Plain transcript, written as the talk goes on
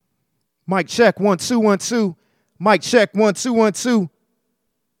Mic check 1 2 1 2. Mic check 1 2 1 2.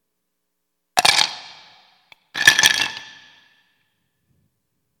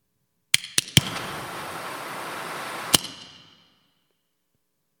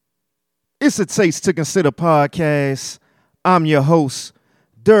 It's a Taste to Consider podcast. I'm your host,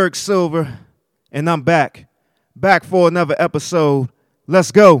 Dirk Silver, and I'm back for another episode.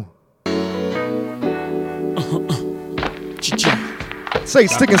 Let's go.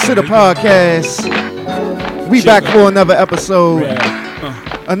 Taste to Consider podcast. We back for another episode.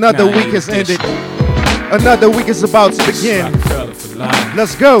 Another week has ended. Another week is about to begin.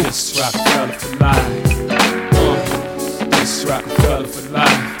 Let's go. This Rockefeller for life. This Rockefeller for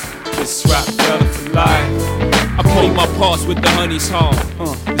life. This Rockefeller for life. I play my parts with the honey's heart.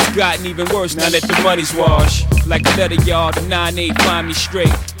 It's gotten even worse now that the money's washed. Like a letter yard, the 9-8 find me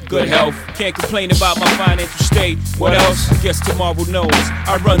straight. Good health, can't complain about my financial state. What else? Guess tomorrow knows.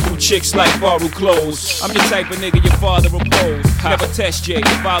 I run through chicks like borrowed clothes. I'm the type of nigga your father oppose. Never test Jay,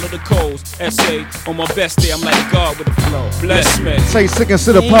 follow the codes. Essay, on my best day, I'm like God with a flow. Bless me. Taste to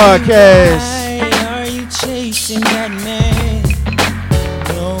Consider podcast. Why are you chasing that man,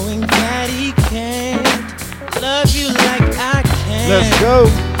 knowing that he can't love you like I can? Let's go.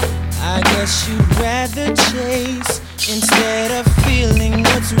 I guess you'd rather chase instead of feeling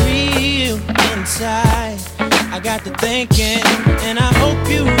what's real inside. I got to thinking, and I hope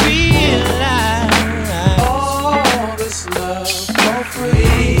you realize all this love for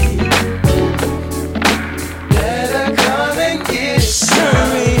free. Better come and get some.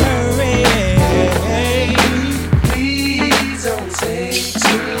 Hurry, hurry. Please don't take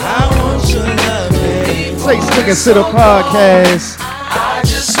too long. I want your love, baby. Taste to Consider podcast. I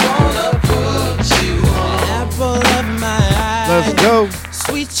just wanna put you on the apple of my eye. Let's go.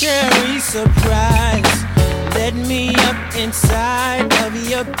 Sweet cherry surprise. Let me up inside of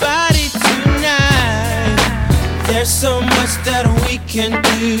your body tonight. There's so much that we can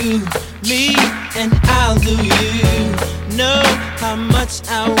do. Me and I'll do you. Know how much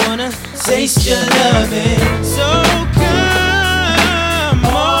I wanna taste your loving. So come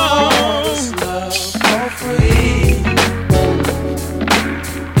on. This love for free.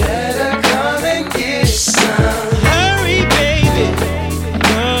 Better come and get some. Hurry, baby.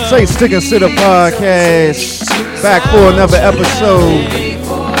 Taste to Consider podcast. Back for another episode.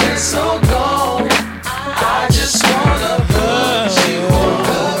 Before it's so gone, I just wanna put you on.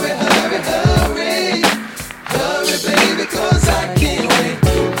 Hurry, hurry, hurry. Hurry, baby, 'cause I can't wait.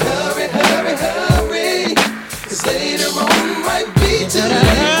 Hurry, hurry, hurry. 'Cause later on might be too late.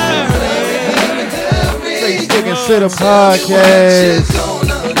 Hurry, hurry, hurry. Taste to Consider podcast.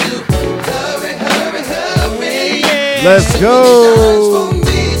 Hurry, hurry, hurry. Let's go.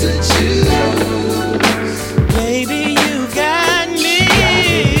 Baby, you got me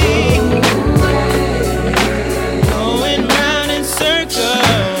going round in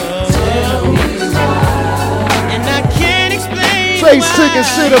circles, and I can't explain Taste to why.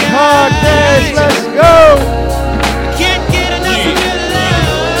 Consider podcast. Let's go. Can't get enough of your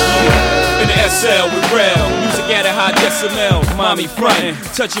love. In the SL with Rel, music at a high decibel. Mommy frontin',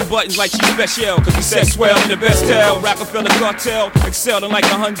 touching buttons like she's special. 'Cause we set swell in the best tell. Rockefeller cartel, excelling like a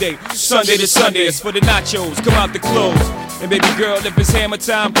Hyundai. Sunday to Sunday, it's for the nachos. Come out the clothes. And baby girl, if it's hammer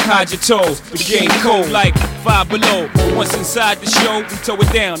time, hide your toes. The game cold like 5 below. But once inside the show, we tow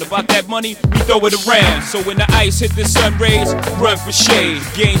it down. About that money, we throw it around. So when the ice hit the sun rays, run for shade.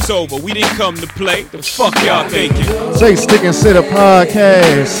 Game's over, we didn't come to play. The fuck y'all thinking? Taste to Consider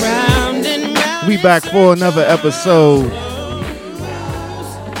podcast. Round and round. We back for another episode.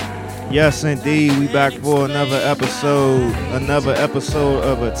 Yes, indeed, we back for another episode. Another episode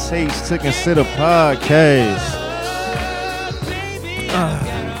of a Taste to Consider podcast.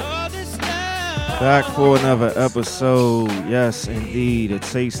 Back for another episode. Yes, indeed, a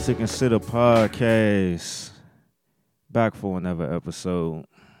Taste to Consider podcast. Back for another episode.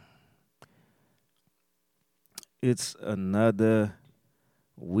 It's another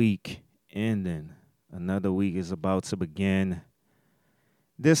week ending. Another week is about to begin.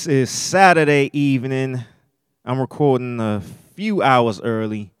 This is Saturday evening. I'm recording a few hours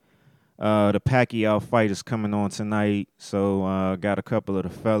early. The Pacquiao fight is coming on tonight, so got a couple of the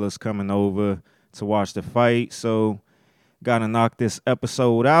fellas coming over to watch the fight. So gotta knock this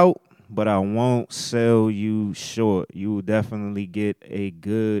episode out, but I won't sell you short. You will definitely get a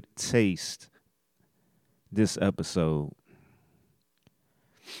good taste this episode.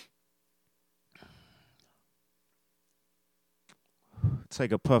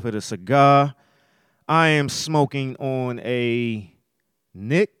 Take a puff of the cigar. I am smoking on a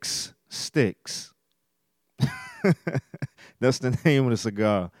Nick's Sticks. That's the name of the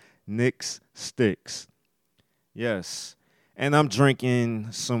cigar. Nick's Sticks. Yes. And I'm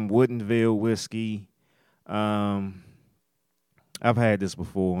drinking some Woodinville whiskey. I've had this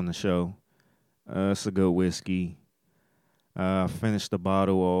before on the show. It's a good whiskey. Finished the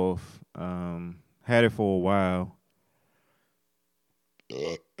bottle off. Had it for a while.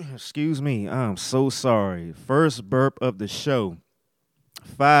 Excuse me. I'm so sorry. First burp of the show.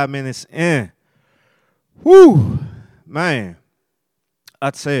 5 minutes in. Whew. Man,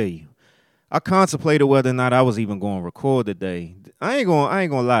 I tell you. I contemplated whether or not I was even going to record today. I ain't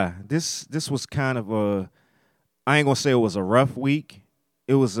gonna lie. This was kind of I ain't gonna say it was a rough week.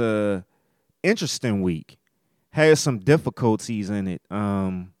 It was a interesting week. Had some difficulties in it.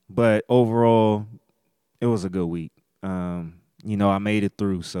 But overall, it was a good week. I made it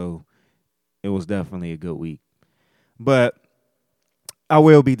through, so it was definitely a good week. But I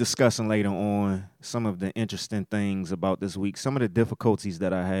will be discussing later on some of the interesting things about this week, some of the difficulties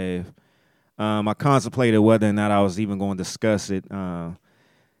that I have. I contemplated whether or not I was even going to discuss it.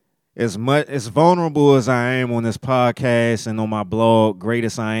 As vulnerable as I am on this podcast and on my blog,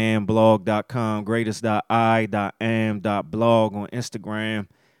 greatestiamblog.com, greatest.i.am.blog on Instagram,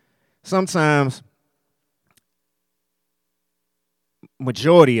 sometimes,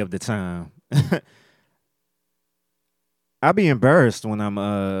 majority of the time, I be embarrassed when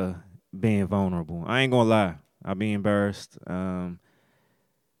I'm being vulnerable. I ain't gonna lie. I be embarrassed.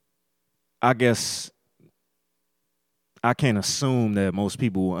 I guess I can't assume that most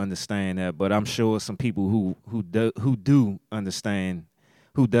people will understand that, but I'm sure some people who does understand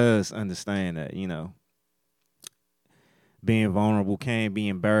that, being vulnerable can be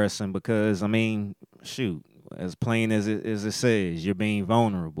embarrassing because, I mean, shoot, as plain as it says, you're being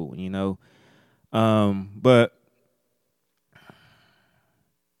vulnerable, but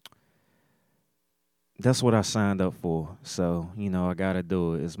that's what I signed up for. So, I got to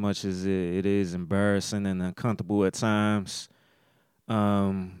do it. As much as it is embarrassing and uncomfortable at times,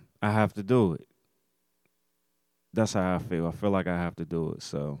 I have to do it. That's how I feel. I feel like I have to do it.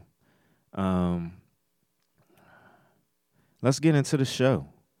 So, let's get into the show.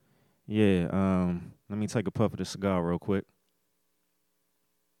 Yeah, let me take a puff of the cigar real quick.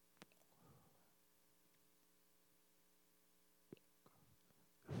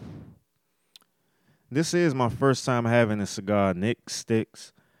 This is my first time having a cigar, Nick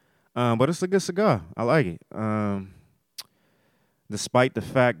Sticks, but it's a good cigar. I like it. Despite the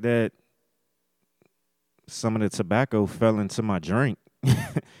fact that some of the tobacco fell into my drink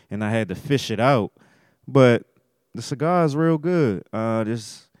and I had to fish it out, but the cigar is real good.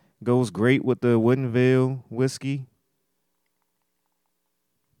 This goes great with the Woodinville whiskey.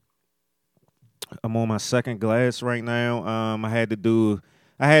 I'm on my second glass right now. I had to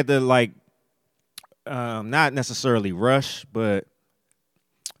not necessarily rush, but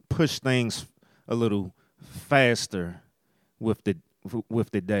push things a little faster with the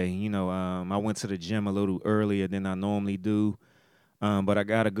day. I went to the gym a little earlier than I normally do, but I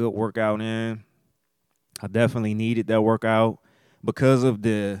got a good workout in. I definitely needed that workout because of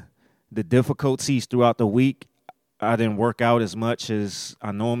the difficulties throughout the week. I didn't work out as much as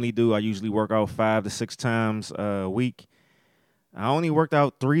I normally do. I usually work out 5 to 6 times a week. I only worked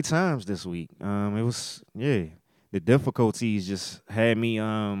out 3 times this week. The difficulties just had me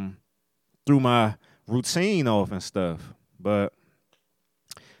threw my routine off and stuff. But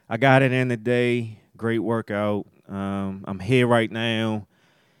I got it in today. Great workout. I'm here right now,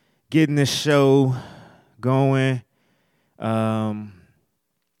 getting this show going.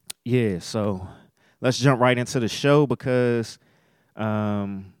 So let's jump right into the show because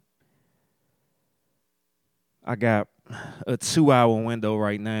I got a 2-hour window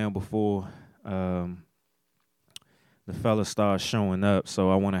right now before the fella starts showing up, so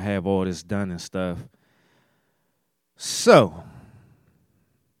I want to have all this done and stuff. So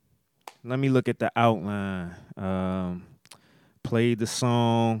let me look at the outline. Played the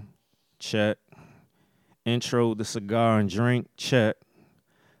song, check. Intro the cigar and drink, check.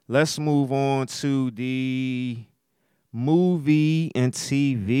 Let's move on to the movie and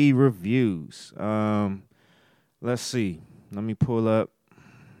TV reviews. Let's see. Let me pull up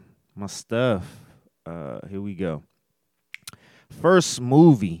my stuff. Here we go. First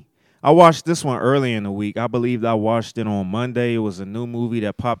movie. I watched this one early in the week. I believe I watched it on Monday. It was a new movie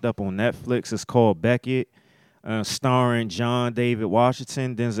that popped up on Netflix. It's called Beckett, starring John David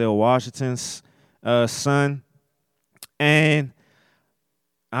Washington, Denzel Washington's son. And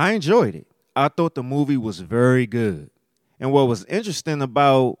I enjoyed it. I thought the movie was very good. And what was interesting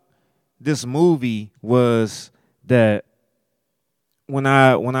about this movie was that when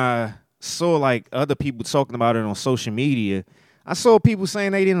I saw like other people talking about it on social media, I saw people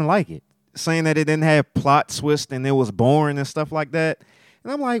saying they didn't like it, saying that it didn't have plot twist and it was boring and stuff like that.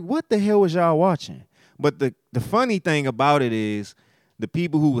 And I'm like, what the hell was y'all watching? But the funny thing about it is the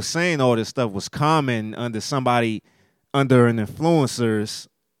people who were saying all this stuff was commenting under an influencer's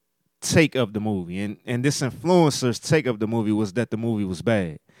take of the movie. And this influencer's take of the movie was that the movie was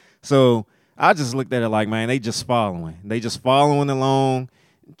bad. So I just looked at it like, man, they just following. They just following along,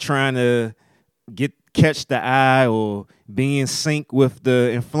 trying to catch the eye or be in sync with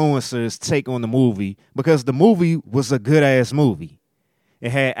the influencer's take on the movie, because the movie was a good-ass movie.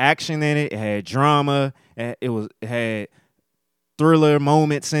 It had action in it. It had drama. It had thriller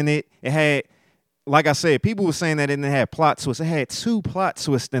moments in it. It had, like I said, people were saying that it didn't have plot twists. It had 2 plot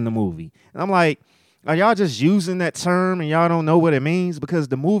twists in the movie. And I'm like, are y'all just using that term and y'all don't know what it means? Because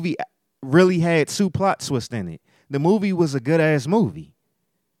the movie really had 2 plot twists in it. The movie was a good-ass movie.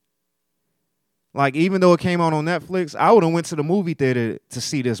 Like, even though it came out on Netflix, I would have went to the movie theater to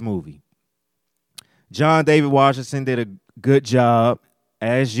see this movie. John David Washington did a good job,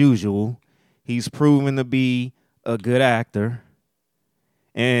 as usual. He's proven to be a good actor.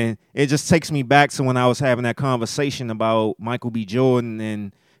 And it just takes me back to when I was having that conversation about Michael B. Jordan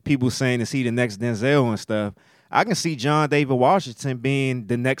and people saying, is he the next Denzel and stuff. I can see John David Washington being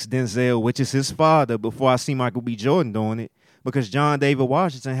the next Denzel, which is his father, before I see Michael B. Jordan doing it, because John David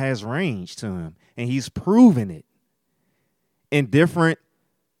Washington has range to him, and he's proven it in different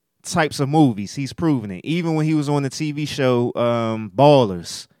types of movies. He's proven it. Even when he was on the TV show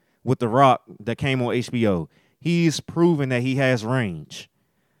Ballers with The Rock that came on HBO, he's proven that he has range.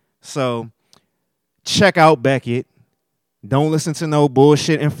 So check out Beckett. Don't listen to no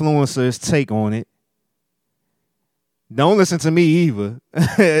bullshit influencers' take on it. Don't listen to me either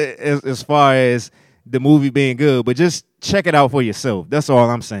as far as the movie being good, but just check it out for yourself. That's all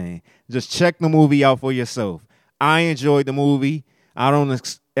I'm saying. Just check the movie out for yourself. I enjoyed the movie. I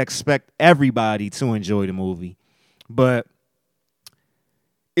don't expect everybody to enjoy the movie, but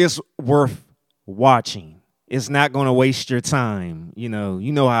it's worth watching. It's not going to waste your time. You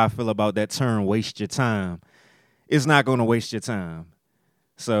know how I feel about that term, waste your time. It's not going to waste your time.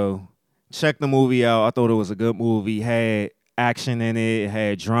 So check the movie out. I thought it was a good movie. It had action in it. It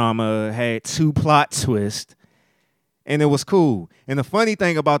had drama. It had 2 plot twists. And it was cool. And the funny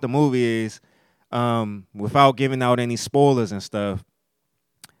thing about the movie is, without giving out any spoilers and stuff,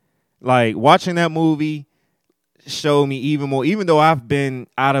 like, watching that movie showed me even more, even though I've been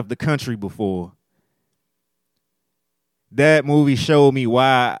out of the country before, that movie showed me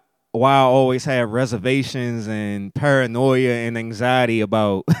why I always have reservations and paranoia and anxiety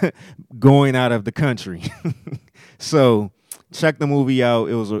about going out of the country. So check the movie out.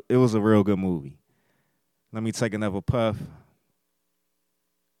 It was a real good movie. Let me take another puff.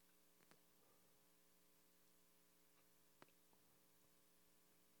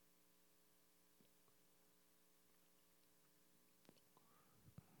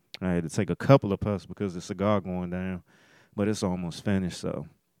 I had to take a couple of puffs because the cigar going down, but it's almost finished, so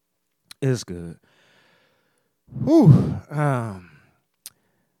it's good. Whew.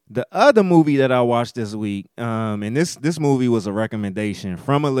 The other movie that I watched this week, and this movie was a recommendation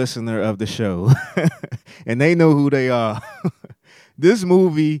from a listener of the show, and they know who they are. This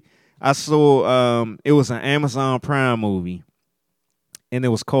movie I saw, it was an Amazon Prime movie, and it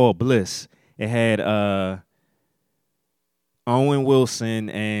was called Bliss. It had Owen Wilson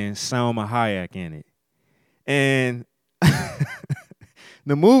and Salma Hayek in it. And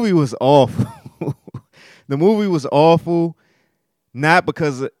the movie was awful. The movie was awful, not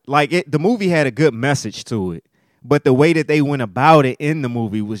because, the movie had a good message to it, but the way that they went about it in the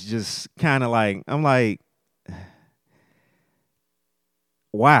movie was just kind of like, I'm like,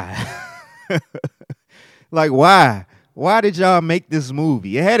 why? Like, why? Why did y'all make this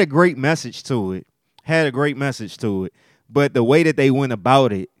movie? It had a great message to it. But the way that they went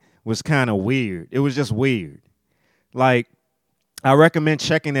about it was kind of weird. It was just weird. Like, I recommend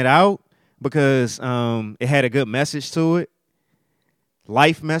checking it out because it had a good message to it,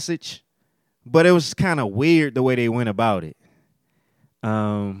 life message, but it was kind of weird the way they went about it.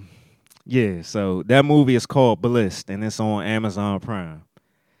 Yeah, so that movie is called Bliss, and it's on Amazon Prime.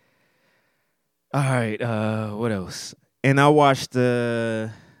 All right, what else? And I watched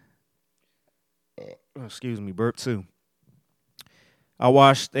excuse me, burp too. I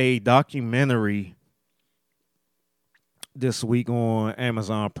watched a documentary this week on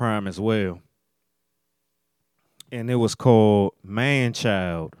Amazon Prime as well. And it was called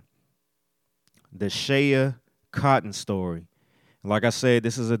Manchild, the Shea Cotton story. Like I said,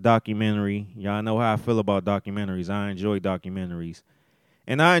 this is a documentary. Y'all know how I feel about documentaries. I enjoy documentaries.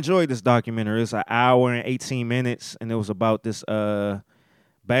 And I enjoyed this documentary. It's an hour and 18 minutes, and it was about this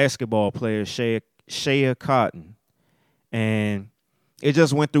basketball player, Shea Cotton. And it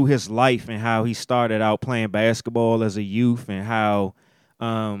just went through his life and how he started out playing basketball as a youth and how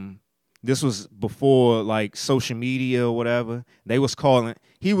this was before like social media or whatever. They was calling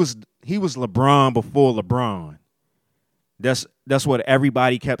he was LeBron before LeBron. That's what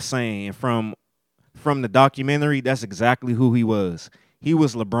everybody kept saying. And from the documentary, that's exactly who he was. He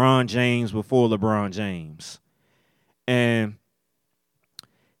was LeBron James before LeBron James. And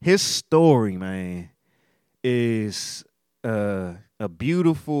his story, man, is a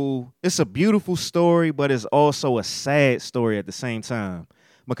beautiful story, but it's also a sad story at the same time.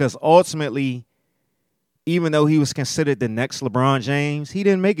 Because ultimately, even though he was considered the next LeBron James, he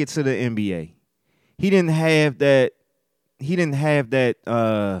didn't make it to the NBA. He didn't have that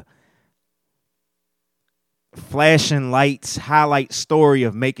flashing lights highlight story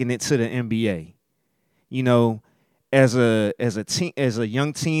of making it to the NBA. You know, as a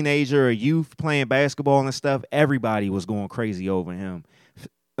young teenager or youth playing basketball and stuff, everybody was going crazy over him.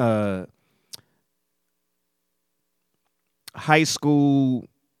 High school,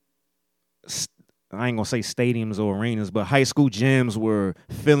 I ain't gonna say stadiums or arenas, but high school gyms were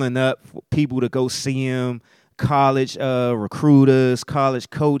filling up for people to go see him. College recruiters, college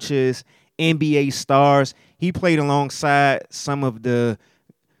coaches, NBA stars. He played alongside some of the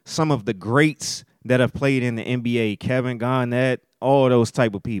greats that have played in the NBA, Kevin Garnett, all those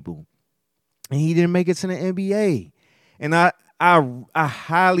type of people. And he didn't make it to the NBA. And I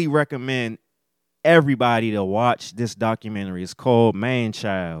highly recommend everybody to watch this documentary. It's called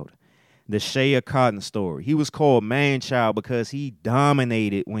Manchild, the Shea Cotton story. He was called Manchild because he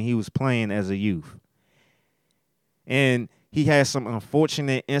dominated when he was playing as a youth. And he had some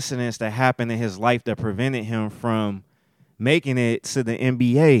unfortunate incidents that happened in his life that prevented him from making it to the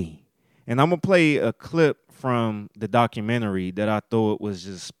NBA. And I'm going to play a clip from the documentary that I thought was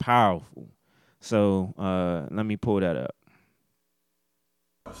just powerful. So let me pull that up.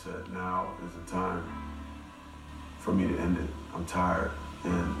 I said, now is the time for me to end it. I'm tired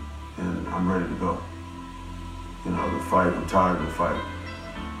and I'm ready to go. You know, the fight, I'm tired of the fight.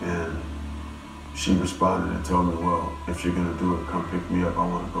 And she responded and told me, well, if you're gonna do it, come pick me up, I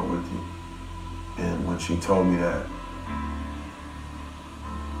wanna go with you. And when she told me that,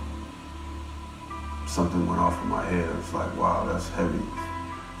 something went off in my head. It was like, wow, that's heavy.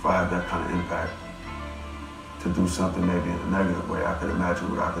 If I have that kind of impact to do something maybe in a negative way, I could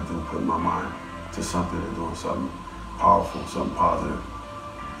imagine what I could do, putting my mind to something and doing something powerful, something positive.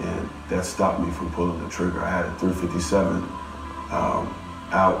 And that stopped me from pulling the trigger. I had a 357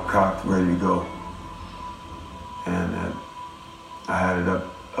 out, cocked, ready to go. And I had it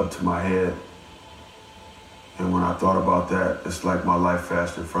up to my head. And when I thought about that, it's like my life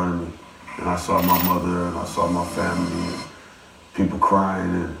flashed in front of me. And I saw my mother and I saw my family and people crying,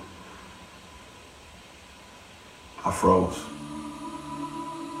 and I froze.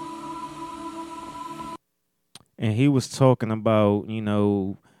 And he was talking about, you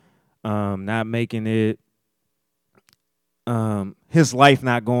know, not making it, his life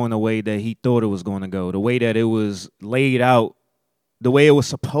not going the way that he thought it was going to go, the way that it was laid out, the way it was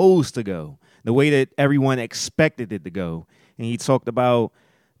supposed to go, the way that everyone expected it to go. And he talked about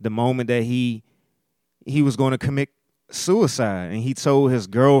the moment that he was going to commit suicide, and he told his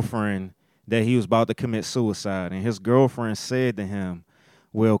girlfriend that he was about to commit suicide. And his girlfriend said to him,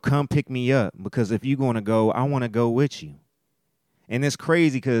 well, come pick me up, because if you're going to go, I want to go with you. And it's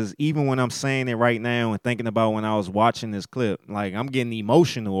crazy because even when I'm saying it right now and thinking about when I was watching this clip, like, I'm getting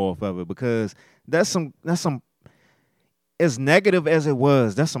emotional off of it, because that's some, as negative as it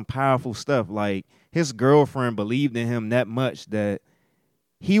was, that's some powerful stuff. Like, his girlfriend believed in him that much that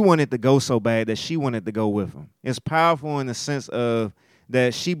he wanted to go so bad that she wanted to go with him. It's powerful in the sense of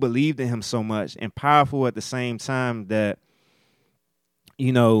that she believed in him so much, and powerful at the same time that,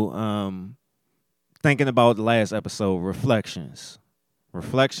 you know, thinking about the last episode, reflections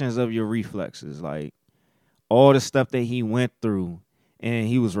of your reflexes, like all the stuff that he went through, and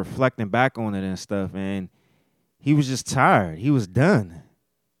he was reflecting back on it and stuff, and he was just tired. He was done.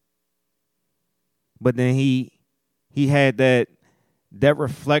 But then he had that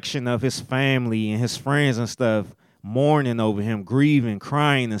reflection of his family and his friends and stuff mourning over him, grieving,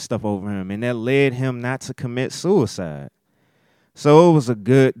 crying and stuff over him, and that led him not to commit suicide. So it was a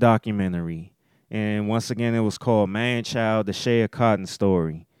good documentary. And once again, it was called Manchild, the Shea Cotton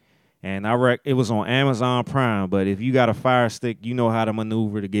story. And it was on Amazon Prime, but if you got a Fire Stick, you know how to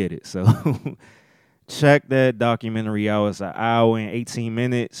maneuver to get it. So check that documentary out. It's an hour and 18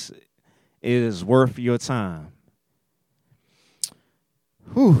 minutes. It is worth your time.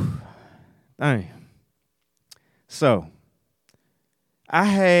 Whew. Dang. So, I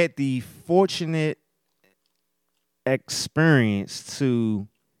had the fortunate experience to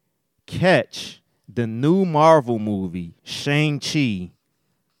catch the new Marvel movie, Shang-Chi,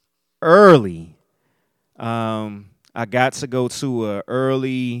 early. I got to go to an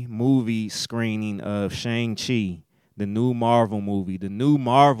early movie screening of Shang-Chi, the new Marvel movie, the new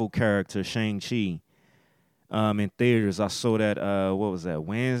Marvel character, Shang-Chi, in theaters. I saw that, what was that,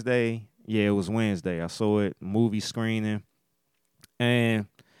 Wednesday? Yeah, it was Wednesday. I saw it, movie screening. And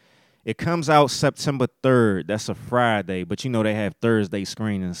it comes out September 3rd. That's a Friday. But you know they have Thursday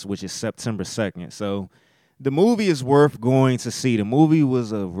screenings, which is September 2nd. So the movie is worth going to see. The movie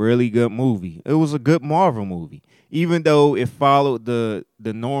was a really good movie. It was a good Marvel movie. Even though it followed the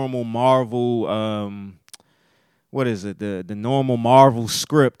normal Marvel, the normal Marvel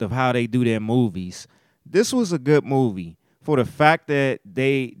script of how they do their movies. This was a good movie for the fact that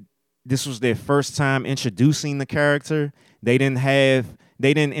this was their first time introducing the character. They didn't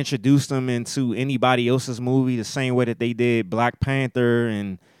introduce them into anybody else's movie the same way that they did Black Panther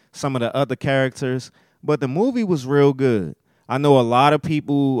and some of the other characters. But the movie was real good. I know a lot of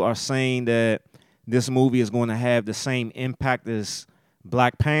people are saying that this movie is going to have the same impact as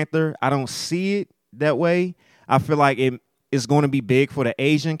Black Panther. I don't see it that way. I feel like it is going to be big for the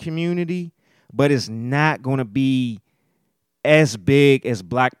Asian community, but it's not going to be as big as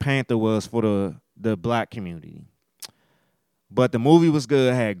Black Panther was for the black community. But the movie was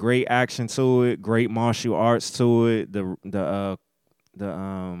good. Had great action to it, great martial arts to it. The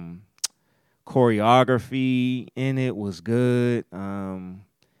choreography in it was good.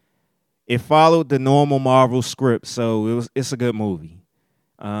 It followed the normal Marvel script, so it's a good movie.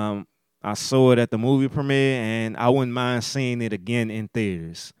 I saw it at the movie premiere, and I wouldn't mind seeing it again in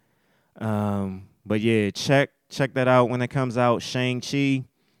theaters. But yeah, check that out when it comes out. Shang-Chi.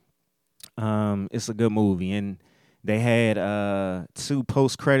 It's a good movie, and they had 2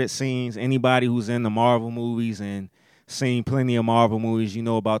 post-credit scenes. Anybody who's in the Marvel movies and seen plenty of Marvel movies, you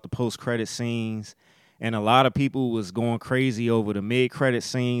know about the post-credit scenes. And a lot of people was going crazy over the mid-credit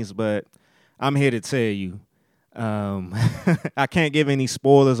scenes, but I'm here to tell you, I can't give any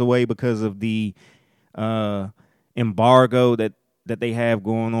spoilers away because of the embargo that they have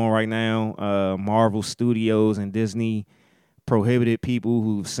going on right now. Marvel Studios and Disney prohibited people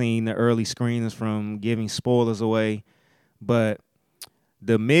who've seen the early screenings from giving spoilers away. But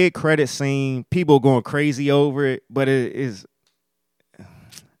the mid-credit scene, people going crazy over it, but it is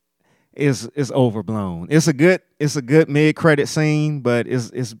overblown. It's a good mid-credit scene, but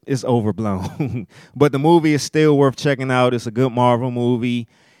it's overblown. But the movie is still worth checking out. It's a good Marvel movie.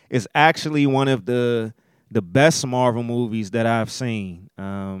 It's actually one of the best Marvel movies that I've seen.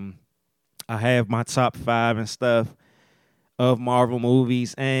 I have my top 5 and stuff of Marvel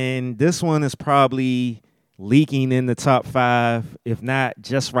movies, and this one is probably leaking in the top 5, if not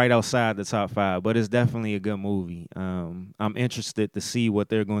just right outside the top 5, but it's definitely a good movie. I'm interested to see what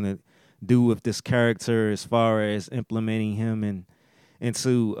they're going to do with this character as far as implementing him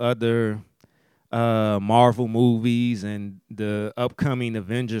into other Marvel movies and the upcoming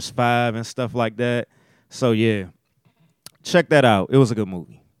Avengers 5 and stuff like that. So yeah, check that out. It was a good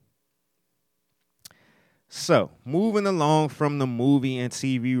movie. So, moving along from the movie and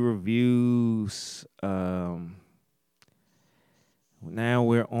TV reviews, now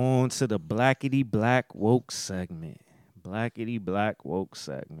we're on to the Blackety Black Woke segment. Blackety Black Woke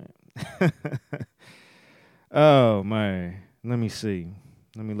segment. Oh, man. Let me see.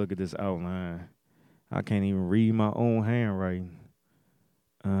 Let me look at this outline. I can't even read my own handwriting.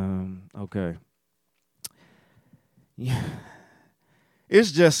 Okay. Yeah.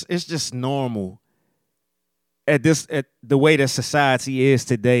 It's just normal. At the way that society is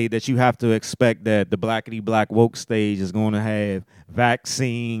today, that you have to expect that the Blackety Black Woke stage is going to have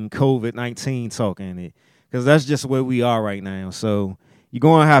vaccine, COVID-19 talk in it, because that's just where we are right now. So you're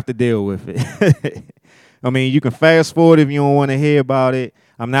going to have to deal with it. I mean, you can fast forward if you don't want to hear about it.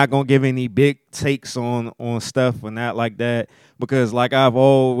 I'm not going to give any big takes on stuff or not like that, because like I've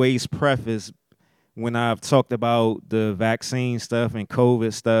always prefaced when I've talked about the vaccine stuff and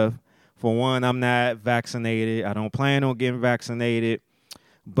COVID stuff, for one, I'm not vaccinated. I don't plan on getting vaccinated.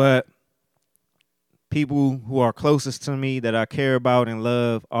 But people who are closest to me that I care about and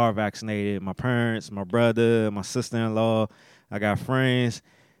love are vaccinated. My parents, my brother, my sister-in-law. I got friends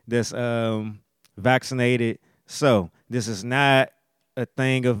that's vaccinated. So this is not a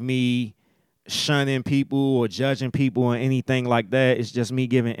thing of me shunning people or judging people or anything like that. It's just me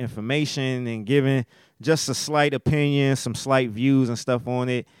giving information and giving just a slight opinion, some slight views and stuff on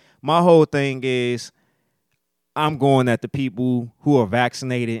it. My whole thing is I'm going at the people who are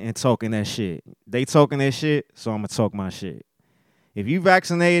vaccinated and talking that shit. They talking that shit, so I'm going to talk my shit. If you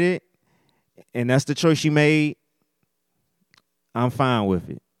vaccinated and that's the choice you made, I'm fine with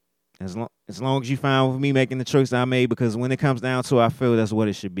it. As long as you fine with me making the choice that I made, because when it comes down to it, I feel that's what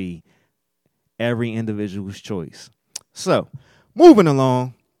it should be. Every individual's choice. So, moving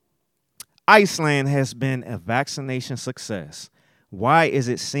along, Iceland has been a vaccination success. Why is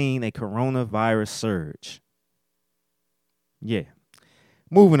it seeing a coronavirus surge? Yeah.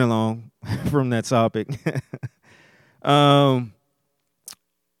 Moving along from that topic. Let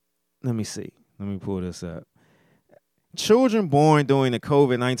me see. Let me pull this up. Children born during the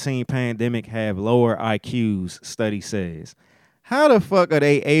COVID-19 pandemic have lower IQs, study says. How the fuck are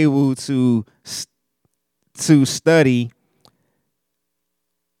they able to study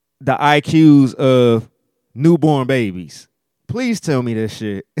the IQs of newborn babies? Please tell me this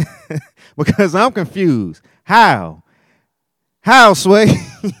shit. Because I'm confused. How? How, Sway?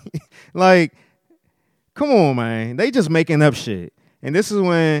 Like, come on, man. They just making up shit. And this is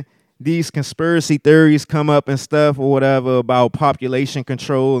when these conspiracy theories come up and stuff or whatever about population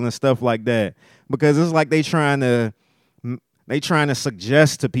control and stuff like that. Because it's like they trying to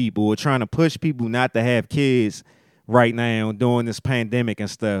suggest to people or trying to push people not to have kids right now during this pandemic and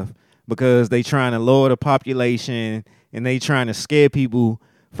stuff, because they trying to lower the population and they trying to scare people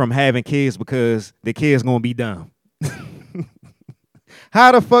from having kids because the kids gonna be dumb.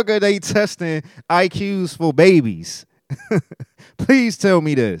 How the fuck are they testing IQs for babies? Please tell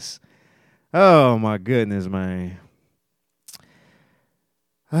me this. Oh my goodness, man.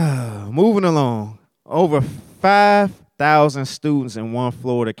 Moving along. Over 5,000 students in one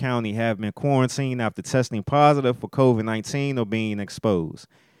Florida county have been quarantined after testing positive for COVID-19 or being exposed.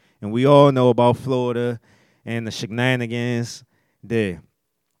 And we all know about Florida and the shenanigans there.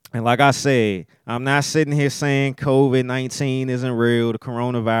 And like I said, I'm not sitting here saying COVID-19 isn't real, the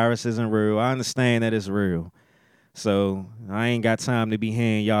coronavirus isn't real. I understand that it's real. So I ain't got time to be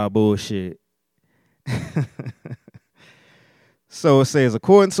hearing y'all bullshit. So it says,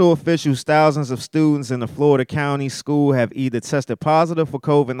 according to officials, thousands of students in the Florida County School have either tested positive for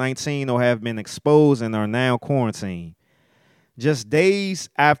COVID-19 or have been exposed and are now quarantined. Just days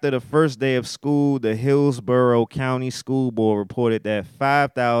after the first day of school, the Hillsborough County School Board reported that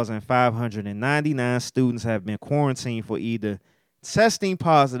 5,599 students have been quarantined for either testing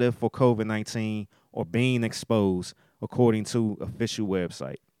positive for COVID-19 or being exposed, according to official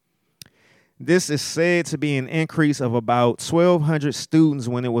website. This is said to be an increase of about 1,200 students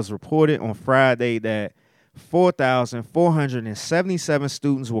when it was reported on Friday that 4,477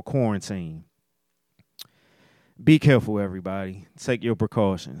 students were quarantined. Be careful, everybody. Take your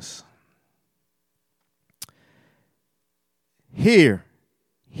precautions. Here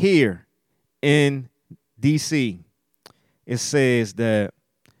in D.C., it says that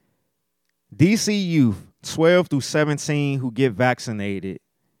D.C. youth 12 through 17 who get vaccinated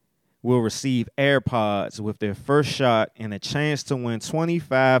will receive AirPods with their first shot and a chance to win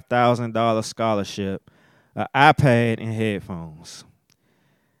 $25,000 scholarship, an iPad, and headphones.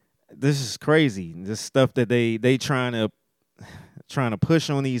 This is crazy. This stuff that they trying to push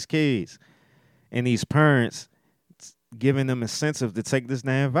on these kids and these parents, giving them incentive to take this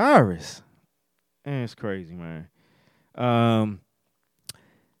damn virus. And it's crazy, man.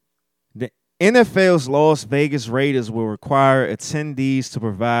 The NFL's Las Vegas Raiders will require attendees to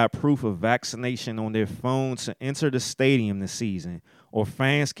provide proof of vaccination on their phone to enter the stadium this season, or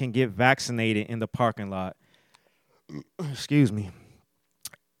fans can get vaccinated in the parking lot. Excuse me.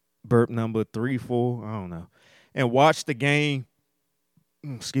 Burp number 3, 4, I don't know. And watch the game.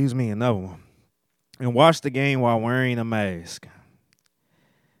 Excuse me, another one. And watch the game while wearing a mask.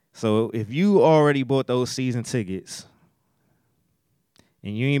 So if you already bought those season tickets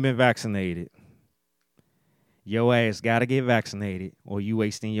and you ain't been vaccinated, your ass got to get vaccinated or you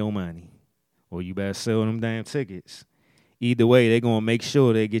wasting your money. Or you better sell them damn tickets. Either way, they're going to make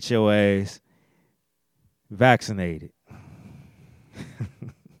sure they get your ass vaccinated.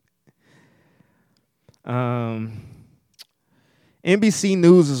 NBC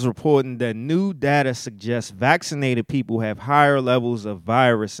News is reporting that new data suggests vaccinated people have higher levels of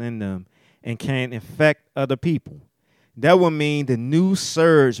virus in them and can infect other people. That would mean the new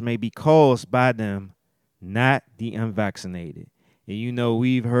surge may be caused by them, not the unvaccinated. And you know,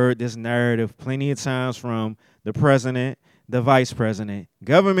 we've heard this narrative plenty of times from the president, the vice president,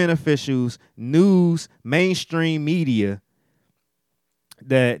 government officials, news, mainstream media,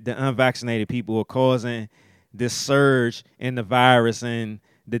 that the unvaccinated people are causing this surge in the virus and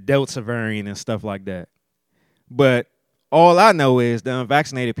the Delta variant and stuff like that. But all I know is the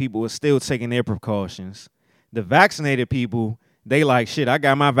unvaccinated people are still taking their precautions. The vaccinated people, they like, shit, I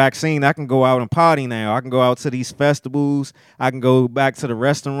got my vaccine. I can go out and party now. I can go out to these festivals. I can go back to the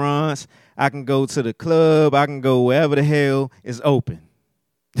restaurants. I can go to the club. I can go wherever the hell is open.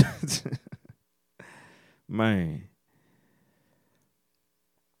 Man.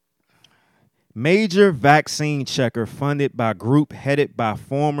 Major vaccine checker funded by group headed by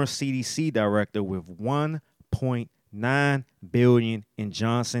former CDC director with $1.9 billion in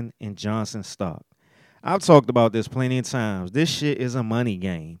Johnson & Johnson stock. I've talked about this plenty of times. This shit is a money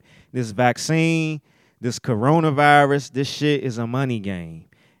game. This vaccine, this coronavirus, this shit is a money game.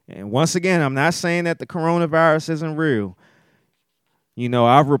 And once again, I'm not saying that the coronavirus isn't real. You know,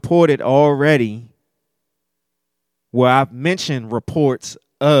 I've reported already where I've mentioned reports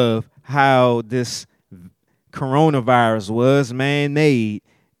of how this coronavirus was man-made,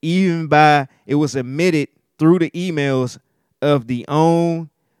 even by, it was admitted through the emails of the own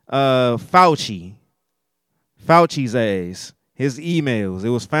Fauci's ass, his emails. It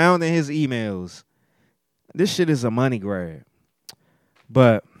was found in his emails. This shit is a money grab.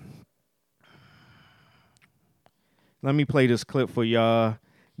 But let me play this clip for y'all.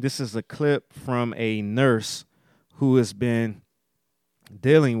 This is a clip from a nurse who has been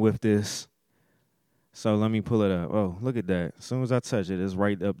dealing with this. So let me pull it up. Oh, look at that. As soon as I touch it, it's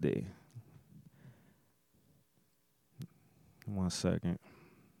right up there. 1 second.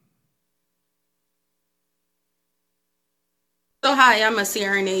 So hi, I'm a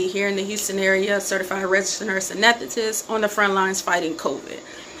CRNA here in the Houston area, certified registered nurse anesthetist on the front lines fighting COVID.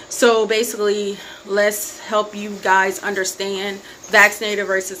 So basically, let's help you guys understand vaccinated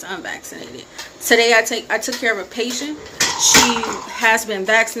versus unvaccinated. Today I took care of a patient. She has been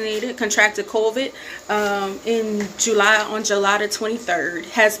vaccinated, contracted COVID on July the 23rd,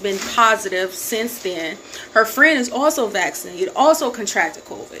 has been positive since then. Her friend is also vaccinated, also contracted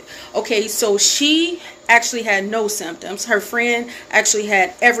COVID. Okay, so she actually had no symptoms. Her friend actually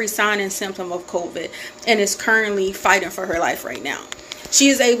had every sign and symptom of COVID and is currently fighting for her life right now. She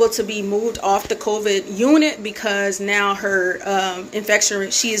is able to be moved off the COVID unit because now her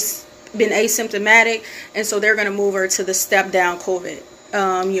infection, she's been asymptomatic, and so they're going to move her to the step down COVID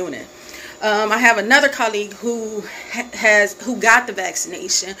unit. I have another colleague who got the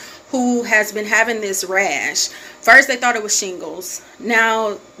vaccination, who has been having this rash. First they thought it was shingles.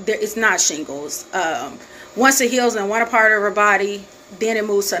 Now it's not shingles. Once it heals in one part of her body, then it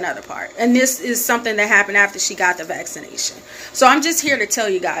moves to another part. And this is something that happened after she got the vaccination. So I'm just here to tell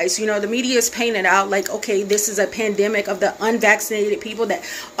you guys, you know, the media is painted out like, okay, this is a pandemic of the unvaccinated people, that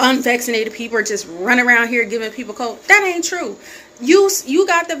unvaccinated people are just running around here giving people COVID. That ain't true. You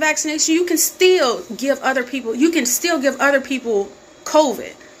got the vaccination, you can still give other people,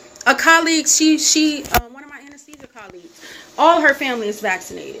 COVID. A colleague, she one of my anesthesia colleagues, all her family is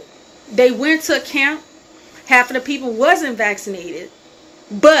vaccinated. They went to a camp. Half of the people wasn't vaccinated,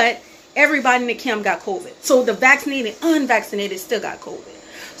 but everybody in the camp got COVID. So the vaccinated and unvaccinated still got COVID.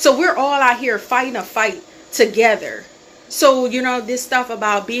 So we're all out here fighting a fight together. So, you know, this stuff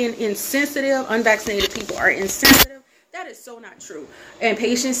about being insensitive, unvaccinated people are insensitive, that is so not true. And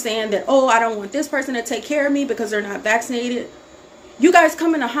patients saying that, oh, I don't want this person to take care of me because they're not vaccinated. You guys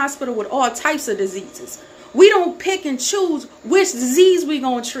come in the hospital with all types of diseases. We don't pick and choose which disease we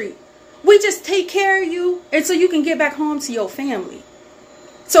gonna treat. We just take care of you until you can get back home to your family.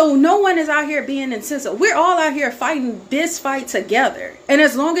 So no one is out here being insensitive. We're all out here fighting this fight together. And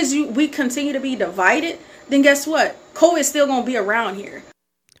as long as we continue to be divided, then guess what? COVID's still going to be around here.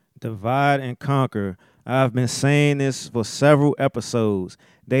 Divide and conquer. I've been saying this for several episodes.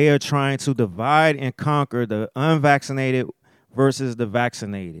 They are trying to divide and conquer the unvaccinated versus the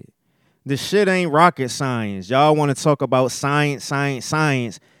vaccinated. This shit ain't rocket science. Y'all want to talk about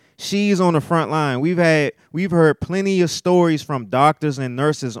science. She's on the front line. We've heard plenty of stories from doctors and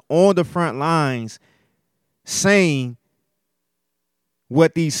nurses on the front lines saying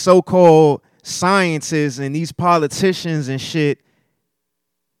what these so-called scientists and these politicians and shit,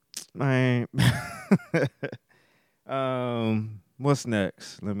 man. What's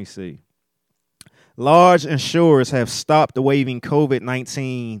next? Let me see. Large insurers have stopped waiving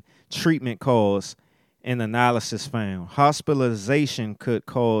COVID-19 treatment costs. An analysis found hospitalization could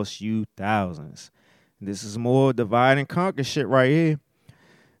cost you thousands. This is more divide and conquer shit right here.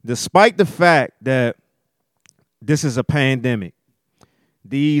 Despite the fact that this is a pandemic,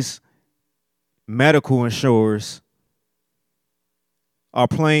 these medical insurers are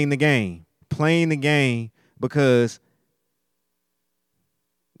playing the game because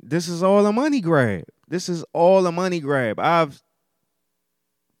this is all a money grab. I've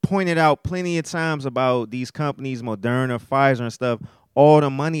pointed out plenty of times about these companies, Moderna, Pfizer and stuff, all the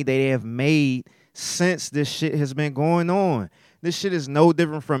money they have made since this shit has been going on. This shit is no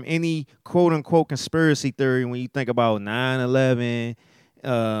different from any quote-unquote conspiracy theory when you think about 9/11,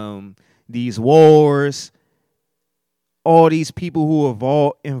 these wars, all these people who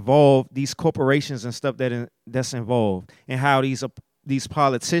are involved, these corporations and stuff that's involved, and how these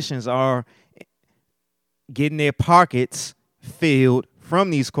politicians are getting their pockets filled from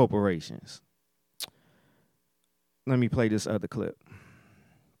these corporations. Let me play this other clip.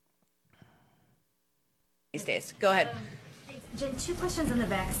 These days. Go ahead. Jen, 2 questions on the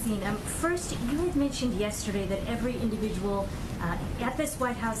vaccine. First, you had mentioned yesterday that every individual at this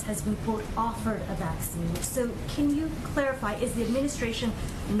White House has been, quote, offered a vaccine. So can you clarify, is the administration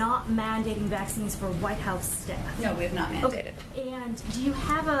not mandating vaccines for White House staff? No, we have not mandated. Okay. And do you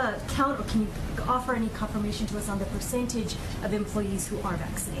have a count, or can you offer any confirmation to us on the percentage of employees who are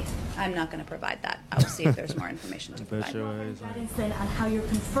vaccinated? I'm not going to provide that. I will see if there's more information to provide. Guidance then on how you're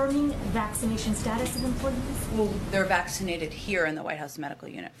confirming vaccination status of employees? Well, they're vaccinated here in the White House Medical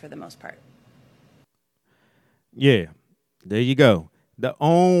Unit for the most part. Yeah, there you go. Your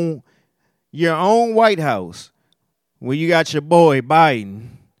own White House, where you got your boy Biden,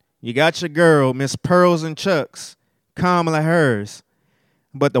 you got your girl Miss Pearls and Chucks, Kamala Harris,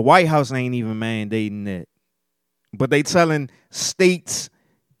 but the White House ain't even mandating that. But they telling states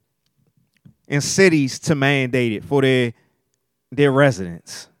and cities to mandate it for their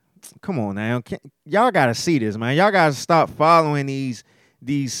residents. Come on now. Y'all got to see this, man. Y'all got to stop following these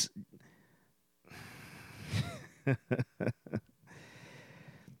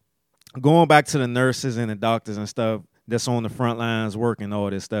going back to the nurses and the doctors and stuff that's on the front lines working all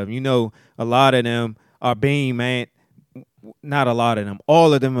this stuff. You know, a lot of them are being not a lot of them.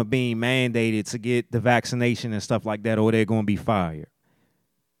 All of them are being mandated to get the vaccination and stuff like that, or they're going to be fired.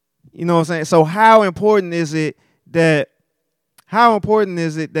 You know what I'm saying? So how important is it that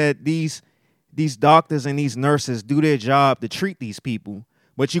these doctors and these nurses do their job to treat these people,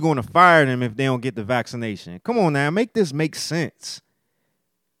 but you're going to fire them if they don't get the vaccination? Come on now, make this make sense.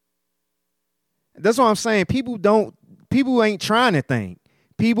 That's what I'm saying. People ain't trying to think.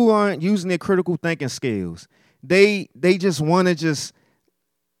 People aren't using their critical thinking skills. They just want to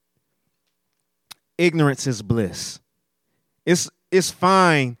ignorance is bliss. It's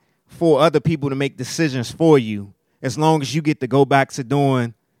fine for other people to make decisions for you as long as you get to go back to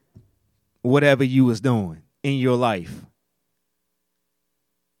doing whatever you was doing in your life.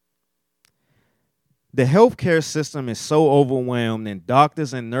 The healthcare system is so overwhelmed, and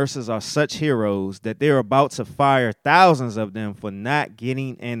doctors and nurses are such heroes that they're about to fire thousands of them for not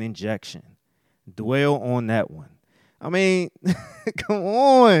getting an injection. Dwell on that one. I mean, come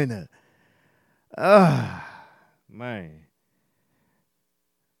on. Man.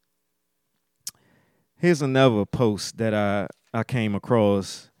 Here's another post that I came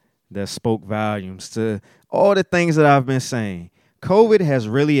across that spoke volumes to all the things that I've been saying. COVID has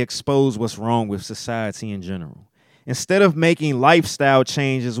really exposed what's wrong with society in general. Instead of making lifestyle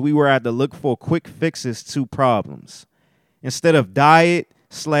changes, we were at to look for quick fixes to problems. Instead of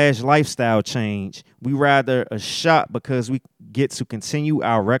diet/lifestyle change, we rather a shot because we get to continue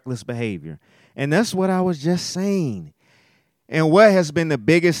our reckless behavior. And that's what I was just saying. And what has been the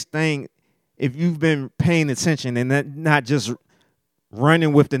biggest thing, if you've been paying attention and not just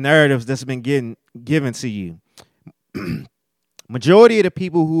running with the narratives that's been given to you. Majority of the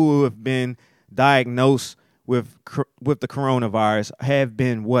people who have been diagnosed with the coronavirus have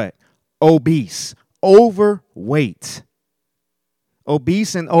been what? Obese, overweight.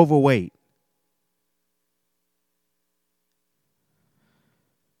 Obese and overweight.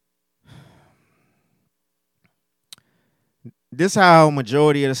 This is how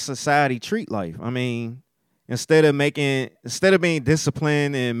majority of the society treat life. I mean, instead of being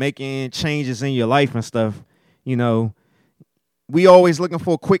disciplined and making changes in your life and stuff, you know, we always looking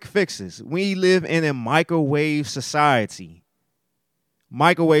for quick fixes. We live in a microwave society.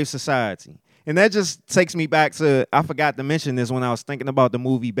 And that just takes me back to, I forgot to mention this when I was thinking about the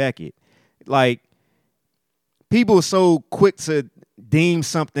movie Beckett. Like, people are so quick to deem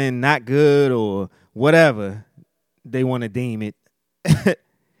something not good or whatever they want to deem it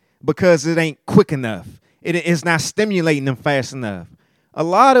because it ain't quick enough. It's not stimulating them fast enough. A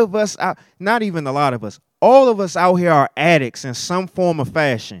lot of us, not even a lot of us, all of us out here are addicts in some form of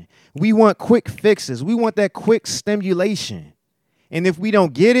fashion. We want quick fixes. We want that quick stimulation. And if we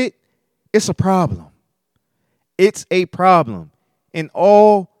don't get it, it's a problem. It's a problem in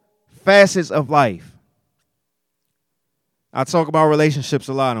all facets of life. I talk about relationships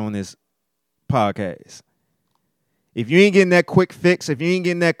a lot on this podcast. If you ain't getting that quick fix, if you ain't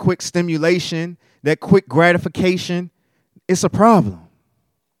getting that quick stimulation, that quick gratification, it's a problem.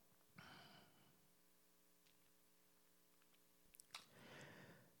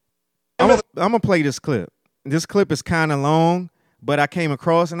 gonna play this clip. This clip is kind of long, but I came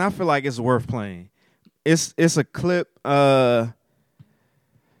across and I feel like it's worth playing. It's a clip.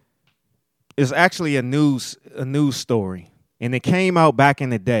 It's actually a news story, and it came out back in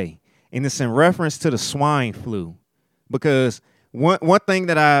the day, and it's in reference to the swine flu. Because one thing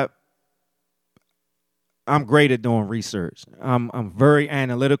that I'm great at doing research. I'm very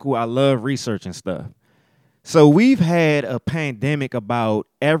analytical. I love researching stuff. So we've had a pandemic about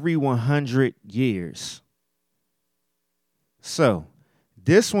every 100 years. So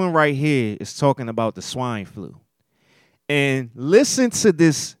this one right here is talking about the swine flu. And listen to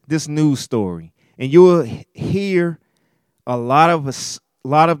this news story, and you will hear a lot of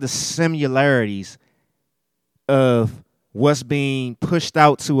the similarities of what's being pushed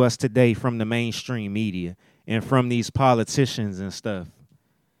out to us today from the mainstream media and from these politicians and stuff,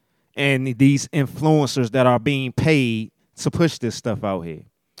 and these influencers that are being paid to push this stuff out here.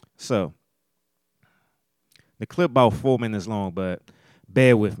 So the clip about 4 minutes long, but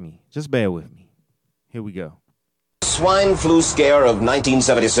bear with me. Just bear with me. Here we go. Swine flu scare of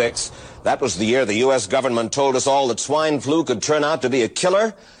 1976. That was the year the U.S. government told us all that swine flu could turn out to be a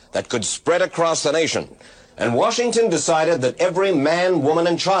killer that could spread across the nation. And Washington decided that every man, woman,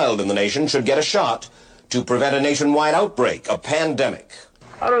 and child in the nation should get a shot to prevent a nationwide outbreak, a pandemic.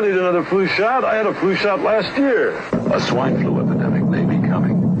 I don't need another flu shot. I had a flu shot last year. A swine flu epidemic may be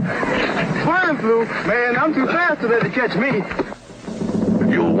coming. Swine flu? Man, I'm too fast for that to catch me.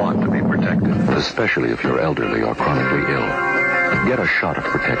 You'll want to be protected, especially if you're elderly or chronically ill. Get a shot of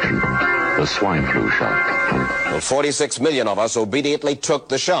protection, the swine flu shot. Well, 46 million of us obediently took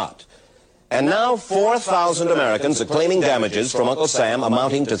the shot. And now 4,000 Americans are claiming damages from Uncle Sam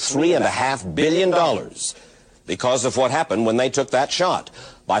amounting to $3.5 billion because of what happened when they took that shot.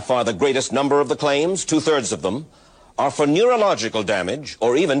 By far the greatest number of the claims, 2/3 of them, are for neurological damage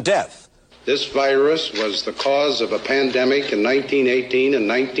or even death. This virus was the cause of a pandemic in 1918 and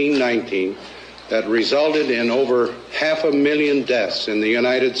 1919 that resulted in over 500,000 deaths in the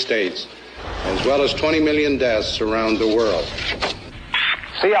United States, as well as 20 million deaths around the world.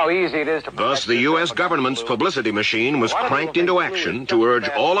 See how easy it is to... Thus, the U.S. government's publicity machine was cranked into action to urge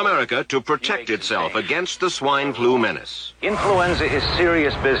all America to protect itself against the swine flu menace. Influenza is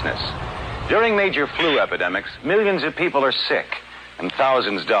serious business. During major flu epidemics, millions of people are sick and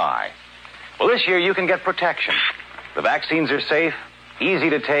thousands die. Well, this year you can get protection. The vaccines are safe, easy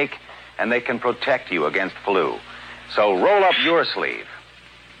to take, and they can protect you against flu. So roll up your sleeve.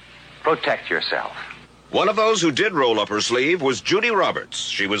 Protect yourself. One of those who did roll up her sleeve was Judy Roberts.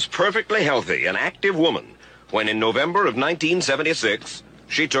 She was perfectly healthy, an active woman, when in November of 1976,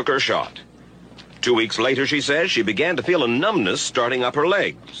 she took her shot. 2 weeks later, she says, she began to feel a numbness starting up her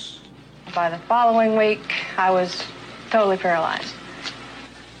legs. By the following week, I was totally paralyzed.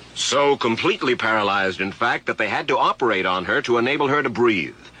 So completely paralyzed, in fact, that they had to operate on her to enable her to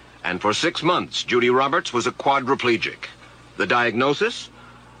breathe. And for 6 months, Judy Roberts was a quadriplegic. The diagnosis?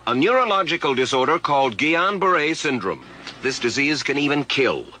 A neurological disorder called Guillain-Barré syndrome. This disease can even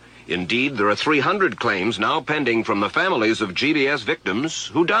kill. Indeed, there are 300 claims now pending from the families of GBS victims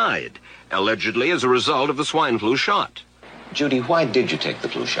who died, allegedly as a result of the swine flu shot. Judy, why did you take the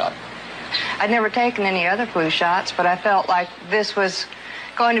flu shot? I'd never taken any other flu shots, but I felt like this was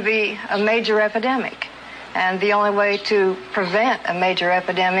going to be a major epidemic. And the only way to prevent a major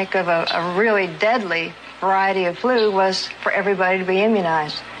epidemic of a really deadly variety of flu was for everybody to be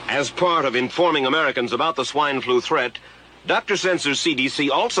immunized. As part of informing Americans about the swine flu threat, Dr. Sensor's CDC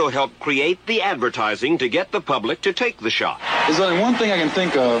also helped create the advertising to get the public to take the shot. There's only one thing I can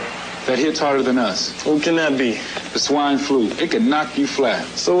think of that hits harder than us. What can that be? The swine flu. It can knock you flat.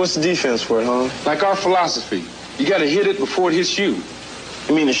 So what's the defense for it, huh? Like our philosophy. You gotta hit it before it hits you.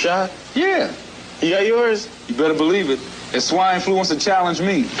 You mean the shot? Yeah. You got yours? You better believe it. If swine flu wants to challenge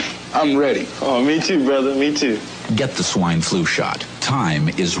me, I'm ready. Oh, me too, brother. Me too. Get the swine flu shot. Time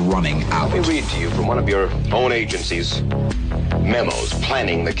is running out. Let me read to you from one of your own agency's memos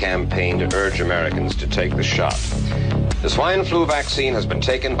planning the campaign to urge Americans to take the shot. The swine flu vaccine has been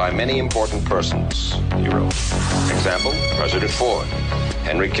taken by many important persons, you wrote. Example, President Ford,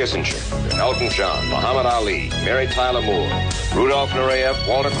 Henry Kissinger, Elton John, Muhammad Ali, Mary Tyler Moore, Rudolph Nureyev,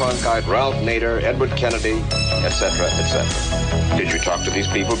 Walter Cronkite, Ralph Nader, Edward Kennedy, etc., etc. Did you talk to these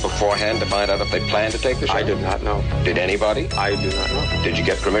people beforehand to find out if they planned to take the shot? I did not know. Did anybody? I do not know. Did you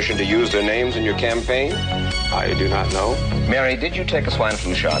get permission to use their names in your campaign? I do not know. Mary, did you take a swine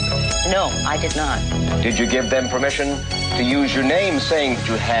flu shot? No, I did not. Did you give them permission to use your name saying that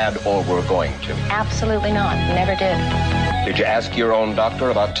you had or were going to? Absolutely not. Never did. Did you ask your own doctor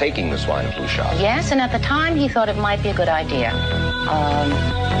about taking the swine flu shot? Yes, and at the time he thought it might be a good idea.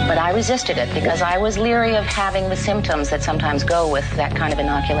 But I resisted it because I was leery of having the symptoms that sometimes go with that kind of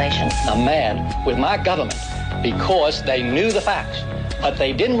inoculation. I'm mad with my government because they knew the facts, but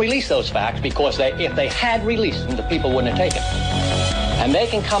they didn't release those facts because if they had released them, the people wouldn't have taken them. And they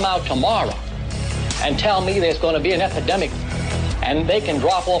can come out tomorrow and tell me there's going to be an epidemic and they can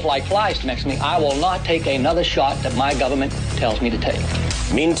drop off like flies next to me. I will not take another shot that my government tells me to take.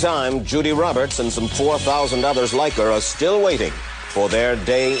 Meantime, Judy Roberts and some 4,000 others like her are still waiting for their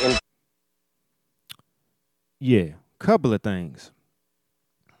day in. Yeah, couple of things.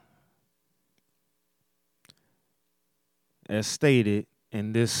 As stated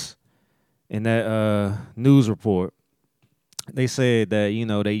in that news report, they said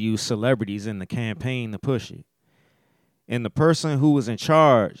that, they use celebrities in the campaign to push it. And the person who was in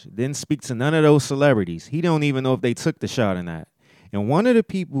charge didn't speak to none of those celebrities. He don't even know if they took the shot or not. And one of the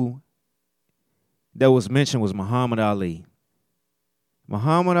people that was mentioned was Muhammad Ali.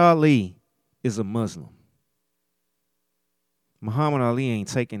 Muhammad Ali is a Muslim. Muhammad Ali ain't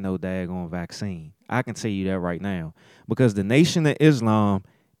taking no daggone vaccine. I can tell you that right now. Because the Nation of Islam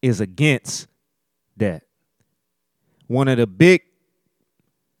is against that. One of the big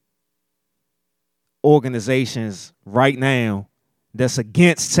organizations right now that's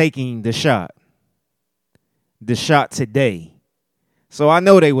against taking the shot. The shot today. So I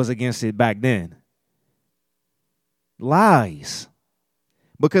know they was against it back then. Lies.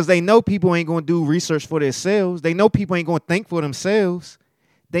 Because they know people ain't going to do research for themselves. They know people ain't going to think for themselves.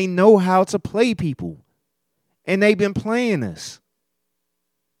 They know how to play people. And they've been playing us.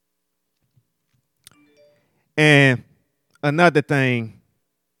 And another thing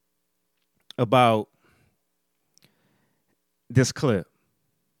about this clip.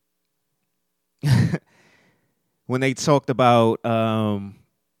 When they talked about, I'm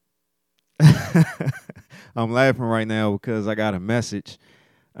laughing right now because I got a message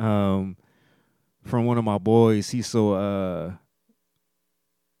from one of my boys. He saw,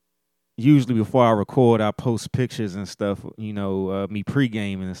 usually before I record, I post pictures and stuff, me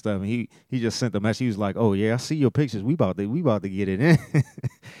pre-gaming and stuff. And he just sent a message. He was like, "Oh yeah, I see your pictures. We about to get it in."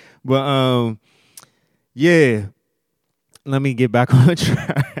 But yeah, let me get back on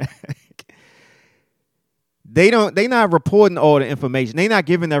track. They not reporting all the information. They not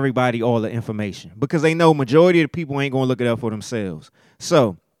giving everybody all the information because they know majority of the people ain't going to look it up for themselves.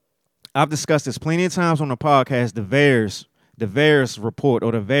 So I've discussed this plenty of times on the podcast, the VAERS report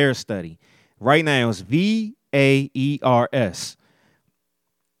or the VAERS study. Right now it's VAERS.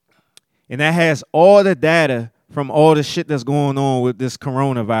 And that has all the data from all the shit that's going on with this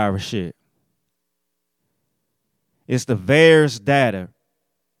coronavirus shit. It's the VAERS data.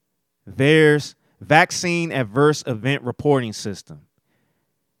 VAERS, Vaccine Adverse Event Reporting System.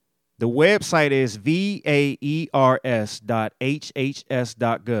 The website is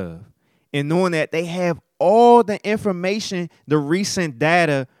vaers.hhs.gov. And knowing that they have all the information, the recent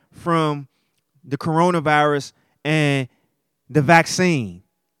data from the coronavirus and the vaccine.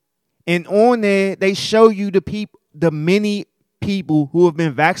 And on there, they show you the many people who have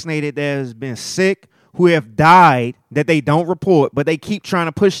been vaccinated that has been sick, who have died that they don't report, but they keep trying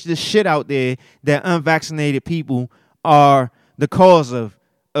to push this shit out there that unvaccinated people are the cause of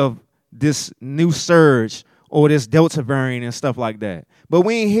this new surge or this Delta variant and stuff like that. But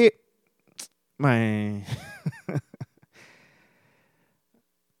we ain't hit, man.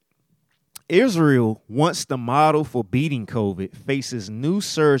 Israel, once the model for beating COVID, faces new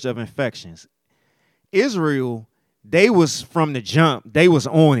surge of infections. Israel, they was from the jump, they was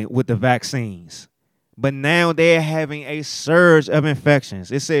on it with the vaccines. But now they're having a surge of infections.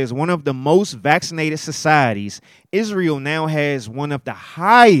 It says one of the most vaccinated societies, Israel now has one of the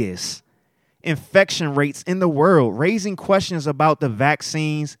highest infection rates in the world, raising questions about the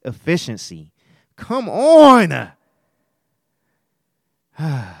vaccine's efficiency. Come on.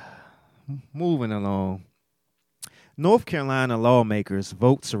 Moving along. North Carolina lawmakers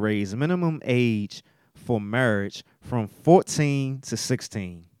vote to raise minimum age for marriage from 14 to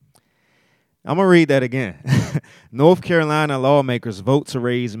 16. I'm going to read that again. North Carolina lawmakers vote to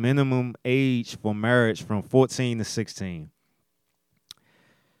raise minimum age for marriage from 14 to 16.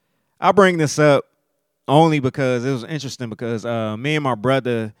 I bring this up only because it was interesting because me and my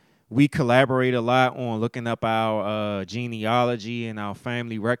brother, we collaborate a lot on looking up our genealogy and our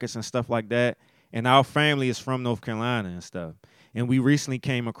family records and stuff like that. And our family is from North Carolina and stuff. And we recently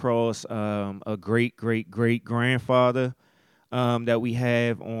came across a great-great-great-grandfather that we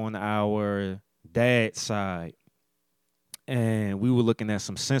have on our dad's side. And we were looking at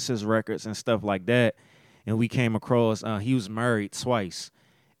some census records and stuff like that. And we came across, he was married twice.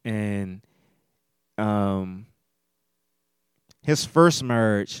 And his first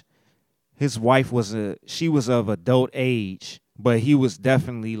marriage, his wife she was of adult age, but he was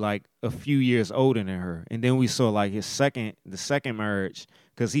definitely like a few years older than her. And then we saw like the second marriage,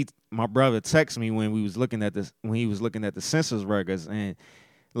 because my brother texted me when he was looking at the census records, and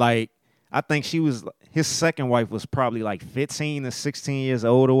like I think his second wife was probably like 15 or 16 years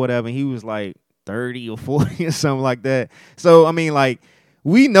old or whatever. And he was like 30 or 40 or something like that. So I mean, like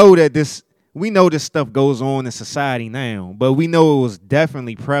we know this stuff goes on in society now, but we know it was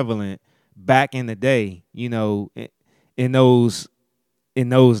definitely prevalent back in the day, you know, in those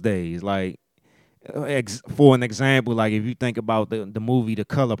days. Like, for an example, like if you think about the movie The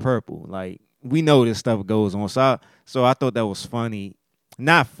Color Purple, like we know this stuff goes on. So I thought that was funny.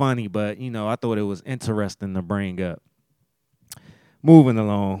 Not funny, but, you know, I thought it was interesting to bring up. Moving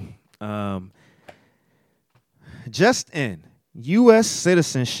along. Just in, U.S.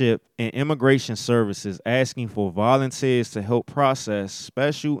 Citizenship and Immigration Services asking for volunteers to help process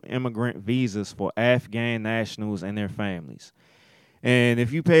special immigrant visas for Afghan nationals and their families. And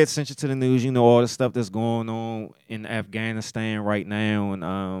if you pay attention to the news, you know all the stuff that's going on in Afghanistan right now. And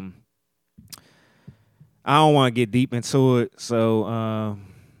I don't want to get deep into it. So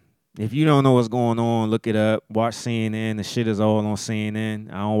if you don't know what's going on, look it up. Watch CNN. The shit is all on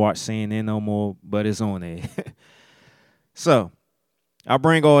CNN. I don't watch CNN no more, but it's on there. So I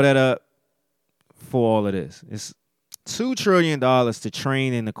bring all that up for all of this. It's $2 trillion to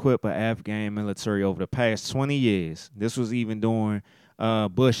train and equip an Afghan military over the past 20 years. This was even during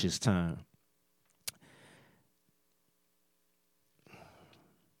Bush's time.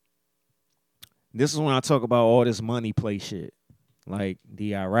 This is when I talk about all this money play shit. Like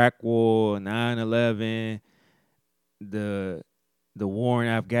the Iraq War, 9/11, the war in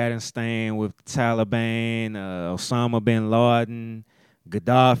Afghanistan with the Taliban, Osama bin Laden,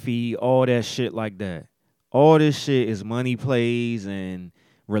 Gaddafi, all that shit like that. All this shit is money plays and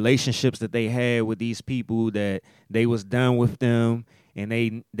relationships that they had with these people that they was done with them and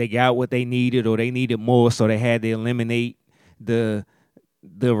they got what they needed or they needed more, so they had to eliminate the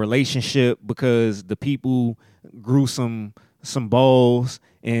relationship because the people grew some balls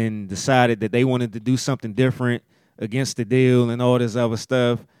and decided that they wanted to do something different against the deal and all this other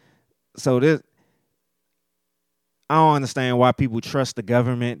stuff. So I don't understand why people trust the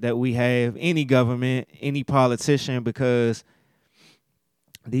government that we have, any government, any politician, because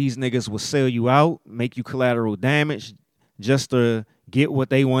these niggas will sell you out, make you collateral damage just to get what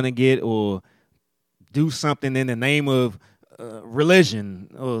they want to get or do something in the name of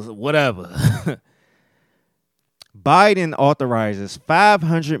religion or whatever. Biden authorizes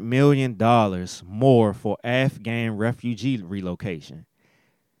 $500 million more for Afghan refugee relocation.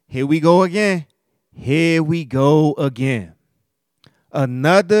 Here we go again.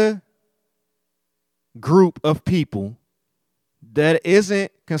 Another group of people that isn't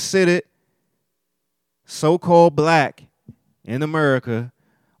considered so-called black in America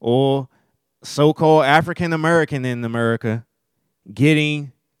or so-called African American in America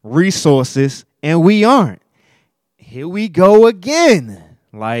getting resources, and we aren't. Here we go again.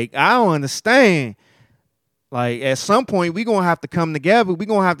 Like, I don't understand. Like, at some point, we going to have to come together. We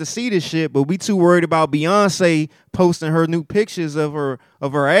going to have to see this shit, but we too worried about Beyonce posting her new pictures of her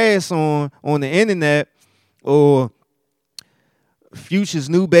ass on the internet, or Future's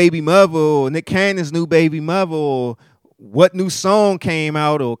new baby mother, or Nick Cannon's new baby mother, or what new song came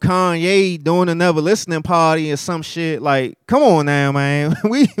out, or Kanye doing another listening party or some shit. Like, come on now, man.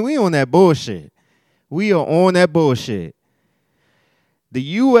 We on that bullshit. We are on that bullshit. The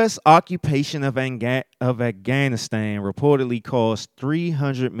U.S. occupation of Afghanistan reportedly cost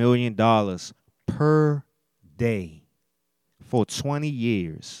 $300 million per day for 20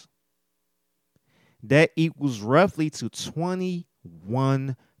 years. That equals roughly to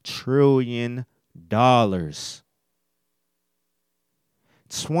 $21 trillion.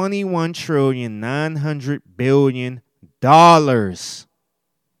 $21,900 billion.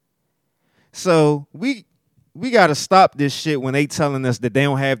 So we got to stop this shit when they telling us that they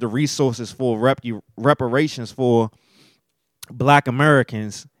don't have the resources for reparations for black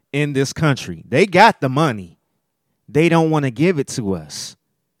Americans in this country. They got the money. They don't want to give it to us.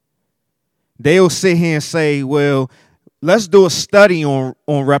 They'll sit here and say, well, let's do a study on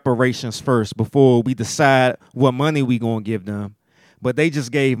reparations first before we decide what money we going to give them. But they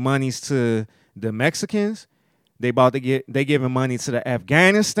just gave monies to the Mexicans. They giving money to the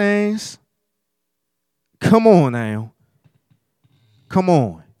Afghanistans. Come on now. Come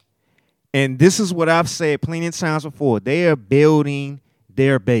on. And this is what I've said plenty of times before. They are building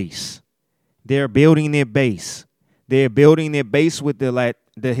their base. They're building their base. They're building their base with the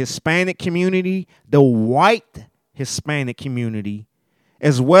Hispanic community, the white Hispanic community,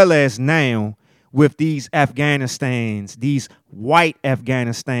 as well as now with these Afghanistans, these white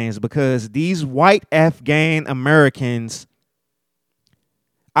Afghanistans, because these white Afghan Americans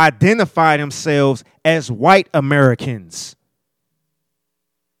identify themselves as white Americans.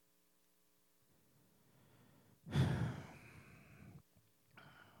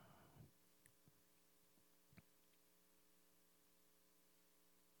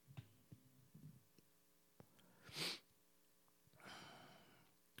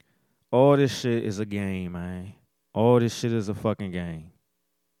 All this shit is a game, man. All this shit is a fucking game.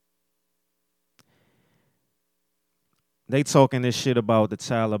 They talking this shit about the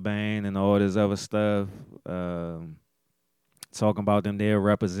Taliban and all this other stuff. Talking about them, their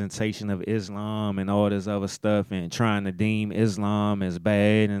representation of Islam and all this other stuff, and trying to deem Islam as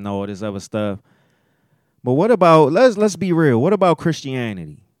bad and all this other stuff. But what about, let's be real, what about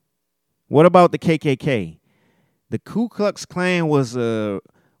Christianity? What about the KKK? The Ku Klux Klan was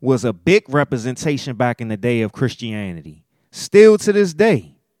a big representation back in the day of Christianity. Still to this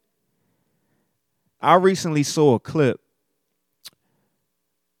day. I recently saw a clip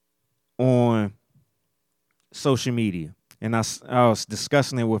on social media, and I was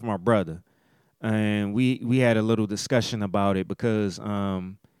discussing it with my brother, and we had a little discussion about it because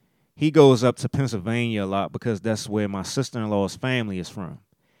he goes up to Pennsylvania a lot because that's where my sister-in-law's family is from.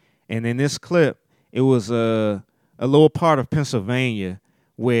 And in this clip, it was a little part of Pennsylvania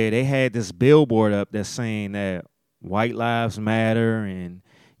where they had this billboard up that's saying that white lives matter and,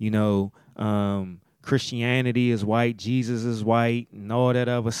 Christianity is white, Jesus is white, and all that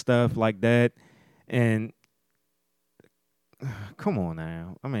other stuff like that. And come on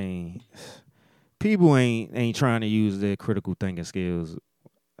now. I mean, people ain't trying to use their critical thinking skills.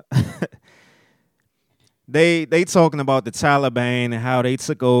 They talking about the Taliban and how they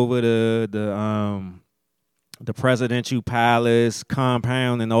took over the presidential palace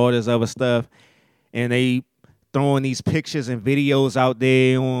compound and all this other stuff, and they throwing these pictures and videos out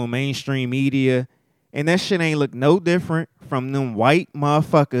there on mainstream media, and that shit ain't look no different from them white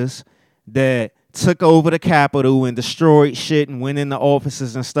motherfuckers that took over the Capitol and destroyed shit and went into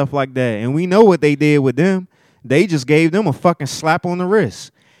offices and stuff like that. And we know what they did with them. They just gave them a fucking slap on the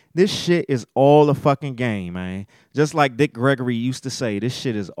wrist. This shit is all a fucking game, man. Just like Dick Gregory used to say, this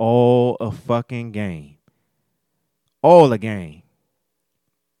shit is all a fucking game. All a game.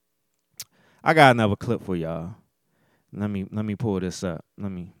 I got another clip for y'all. Let me pull this up.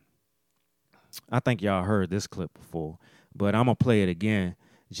 I think y'all heard this clip before, but I'm gonna play it again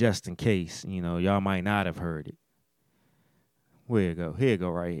just in case, y'all might not have heard it. Where it go? Here it go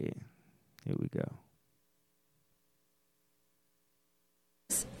right here. Here we go.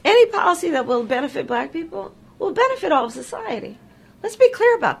 Any policy that will benefit black people will benefit all of society. Let's be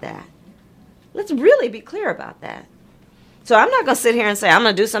clear about that. Let's really be clear about that. So I'm not going to sit here and say I'm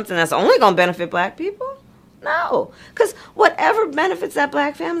going to do something that's only going to benefit black people. No, because whatever benefits that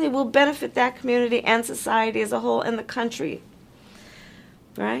black family will benefit that community and society as a whole and the country.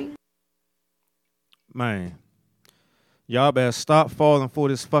 Right? Man, y'all better stop falling for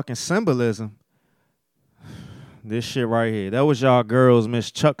this fucking symbolism. This shit right here. That was y'all girls,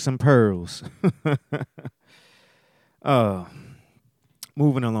 Miss Chucks and Pearls.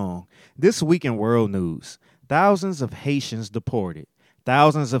 Moving along. This week in world news, thousands of Haitians deported.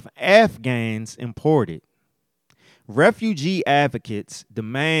 Thousands of Afghans imported. Refugee advocates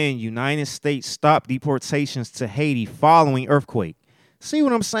demand United States stop deportations to Haiti following earthquake. See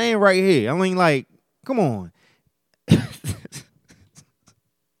what I'm saying right here? I mean, like, come on.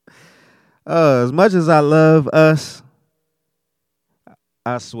 As much as I love us,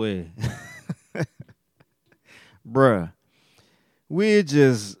 I swear, bruh, we're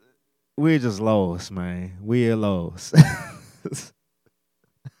just lost, man. We're lost.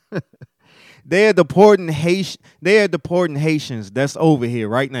 They're deporting Haitians that's over here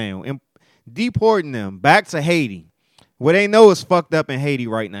right now and deporting them back to Haiti, where they know it's fucked up in Haiti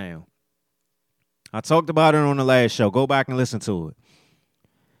right now. I talked about it on the last show. Go back and listen to it.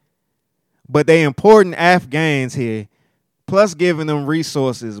 But they importing Afghans here, plus giving them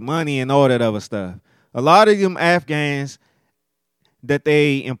resources, money, and all that other stuff. A lot of them Afghans that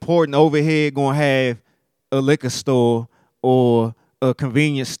they importing over here gonna have a liquor store or a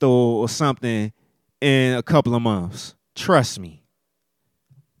convenience store or something in a couple of months. Trust me.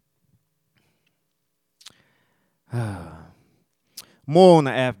 More on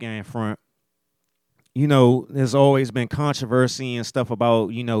the Afghan front. There's always been controversy and stuff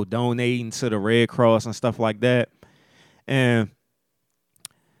about, donating to the Red Cross and stuff like that. And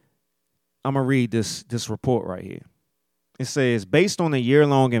I'm going to read this report right here. It says, based on a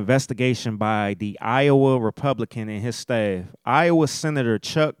year-long investigation by the Iowa Republican and his staff, Iowa Senator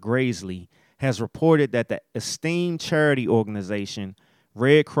Chuck Grassley has reported that the esteemed charity organization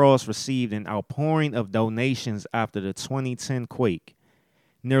Red Cross received an outpouring of donations after the 2010 quake.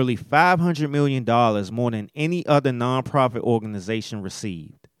 Nearly $500 million more than any other nonprofit organization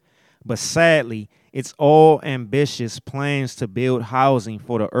received. But sadly, its all ambitious plans to build housing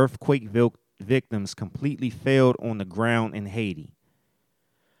for the earthquake victims completely failed on the ground in Haiti.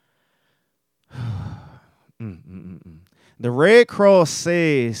 The Red Cross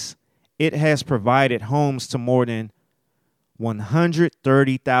says it has provided homes to more than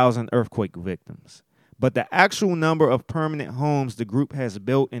 130,000 earthquake victims. But the actual number of permanent homes the group has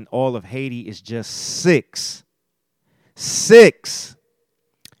built in all of Haiti is just 6. 6.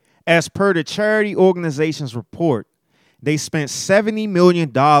 As per the charity organization's report, they spent $70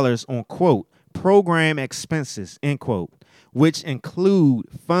 million on, quote, program expenses, end quote, which include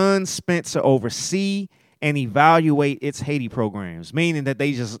funds spent to oversee and evaluate its Haiti programs, meaning that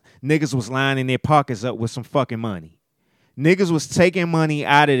niggas was lining their pockets up with some fucking money. Niggas was taking money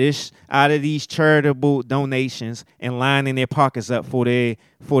out of these charitable donations and lining their pockets up for their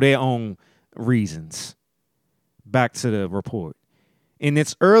own reasons. Back to the report. In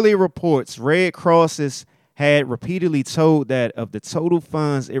its earlier reports, Red Crosses had repeatedly told that of the total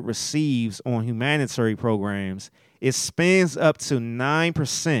funds it receives on humanitarian programs, it spends up to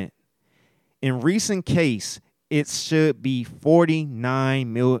 9%. In recent case, it should be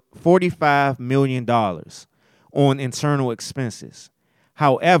 $45 million on internal expenses.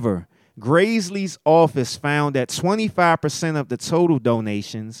 However, Grassley's office found that 25% of the total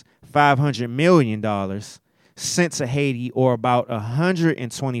donations, $500 million, sent to Haiti, or about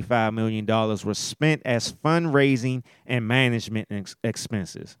 $125 million, were spent as fundraising and management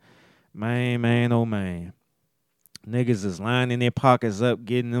expenses. Man, oh man. Niggas is lining their pockets up,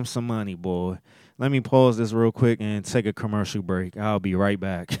 getting them some money, boy. Let me pause this real quick and take a commercial break. I'll be right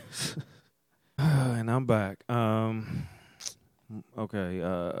back. And I'm back. Moving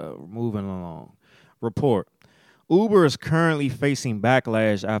along. Report. Uber is currently facing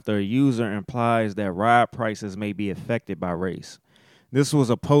backlash after a user implies that ride prices may be affected by race. This was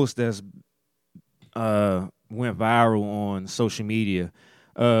a post that's went viral on social media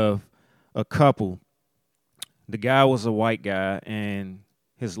of a couple. The guy was a white guy and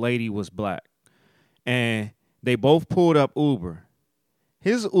his lady was black. And they both pulled up Uber.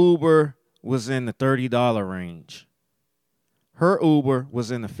 His Uber was in the $30 range. Her Uber was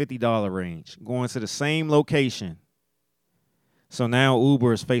in the $50 range, going to the same location. So now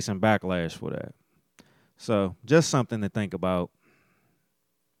Uber is facing backlash for that. So just something to think about.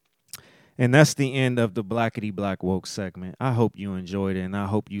 And that's the end of the Blackety Black Woke segment. I hope you enjoyed it, and I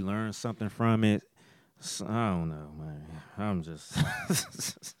hope you learned something from it. So, I don't know, man. I'm just...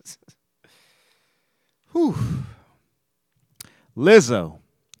 Whew. Lizzo.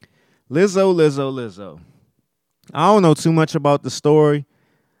 I don't know too much about the story.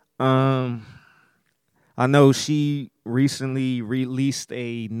 I know she recently released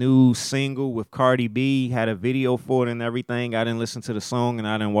a new single with Cardi B, had a video for it and everything. I didn't listen to the song and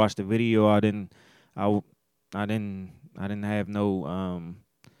I didn't watch the video. I didn't have no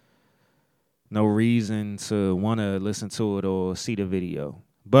reason to want to listen to it or see the video.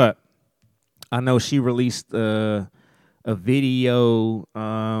 But I know she released a video.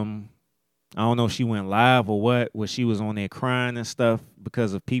 I don't know if she went live or what, where she was on there crying and stuff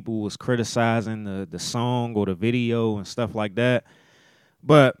because of people was criticizing the song or the video and stuff like that.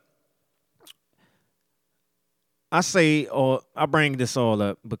 But I bring this all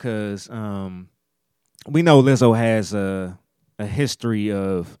up because we know Lizzo has a history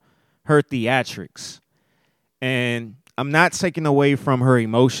of her theatrics. And I'm not taking away from her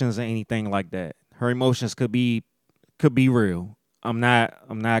emotions or anything like that. Her emotions could be real. I'm not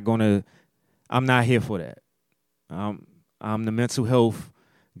here for that. I'm the mental health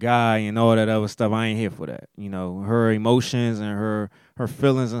guy and all that other stuff. I ain't here for that. You know, her emotions and her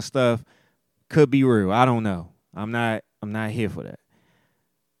feelings and stuff could be real. I don't know. I'm not here for that.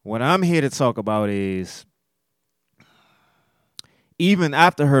 What I'm here to talk about is, even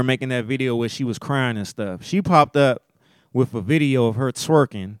after her making that video where she was crying and stuff, she popped up with a video of her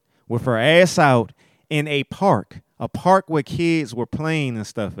twerking with her ass out in a park where kids were playing and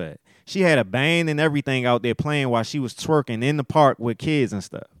stuff at. She had a band and everything out there playing while she was twerking in the park with kids and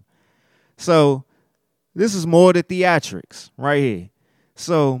stuff. So this is more the theatrics right here.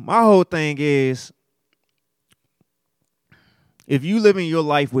 So my whole thing is, if you living your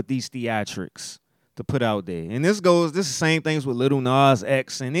life with these theatrics to put out there, and this is the same things with Lil Nas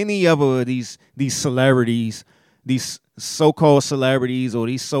X and any other of these celebrities, these so-called celebrities or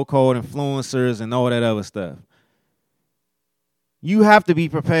these so-called influencers and all that other stuff. You have to be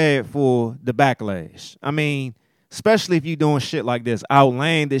prepared for the backlash. I mean, especially if you're doing shit like this,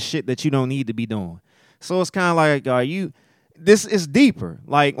 outlandish shit that you don't need to be doing. So it's kind of like, this is deeper.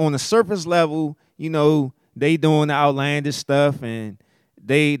 Like on the surface level, you know, they doing the outlandish stuff and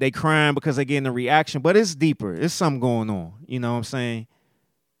they crying because they getting a reaction, but it's deeper. It's something going on. You know what I'm saying?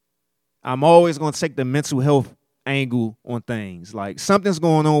 I'm always going to take the mental health angle on things. Like something's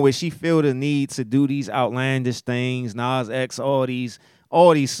going on where she feel the need to do these outlandish things. Nas X, all these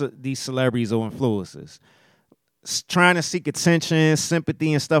celebrities or influencers trying to seek attention,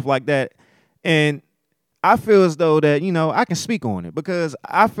 sympathy, and stuff like that. And I feel as though that, you know, I can speak on it because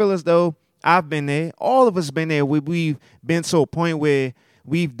I feel as though I've been there. All of us been there. We've been to a point where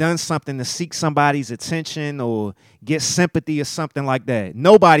we've done something to seek somebody's attention or get sympathy or something like that.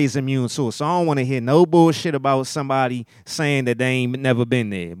 Nobody's immune to it. So I don't want to hear no bullshit about somebody saying that they ain't never been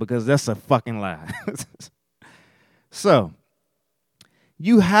there because that's a fucking lie. So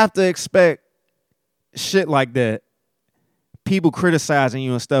you have to expect shit like that. People criticizing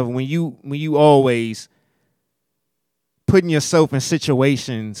you and stuff when you always putting yourself in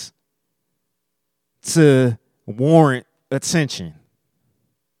situations to warrant attention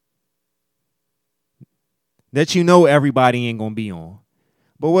that you know everybody ain't gonna be on.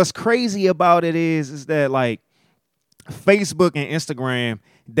 But what's crazy about it is that like Facebook and Instagram,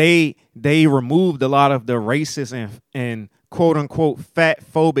 they removed a lot of the racist and quote unquote fat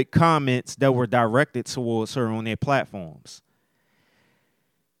phobic comments that were directed towards her on their platforms.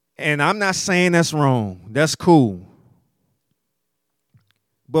 And I'm not saying that's wrong. That's cool.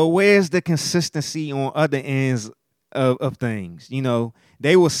 But where's the consistency on other ends of things? You know,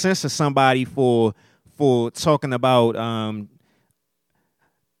 they will censor somebody for talking about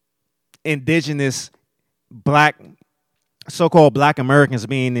indigenous black, so-called black Americans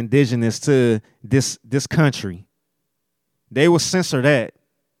being indigenous to this country. They will censor that.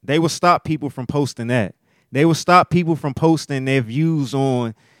 They will stop people from posting that. They will stop people from posting their views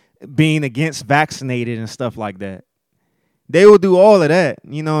on being against vaccinated and stuff like that. They will do all of that,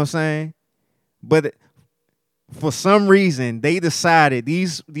 you know what I'm saying? But for some reason, they decided,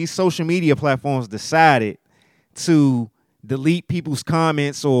 these social media platforms decided to delete people's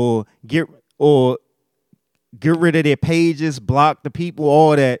comments or get rid of their pages, block the people,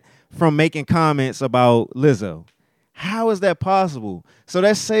 all that, from making comments about Lizzo. How is that possible? So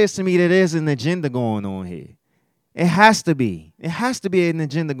that says to me that there's an agenda going on here. It has to be. It has to be an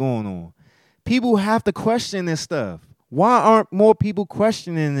agenda going on. People have to question this stuff. Why aren't more people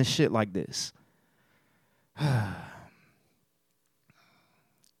questioning this shit like this?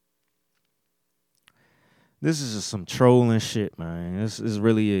 This is just some trolling shit, man. This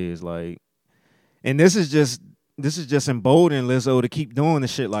really is like, and this is just emboldening Lizzo to keep doing the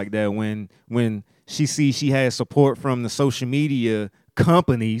shit like that when she sees she has support from the social media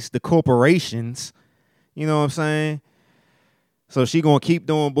companies, the corporations. You know what I'm saying? So she gonna keep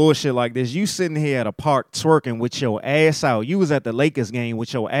doing bullshit like this. You sitting here at a park twerking with your ass out. You was at the Lakers game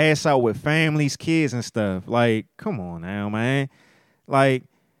with your ass out with families, kids, and stuff. Like, come on now, man. Like,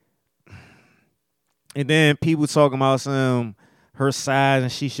 and then people talking about her size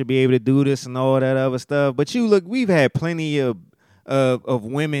and she should be able to do this and all that other stuff. But you look, we've had plenty of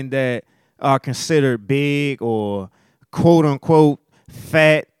women that are considered big or quote unquote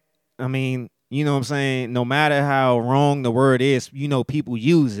fat. I mean, you know what I'm saying? No matter how wrong the word is, you know, people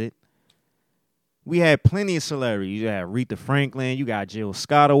use it. We had plenty of celebrities. You had Aretha Franklin, you got Jill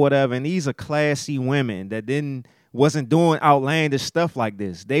Scott or whatever, and these are classy women that wasn't doing outlandish stuff like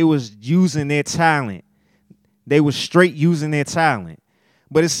this. They was using their talent. They was straight using their talent.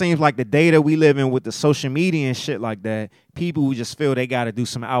 But it seems like the day that we live in with the social media and shit like that, people who just feel they got to do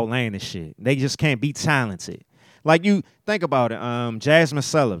some outlandish shit. They just can't be talented. Like, you think about it, Jasmine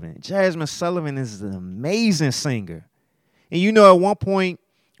Sullivan. Jasmine Sullivan is an amazing singer. And you know, at one point,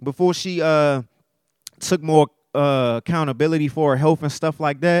 before she took more accountability for her health and stuff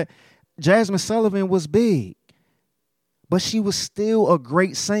like that, Jasmine Sullivan was big. But she was still a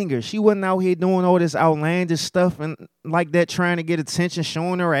great singer. She wasn't out here doing all this outlandish stuff and like that, trying to get attention,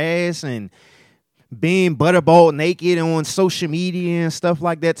 showing her ass and being butterball naked on social media and stuff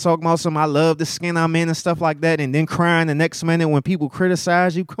like that, talking about I love the skin I'm in and stuff like that, and then crying the next minute when people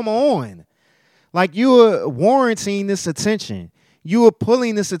criticize you. Come on. Like, you are warranting this attention. You are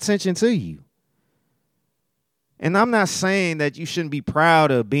pulling this attention to you. And I'm not saying that you shouldn't be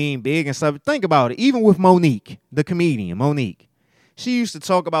proud of being big and stuff. Think about it. Even with Monique, the comedian, Monique. She used to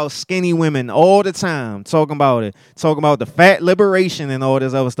talk about skinny women all the time, talking about it, talking about the fat liberation and all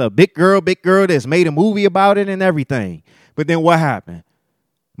this other stuff. Big girl that's made a movie about it and everything. But then what happened?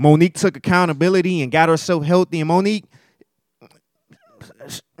 Monique took accountability and got herself healthy. And Monique,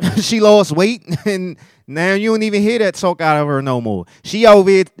 she lost weight, and now you don't even hear that talk out of her no more. She over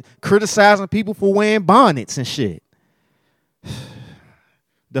here criticizing people for wearing bonnets and shit.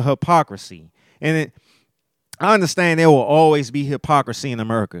 The hypocrisy. And I understand there will always be hypocrisy in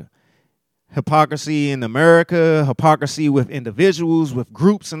America. Hypocrisy in America, hypocrisy with individuals, with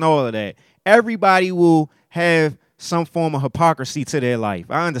groups and all of that. Everybody will have some form of hypocrisy to their life.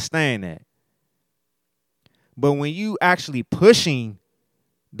 I understand that. But when you actually pushing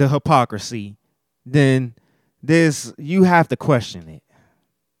the hypocrisy, then you have to question it.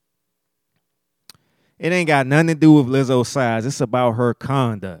 It ain't got nothing to do with Lizzo's size. It's about her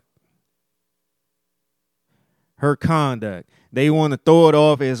conduct. Her conduct. They want to throw it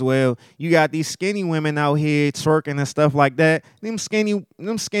off as well. You got these skinny women out here twerking and stuff like that. Them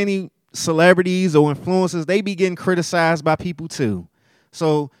skinny celebrities or influencers, they be getting criticized by people too.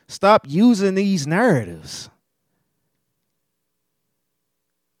 So stop using these narratives.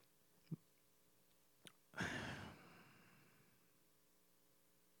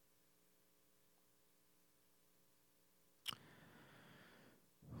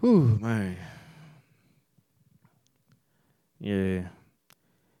 Whew, man. Yeah.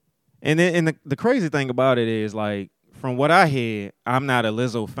 And the crazy thing about it is, like, from what I hear, I'm not a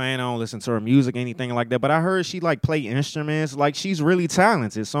Lizzo fan. I don't listen to her music, anything like that. But I heard she, like, play instruments. Like, she's really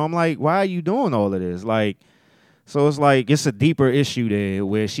talented. So I'm like, why are you doing all of this? Like, so it's like it's a deeper issue there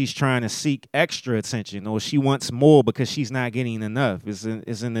where she's trying to seek extra attention, or she wants more because she's not getting enough. It's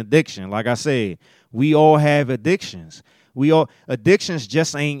an addiction. Like I said, we all have addictions. Addictions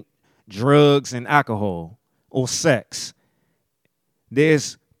just ain't drugs and alcohol or sex.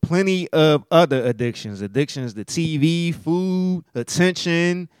 There's plenty of other addictions to TV, food,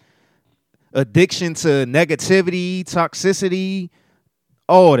 attention, addiction to negativity, toxicity,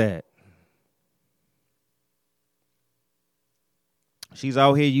 all that. She's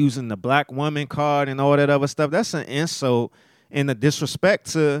out here using the black woman card and all that other stuff. That's an insult and a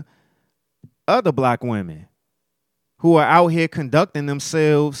disrespect to other black women who are out here conducting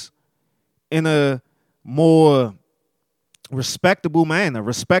themselves in a more respectable manner.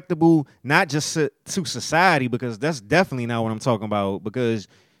 Respectable not just to society, because that's definitely not what I'm talking about, because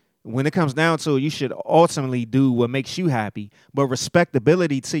when it comes down to it, you should ultimately do what makes you happy, but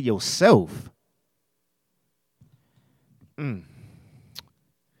respectability to yourself.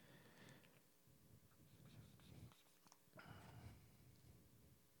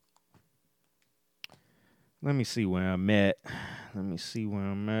 Let me see where I'm at.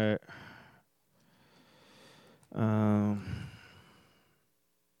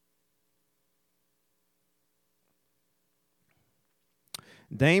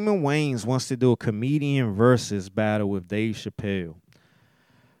 Damon Wayans wants to do a comedian versus battle with Dave Chappelle.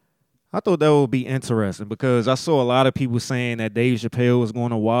 I thought that would be interesting because I saw a lot of people saying that Dave Chappelle was going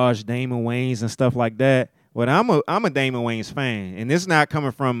to wash Damon Wayans and stuff like that. But I'm a Damon Wayans fan, and this is not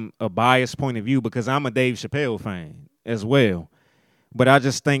coming from a biased point of view because I'm a Dave Chappelle fan as well. But I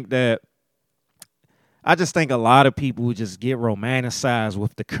just think a lot of people just get romanticized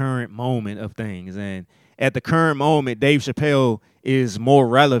with the current moment of things, and at the current moment, Dave Chappelle is more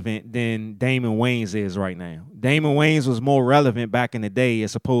relevant than Damon Wayans is right now. Damon Wayans was more relevant back in the day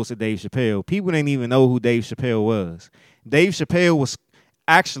as opposed to Dave Chappelle. People didn't even know who Dave Chappelle was. Dave Chappelle was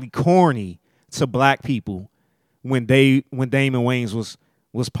actually corny to black people when Damon Wayans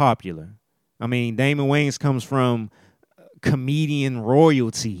was popular. I mean, Damon Wayans comes from comedian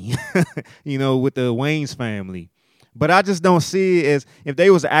royalty, with the Wayans family. But I just don't see it as, if they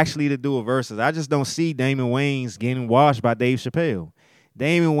was actually to do a versus, I just don't see Damon Wayans getting washed by Dave Chappelle.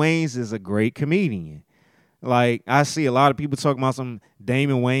 Damon Wayans is a great comedian. Like, I see a lot of people talking about some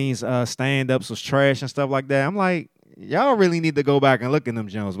Damon Wayans stand-ups was trash and stuff like that. I'm like, y'all really need to go back and look at them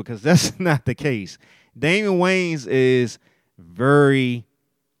Jones, because that's not the case. Damon Wayans is very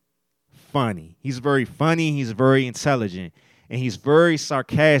funny. He's very funny. He's very intelligent. And he's very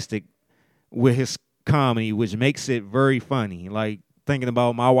sarcastic with his comedy, which makes it very funny. Like, thinking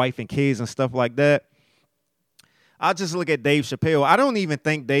about My Wife and Kids and stuff like that. I just look at Dave Chappelle. I don't even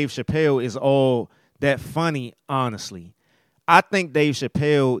think Dave Chappelle is all that funny, honestly. I think Dave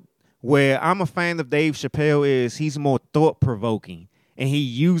Chappelle, where I'm a fan of Dave Chappelle, is he's more thought-provoking, and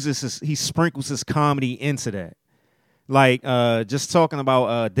he sprinkles his comedy into that. Like, just talking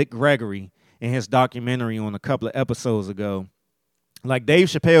about Dick Gregory and his documentary on a couple of episodes ago. Like, Dave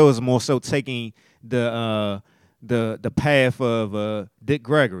Chappelle is more so taking the the path of Dick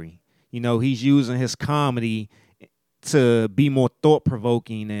Gregory. You know, he's using his comedy to be more thought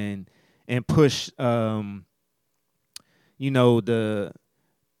provoking and push you know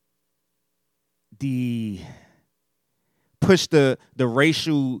push the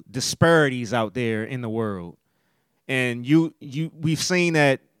racial disparities out there in the world. And we've seen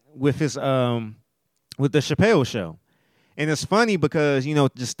that with his with the Chappelle show. And it's funny because, you know,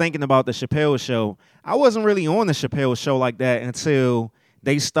 just thinking about the Chappelle show, I wasn't really on the Chappelle show like that until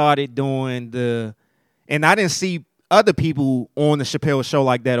they started doing and I didn't see other people on the Chappelle show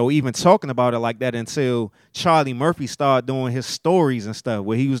like that or even talking about it like that until Charlie Murphy started doing his stories and stuff,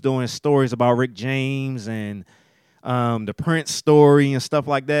 where he was doing stories about Rick James and the Prince story and stuff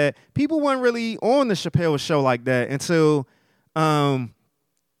like that. People weren't really on the Chappelle show like that until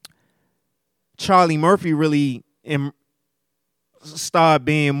Charlie Murphy really started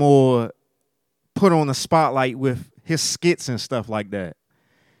being more put on the spotlight with his skits and stuff like that.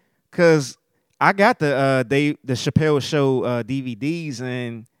 Cause I got the Chappelle show DVDs,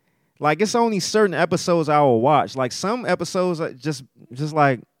 and like it's only certain episodes I will watch. Like some episodes are just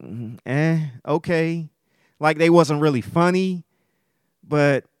like okay. Like they wasn't really funny,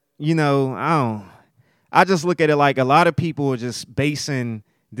 but you know, I just look at it like a lot of people are just basing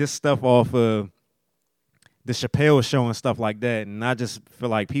this stuff off of the Chappelle show and stuff like that, and I just feel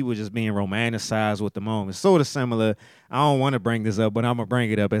like people just being romanticized with the moment. Sort of similar. I don't want to bring this up, but I'm gonna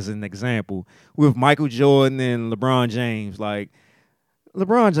bring it up as an example with Michael Jordan and LeBron James. Like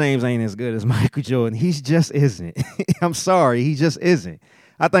LeBron James ain't as good as Michael Jordan. He just isn't. I'm sorry, he just isn't.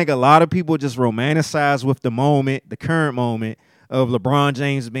 I think a lot of people just romanticize with the moment, the current moment of LeBron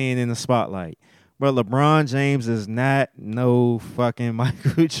James being in the spotlight. But LeBron James is not no fucking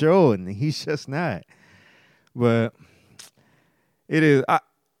Michael Jordan. He's just not. But it is.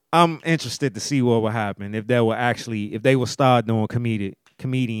 I'm interested to see what will happen if they will start doing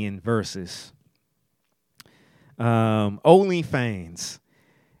comedian versus. OnlyFans.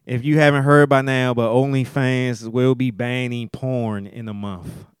 If you haven't heard by now, but OnlyFans will be banning porn in a month.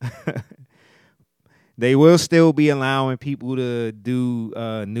 They will still be allowing people to do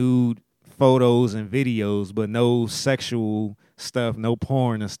nude photos and videos, but no sexual stuff, no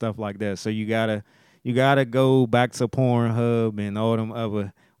porn and stuff like that. So you gotta go back to Pornhub and all them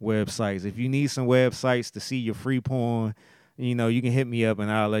other websites. If you need some websites to see your free porn, you know, you can hit me up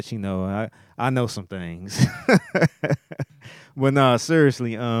and I'll let you know. I know some things. But no,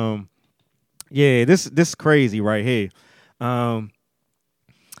 seriously, yeah, this crazy right here.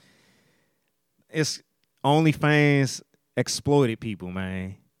 It's OnlyFans exploited people,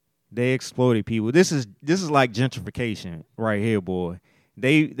 man. They exploited people. This is like gentrification right here, boy.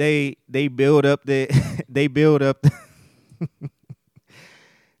 They build up their they build up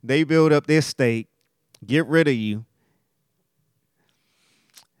they build up their stake, get rid of you.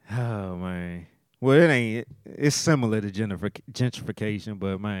 Oh man. Well, it's similar to gentrification,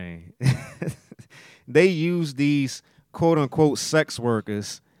 but man, they use these quote unquote sex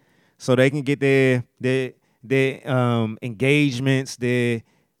workers so they can get their engagements, their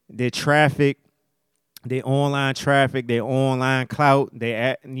traffic, their online traffic, their online clout,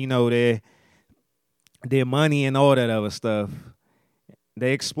 their money and all that other stuff.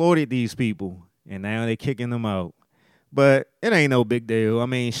 They exploited these people, and now they're kicking them out. But it ain't no big deal. I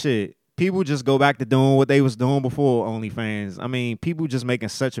mean, shit. People just go back to doing what they was doing before OnlyFans. I mean, people just making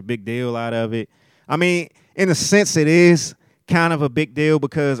such a big deal out of it. I mean, in a sense, it is kind of a big deal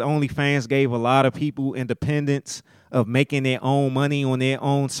because OnlyFans gave a lot of people independence of making their own money on their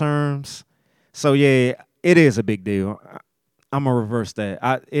own terms. So, yeah, it is a big deal. I'm going to reverse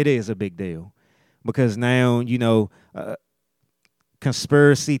that. It is a big deal because now, you know,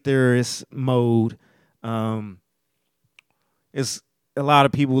 conspiracy theorist mode is a lot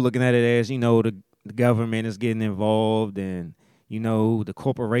of people looking at it as, you know, the government is getting involved and, you know, the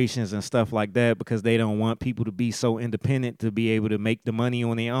corporations and stuff like that because they don't want people to be so independent to be able to make the money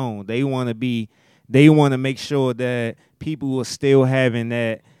on their own. They want to make sure that people are still having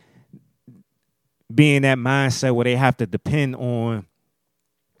that, being that mindset where they have to depend on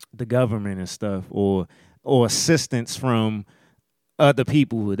the government and stuff or assistance from other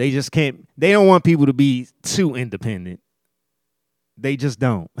people. They just can't, they don't want people to be too independent. They just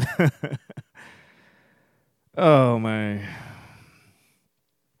don't. Oh, man.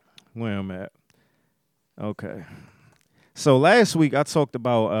 Where I'm at. Okay. So last week I talked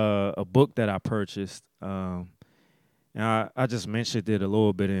about a book that I purchased. And I just mentioned it a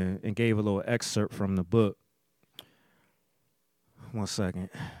little bit and gave a little excerpt from the book. 1 second.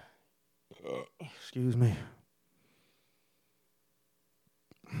 Excuse me.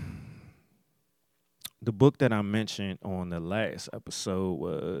 the book that I mentioned on the last episode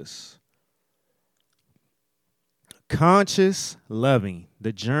was Conscious Loving,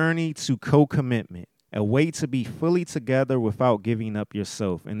 The Journey to Co-Commitment, a way to be fully together without giving up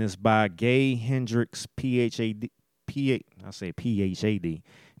yourself. And it's by Gay Hendricks, PhD,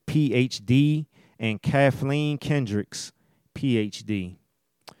 and Kathleen Kendricks, PhD.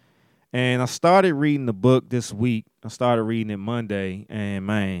 And I started reading the book this week. I started reading it Monday, and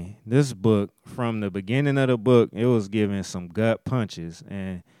man, this book, from the beginning of the book, it was giving some gut punches.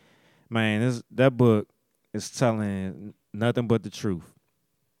 And man, that book is telling nothing but the truth.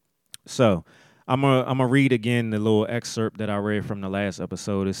 So I'm gonna read again the little excerpt that I read from the last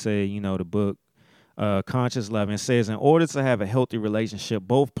episode. It said, the book, Conscious Loving, says, in order to have a healthy relationship,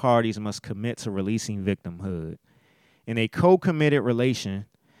 both parties must commit to releasing victimhood. In a co-committed relation,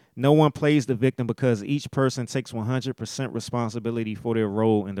 no one plays the victim because each person takes 100% responsibility for their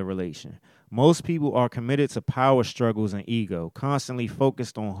role in the relation. Most people are committed to power struggles and ego, constantly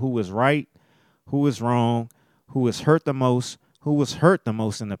focused on who is right, who is wrong, who is hurt the most, who was hurt the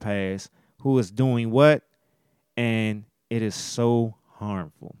most in the past, who is doing what, and it is so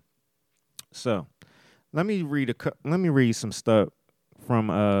harmful. So, let me read some stuff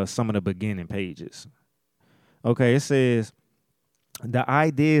from some of the beginning pages. Okay, it says, the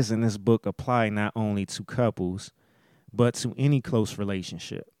ideas in this book apply not only to couples, but to any close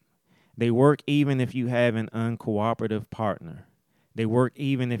relationship. They work even if you have an uncooperative partner. They work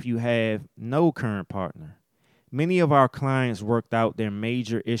even if you have no current partner. Many of our clients worked out their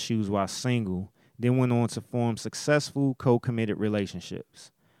major issues while single, then went on to form successful co-committed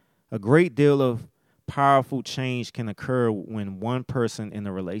relationships. A great deal of powerful change can occur when one person in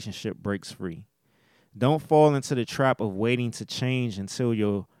the relationship breaks free. Don't fall into the trap of waiting to change until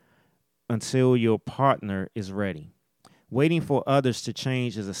your partner is ready. Waiting for others to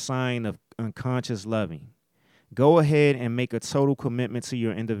change is a sign of unconscious loving. Go ahead and make a total commitment to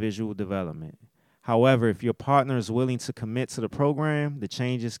your individual development. However, if your partner is willing to commit to the program, the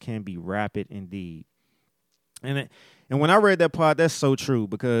changes can be rapid indeed. And when I read that part, that's so true,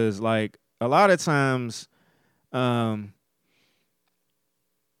 because like a lot of times,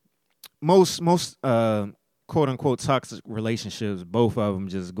 most quote unquote toxic relationships, both of them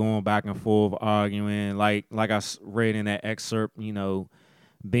just going back and forth, arguing, like I read in that excerpt,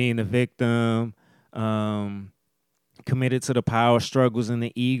 being the victim, committed to the power struggles and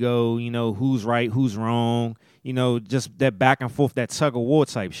the ego, who's right, who's wrong, just that back and forth, that tug of war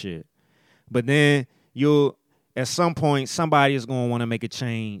type shit. But then at some point, somebody is going to want to make a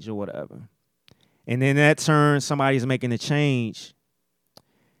change or whatever. And then that turn, somebody's making a change.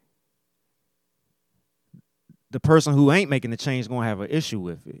 The person who ain't making the change is going to have an issue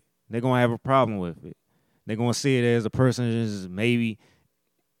with it. They're going to have a problem with it. They're going to see it as a person is maybe,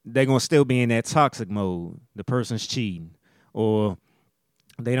 they're going to still be in that toxic mode. The person's cheating, or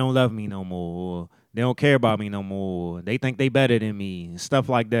they don't love me no more, or they don't care about me no more, or they think they better than me, and stuff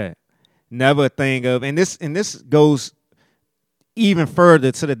like that. Never a thing of, and this goes even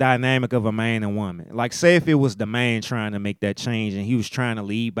further to the dynamic of a man and woman. Like, say if it was the man trying to make that change and he was trying to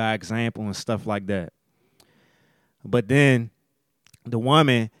lead by example and stuff like that. But then the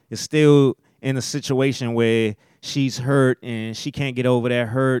woman is still in a situation where she's hurt and she can't get over that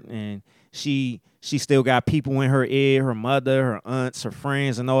hurt, and she still got people in her ear, her mother, her aunts, her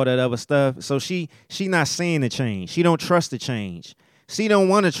friends, and all that other stuff. So she not seeing the change. She don't trust the change. She don't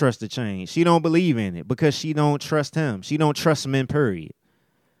want to trust the change. She don't believe in it because she don't trust him. She don't trust men, period.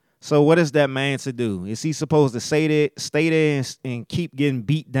 So what is that man to do? Is he supposed to stay there and keep getting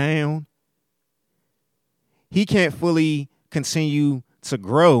beat down? He can't fully continue to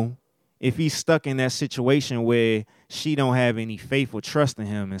grow if he's stuck in that situation where she don't have any faith or trust in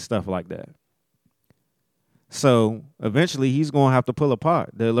him and stuff like that. So eventually he's going to have to pull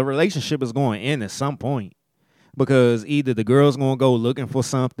apart. The relationship is going to end at some point, because either the girl's going to go looking for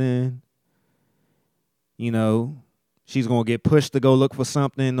something, she's going to get pushed to go look for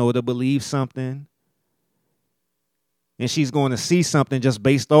something or to believe something, and she's going to see something just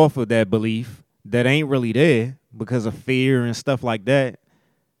based off of that belief that ain't really there because of fear and stuff like that.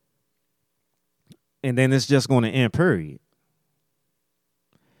 And then it's just going to end, period.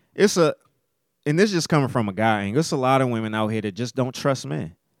 And this just coming from a guy, and there's a lot of women out here that just don't trust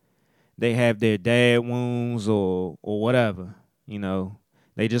men. They have their dad wounds or whatever,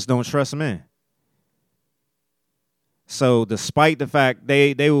 they just don't trust men. So despite the fact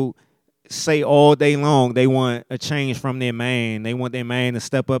they will say all day long they want a change from their man, they want their man to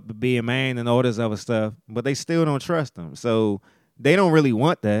step up and be a man and all this other stuff, but they still don't trust them. So they don't really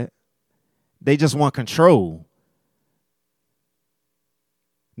want that. They just want control.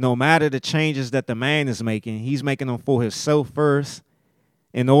 no matter the changes that the man is making, he's making them for himself first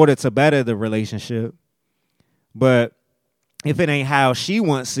in order to better the relationship. But if it ain't how she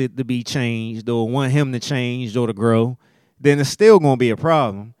wants it to be changed or want him to change or to grow, then it's still going to be a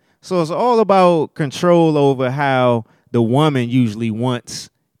problem. So it's all about control over how the woman usually wants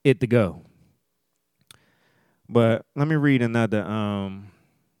it to go. But let me read another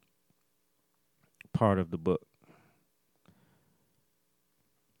part of the book.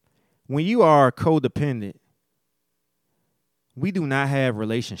 When you are codependent, we do not have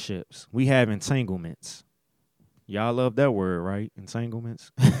relationships. We have entanglements. Y'all love that word, right?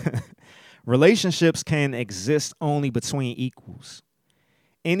 Entanglements. Relationships can exist only between equals.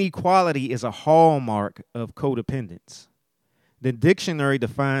 Inequality is a hallmark of codependence. The dictionary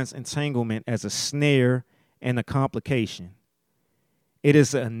defines entanglement as a snare and a complication. It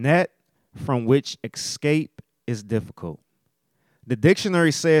is a net from which escape is difficult. The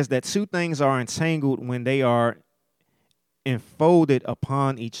dictionary says that two things are entangled when they are enfolded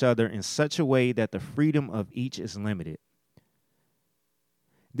upon each other in such a way that the freedom of each is limited.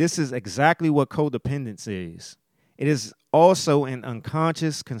 This is exactly what codependence is. It is also an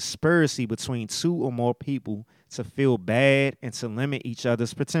unconscious conspiracy between two or more people to feel bad and to limit each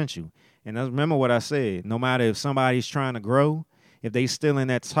other's potential. And remember what I said, no matter if somebody's trying to grow, if they still in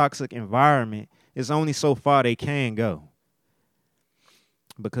that toxic environment, it's only so far they can go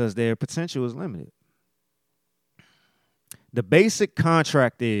because their potential is limited. The basic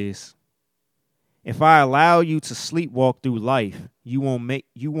contract is, if I allow you to sleepwalk through life, you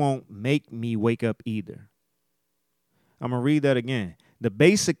won't make me wake up either. I'm going to read that again. The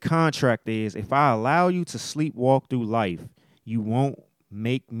basic contract is, if I allow you to sleepwalk through life, you won't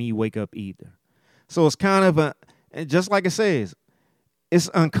make me wake up either. So it's kind of just like it says, it's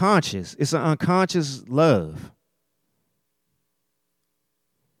unconscious. It's an unconscious love.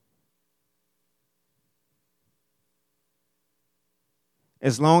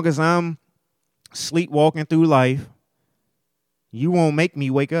 As long as I'm sleepwalking through life, you won't make me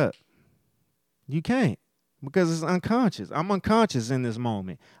wake up. You can't, because it's unconscious. I'm unconscious in this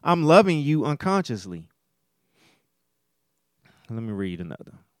moment. I'm loving you unconsciously. Let me read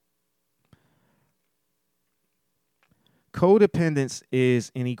another. Codependence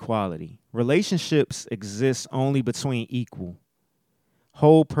is inequality. Relationships exist only between equal,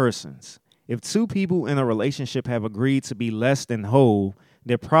 whole persons. If two people in a relationship have agreed to be less than whole,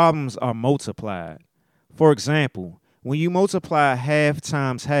 their problems are multiplied. For example, when you multiply half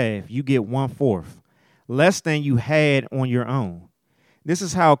times half, you get 1/4, less than you had on your own. This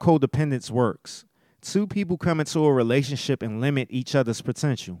is how codependence works. Two people come into a relationship and limit each other's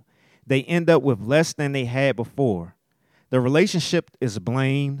potential. They end up with less than they had before. The relationship is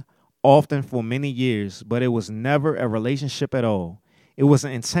blamed, often for many years, but it was never a relationship at all. It was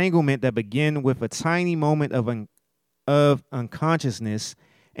an entanglement that began with a tiny moment of unconsciousness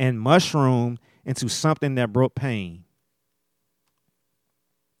and mushroomed into something that brought pain.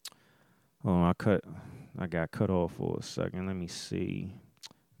 Oh, I got cut off for a second. Let me see.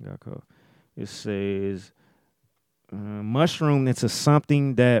 It says, mushroomed into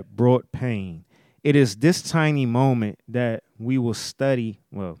something that brought pain. It is this tiny moment that we will study.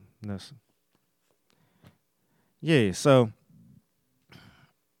 Well, so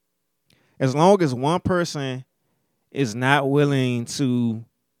as long as one person is not willing to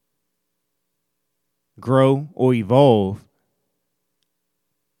grow or evolve,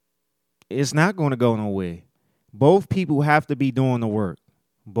 it's not going to go nowhere. Both people have to be doing the work.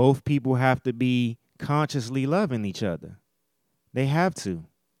 Both people have to be consciously loving each other. They have to.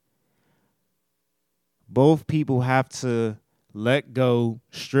 Both people have to let go,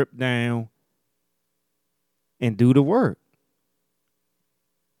 strip down, and do the work.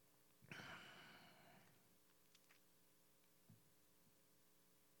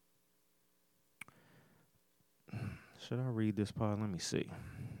 Should I read this part? Let me see.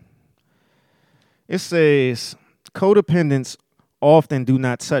 It says, codependents often do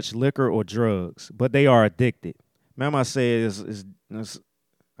not touch liquor or drugs, but they are addicted. Remember I said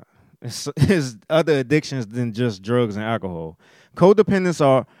it's other addictions than just drugs and alcohol. Codependents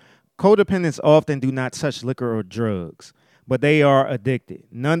often do not touch liquor or drugs, but they are addicted,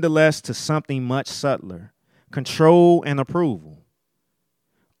 nonetheless, to something much subtler, control and approval.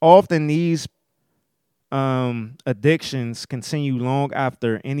 Often these addictions continue long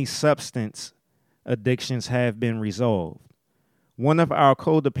after any substance addictions have been resolved. One of our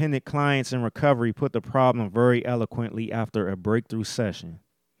codependent clients in recovery put the problem very eloquently after a breakthrough session.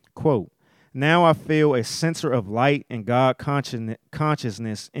 Quote, now I feel a center of light and God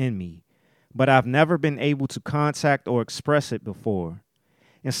consciousness in me, but I've never been able to contact or express it before.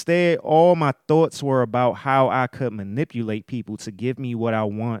 Instead, all my thoughts were about how I could manipulate people to give me what I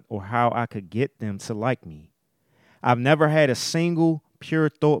want or how I could get them to like me. I've never had a single pure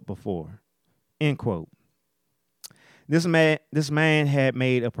thought before. End quote. This man had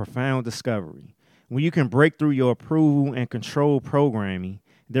made a profound discovery. When you can break through your approval and control programming,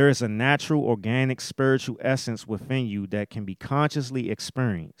 there is a natural, organic, spiritual essence within you that can be consciously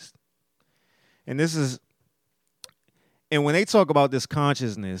experienced. And when they talk about this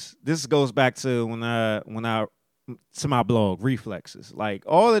consciousness, this goes back to when I to my blog, Reflexes. Like,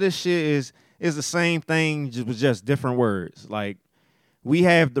 all of this shit is the same thing, with just different words. Like, we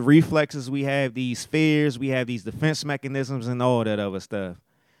have the reflexes, we have these fears, we have these defense mechanisms and all that other stuff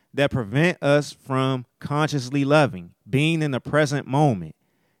that prevent us from consciously loving, being in the present moment,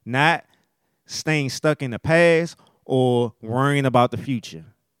 not staying stuck in the past or worrying about the future.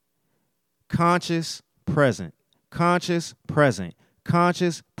 Conscious present, conscious present,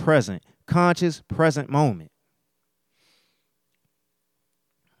 conscious present, conscious present moment.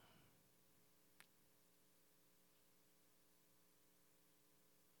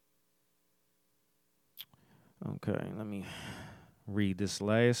 Okay, let me read this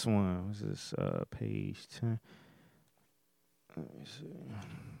last one. What's this? Page 10. Let me see.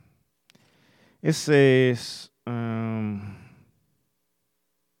 It says, the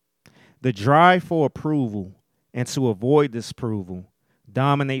drive for approval and to avoid disapproval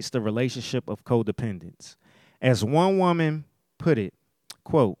dominates the relationship of codependence. As one woman put it,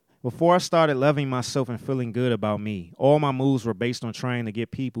 quote, before I started loving myself and feeling good about me, all my moves were based on trying to get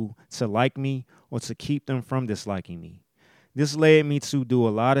people to like me or to keep them from disliking me. This led me to do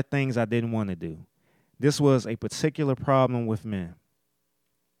a lot of things I didn't want to do. This was a particular problem with men.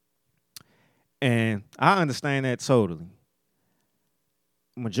 And I understand that totally.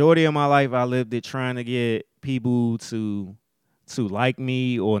 Majority of my life, I lived it trying to get people to like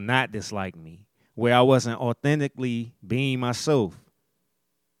me or not dislike me, where I wasn't authentically being myself.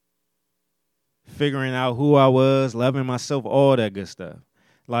 Figuring out who I was, loving myself, all that good stuff.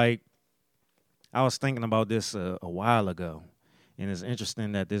 Like, I was thinking about this a while ago, and it's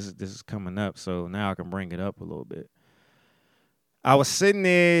interesting that this is coming up, so now I can bring it up a little bit. I was sitting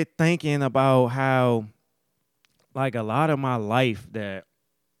there thinking about how, like, a lot of my life that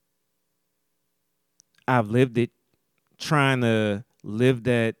I've lived it trying to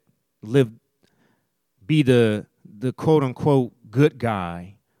be the quote unquote good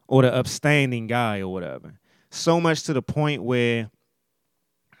guy or the upstanding guy or whatever. So much to the point where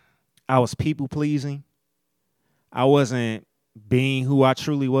I was people pleasing. I wasn't being who I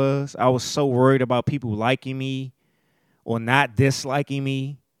truly was. I was so worried about people liking me or not disliking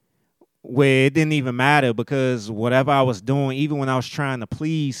me, where it didn't even matter, because whatever I was doing, even when I was trying to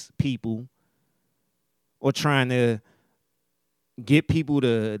please people or trying to get people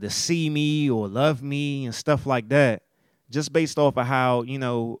to see me or love me and stuff like that, just based off of how,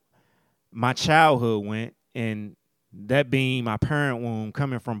 my childhood went, and that being my parent womb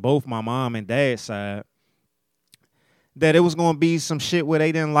coming from both my mom and dad's side, that it was going to be some shit where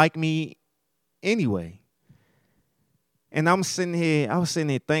they didn't like me anyway. And I was sitting here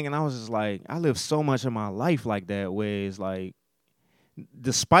thinking, I was just like, I lived so much of my life like that, where it's like,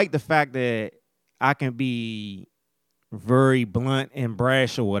 despite the fact that I can be very blunt and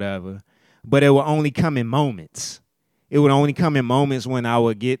brash or whatever, but it will only come in moments. It would only come in moments when I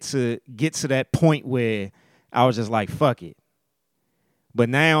would get to that point where I was just like, fuck it. But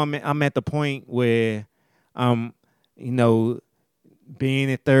now I'm at the point where I'm, being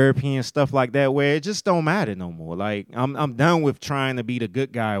in therapy and stuff like that, where it just don't matter no more. Like, I'm done with trying to be the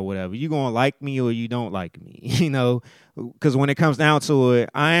good guy or whatever. You gonna like me or you don't like me, because when it comes down to it,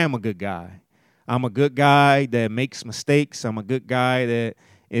 I am a good guy. I'm a good guy that makes mistakes. I'm a good guy that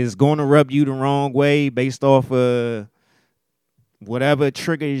is going to rub you the wrong way based off of whatever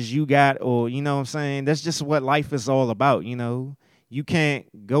triggers you got, or, you know what I'm saying? That's just what life is all about, You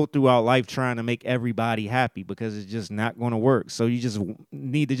can't go throughout life trying to make everybody happy, because it's just not going to work. So you just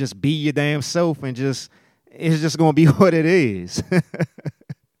need to just be your damn self, and it's just going to be what it is.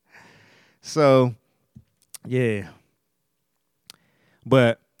 So, yeah.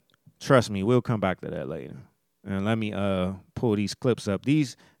 But trust me, we'll come back to that later. And let me pull these clips up.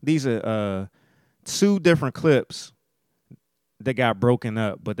 These are two different clips that got broken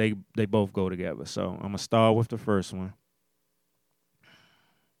up, but they both go together. So I'm going to start with the first one.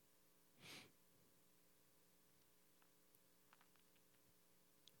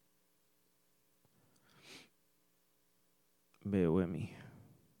 Bear with me.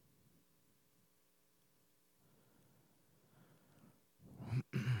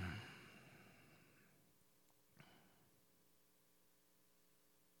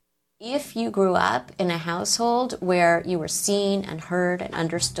 If you grew up in a household where you were seen and heard and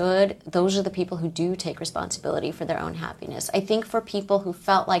understood, those are the people who do take responsibility for their own happiness. I think for people who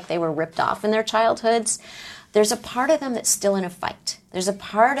felt like they were ripped off in their childhoods, there's a part of them that's still in a fight. There's a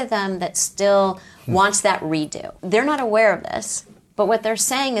part of them that still wants that redo. They're not aware of this, but what they're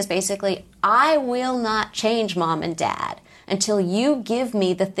saying is basically, I will not change mom and dad until you give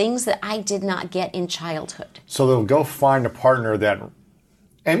me the things that I did not get in childhood. So they'll go find a partner that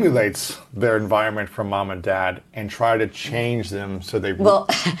emulates their environment from mom and dad and try to change them so they... Well,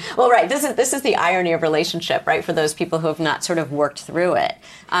 right. This is the irony of relationship, right? For those people who have not sort of worked through it.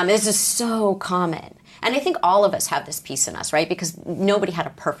 This is so common. And I think all of us have this piece in us, right? Because nobody had a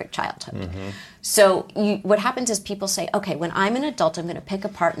perfect childhood. Mm-hmm. So what happens is people say, okay, when I'm an adult, I'm going to pick a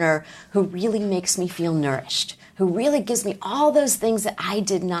partner who really makes me feel nourished, who really gives me all those things that I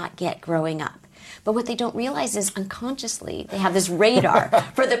did not get growing up. But what they don't realize is unconsciously they have this radar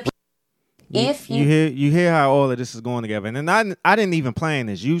for the people. You hear how all of this is going together, and then I didn't even plan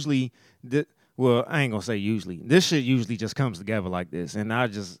this. Usually, well, I ain't gonna say usually. This shit usually just comes together like this, and I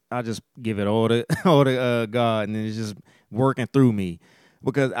just give it all to God, and it's just working through me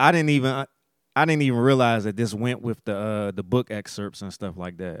because I didn't even realize that this went with the book excerpts and stuff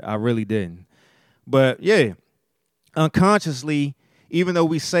like that. I really didn't. But yeah, unconsciously, even though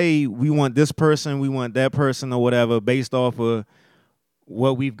we say we want this person, we want that person or whatever based off of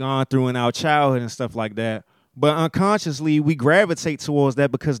what we've gone through in our childhood and stuff like that, but unconsciously we gravitate towards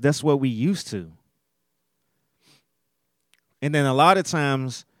that because that's what we used to. And then a lot of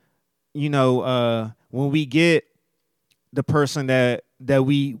times, when we get the person that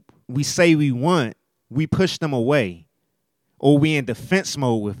we say we want, we push them away or we in defense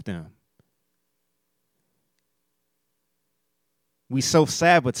mode with them. We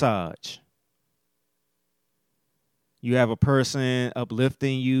self-sabotage. You have a person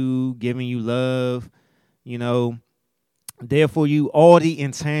uplifting you, giving you love, therefore you all the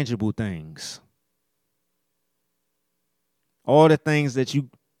intangible things. All the things that you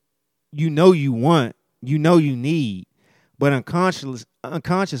want, you need, but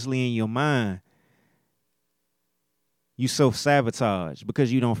unconsciously in your mind, you self-sabotage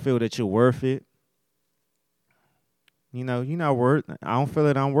because you don't feel that you're worth it. You're not worth. I don't feel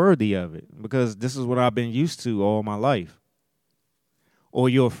that I'm worthy of it because this is what I've been used to all my life. Or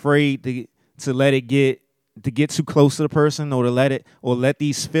you're afraid to let it get too close to the person, or let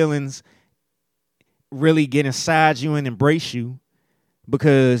these feelings really get inside you and embrace you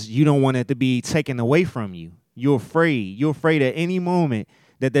because you don't want it to be taken away from you. You're afraid. You're afraid at any moment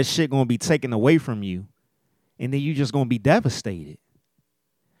that shit gonna be taken away from you, and then you're just gonna be devastated.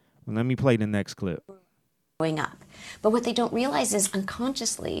 Well, let me play the next clip. Up. But what they don't realize is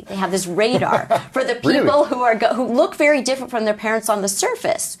unconsciously they have this radar for the people who look very different from their parents on the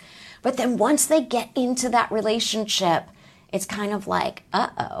surface. But then once they get into that relationship, it's kind of like,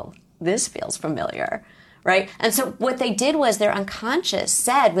 uh-oh, this feels familiar, right? And so what they did was their unconscious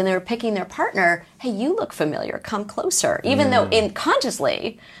said when they were picking their partner, hey, you look familiar, come closer. Even though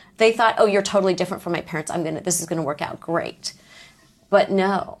unconsciously they thought, oh, you're totally different from my parents. This is going to work out great. But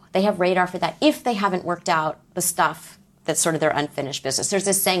no, they have radar for that if they haven't worked out the stuff that's sort of their unfinished business. There's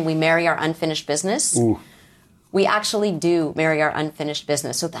this saying, we marry our unfinished business. Ooh. We actually do marry our unfinished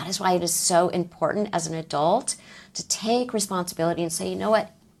business. So that is why it is so important as an adult to take responsibility and say, you know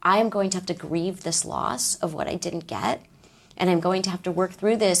what, I am going to have to grieve this loss of what I didn't get. And I'm going to have to work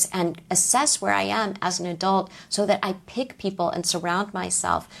through this and assess where I am as an adult so that I pick people and surround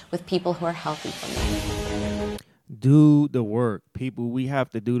myself with people who are healthy for me. Do the work, people. We have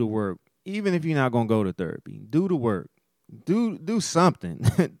to do the work. Even if you're not going to go to therapy, do the work. Do something.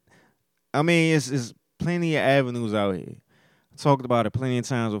 I mean, it's plenty of avenues out here. I talked about it plenty of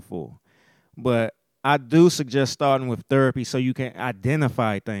times before. But I do suggest starting with therapy so you can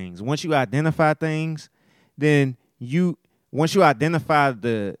identify things. Once you identify things, then once you identify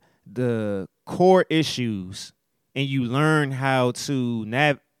the core issues and you learn how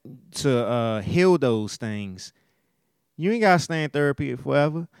to heal those things, you ain't got to stay in therapy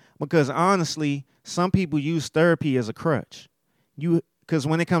forever. Because honestly, some people use therapy as a crutch. Because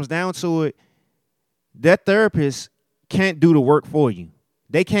when it comes down to it, that therapist can't do the work for you.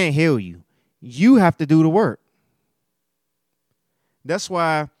 They can't heal you. You have to do the work. That's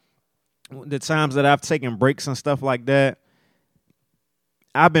why the times that I've taken breaks and stuff like that,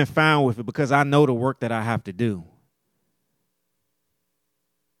 I've been fine with it because I know the work that I have to do.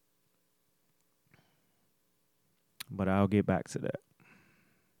 But I'll get back to that.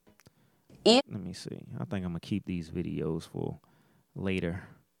 Let me see. I think I'm going to keep these videos for later.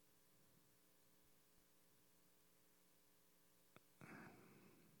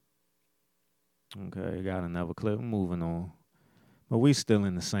 Okay, got another clip. Moving on. But we still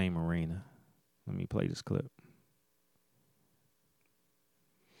in the same arena. Let me play this clip.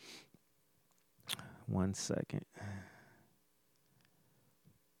 1 second.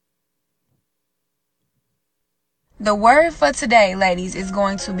 The word for today, ladies, is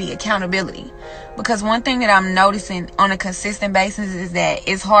going to be accountability. Because one thing that I'm noticing on a consistent basis is that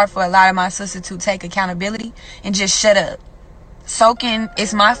it's hard for a lot of my sisters to take accountability and just shut up. Soaking,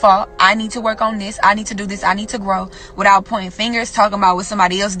 it's my fault. I need to work on this. I need to do this. I need to grow without pointing fingers, talking about what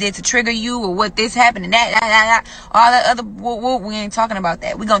somebody else did to trigger you or what this happened and that. All that other, we ain't talking about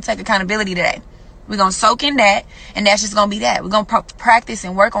that. We're going to take accountability today. We're going to soak in that, and that's just going to be that. We're going to practice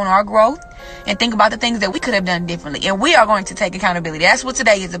and work on our growth and think about the things that we could have done differently. And we are going to take accountability. That's what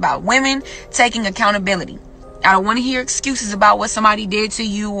today is about. Women taking accountability. I don't want to hear excuses about what somebody did to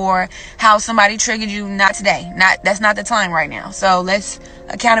you or how somebody triggered you. Not today. That's not the time right now. So let's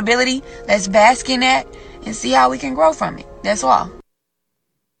accountability. Let's bask in that and see how we can grow from it. That's all.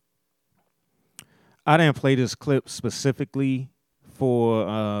 I didn't play this clip specifically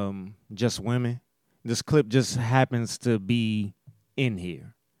for just women. This clip just happens to be in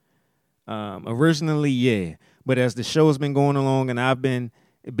here. Originally, yeah. But as the show's been going along and I've been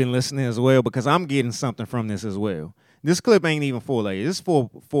listening as well, because I'm getting something from this as well. This clip ain't even for ladies. It's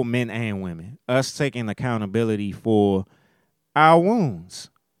for men and women. Us taking accountability for our wounds.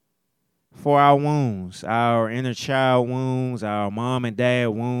 For our wounds. Our inner child wounds. Our mom and dad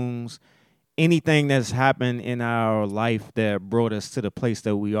wounds. Anything that's happened in our life that brought us to the place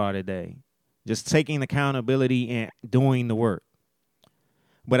that we are today. Just taking accountability and doing the work.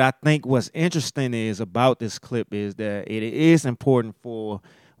 But I think what's interesting is about this clip is that it is important for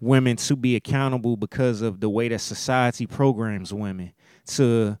women to be accountable because of the way that society programs women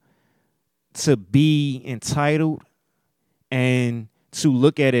to be entitled and to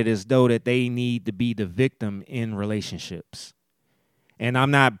look at it as though that they need to be the victim in relationships. And I'm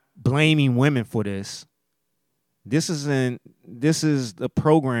not blaming women for this. This is the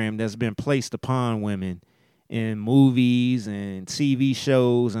program that's been placed upon women in movies and TV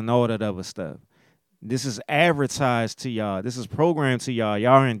shows and all that other stuff. This is advertised to y'all. This is programmed to y'all.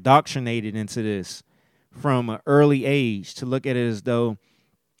 Y'all are indoctrinated into this from an early age to look at it as though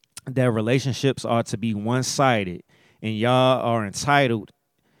that relationships are to be one-sided and y'all are entitled.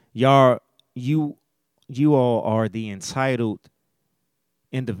 You all are the entitled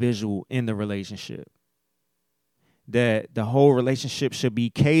individual in the relationship. That the whole relationship should be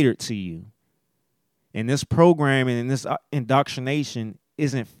catered to you. And this programming and this indoctrination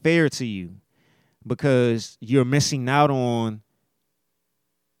isn't fair to you because you're missing out on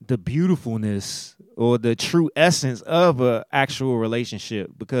the beautifulness or the true essence of an actual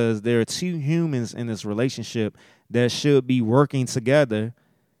relationship, because there are two humans in this relationship that should be working together,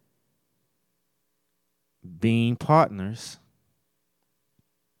 being partners,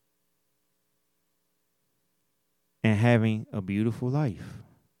 and having a beautiful life.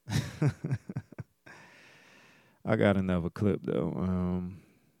 I got another clip, though.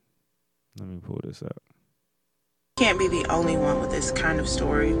 Let me pull this up. Can't be the only one with this kind of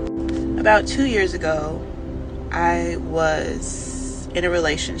story. About 2 years ago, I was in a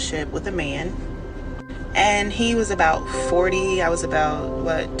relationship with a man, and he was about 40. I was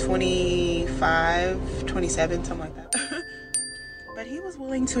about, 25, 27, something like that. But he was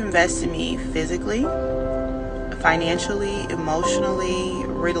willing to invest in me physically, financially, emotionally,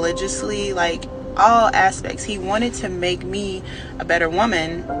 religiously, like all aspects. He wanted to make me a better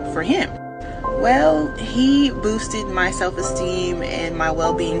woman for him. Well, he boosted my self-esteem and my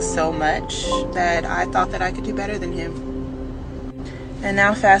well-being so much that I thought that I could do better than him. And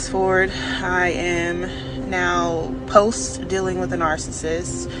now fast forward, I am now post dealing with a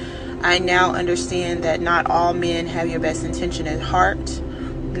narcissist. I now understand that not all men have your best intention at heart.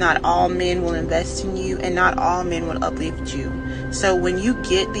 Not all men will invest in you, and not all men will uplift you. So when you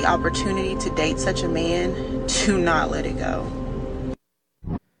get the opportunity to date such a man, do not let it go.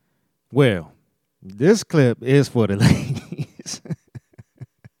 Well, this clip is for the ladies.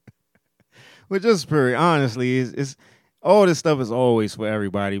 Which is pretty, honestly, is all this stuff is always for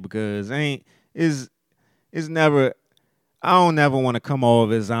everybody, because it's never, I don't never want to come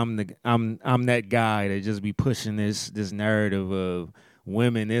off as I'm that guy that just be pushing this narrative of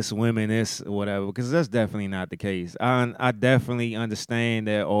women this, whatever, because that's definitely not the case. I definitely understand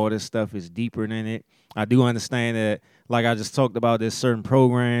that all this stuff is deeper than it. I do understand that, like I just talked about, there's certain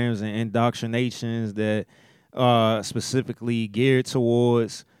programs and indoctrinations that are specifically geared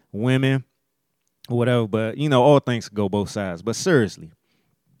towards women, whatever, but, all things go both sides. But seriously,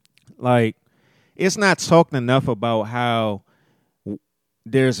 like, it's not talked enough about how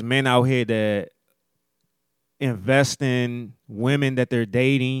there's men out here that invest in women that they're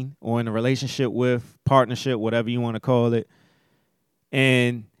dating or in a relationship with, partnership, whatever you want to call it.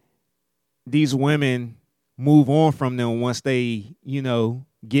 And these women move on from them once they,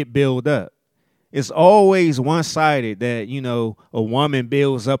 get built up. It's always one-sided that, a woman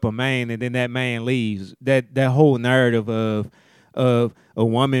builds up a man and then that man leaves. That whole narrative of a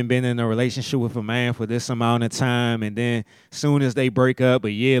woman being in a relationship with a man for this amount of time, and then soon as they break up,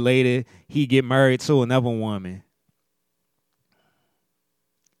 a year later, he get married to another woman.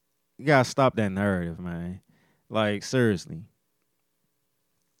 You gotta stop that narrative, man. Like, seriously.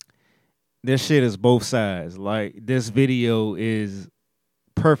 This shit is both sides. Like, this video is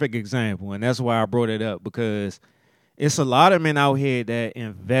perfect example, and that's why I brought it up, because it's a lot of men out here that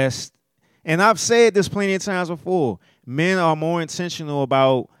invest, and I've said this plenty of times before, men are more intentional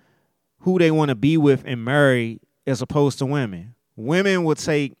about who they want to be with and marry as opposed to women. Women will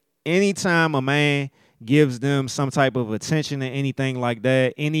take any time a man gives them some type of attention or anything like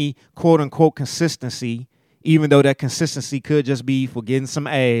that, any quote-unquote consistency, even though that consistency could just be for getting some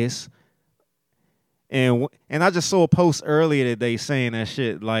ass. And I just saw a post earlier today saying that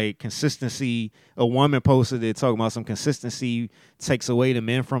shit, like consistency. A woman posted it talking about some consistency takes away the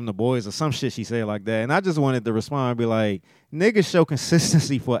men from the boys or some shit she said like that. And I just wanted to respond and be like, niggas show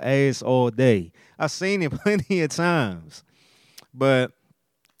consistency for ass all day. I've seen it plenty of times. But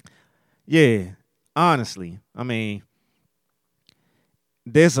yeah, honestly, I mean,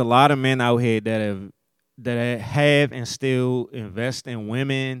 there's a lot of men out here that have and still invest in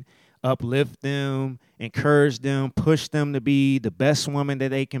women, uplift them, encourage them, push them to be the best woman that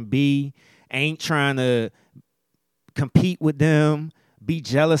they can be, ain't trying to compete with them, be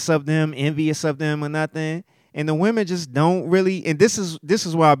jealous of them, envious of them or nothing. And the women just don't really, and this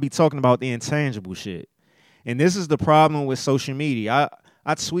is why I'll be talking about the intangible shit. And this is the problem with social media.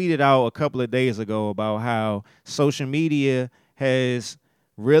 I tweeted out a couple of days ago about how social media has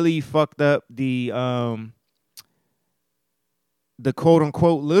really fucked up the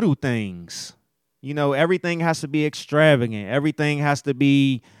quote-unquote little things. Everything has to be extravagant. Everything has to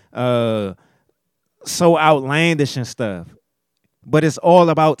be so outlandish and stuff. But it's all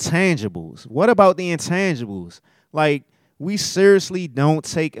about tangibles. What about the intangibles? Like, we seriously don't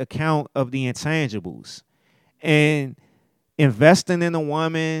take account of the intangibles. And investing in a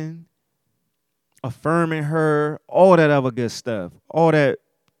woman, affirming her, all that other good stuff, all that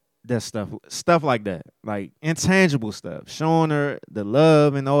stuff like that, like intangible stuff, showing her the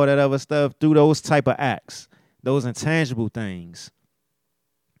love and all that other stuff through those type of acts, those intangible things.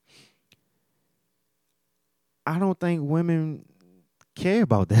 I don't think women care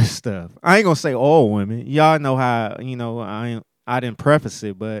about that stuff. I ain't gonna say all women. Y'all know how, I didn't preface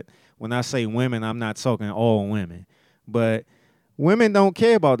it, but when I say women, I'm not talking all women. But women don't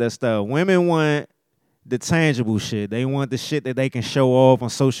care about that stuff. Women want the tangible shit. They want the shit that they can show off on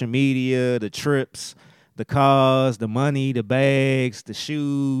social media, the trips, the cars, the money, the bags, the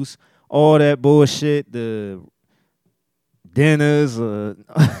shoes, all that bullshit, the dinners,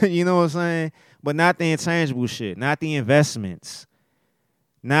 you know what I'm saying? But not the intangible shit, not the investments,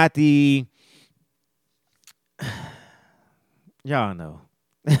 not the, y'all know.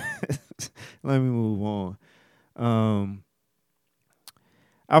 Let me move on.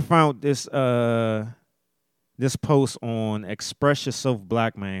 I found this post on Express Yourself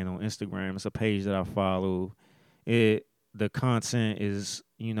Black Man on Instagram. It's a page that I follow. The content is,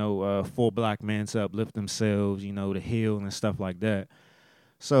 for black men to uplift themselves, to heal and stuff like that.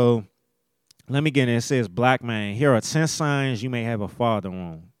 So let me get in. It says, Black man, here are 10 signs you may have a father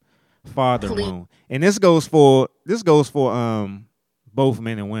wound. And this goes for both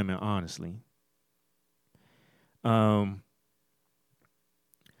men and women, honestly.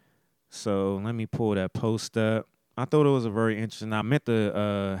 So let me pull that post up. I thought it was a very interesting. I meant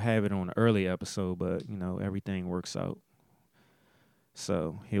to have it on an early episode, but everything works out.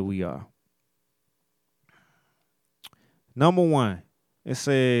 So here we are. Number 1, it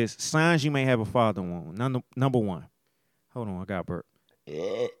says signs you may have a father wound. Number 1. Hold on, I got burp.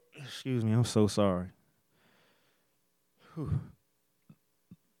 Excuse me, I'm so sorry. Whew.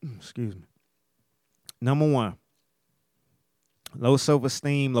 Excuse me. Number 1. Low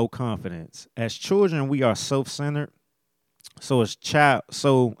self-esteem, low confidence. As children, we are self-centered. So as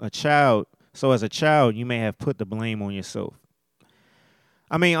a child, you may have put the blame on yourself.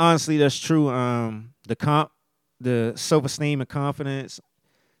 I mean, honestly, that's true. The self-esteem and confidence,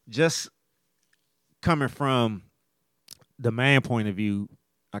 just coming from the man point of view,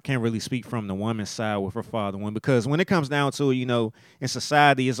 I can't really speak from the woman's side with her father one, because when it comes down to it, in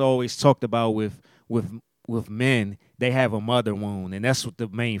society, it's always talked about with with men, they have a mother wound, and that's what the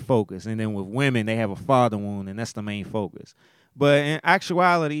main focus. And then with women, they have a father wound, and that's the main focus. But in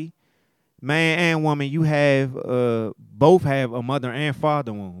actuality, man and woman, you have both have a mother and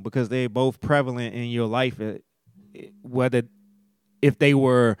father wound because they're both prevalent in your life, whether if they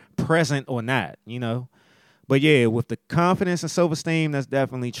were present or not, you know. But yeah, with the confidence and self-esteem, that's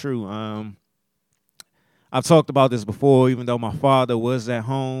definitely true. I've talked about this before, even though my father was at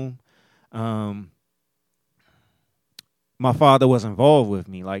home. My father was involved with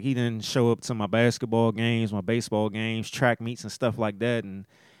me. Like, he didn't show up to my basketball games, my baseball games, track meets and stuff like that. And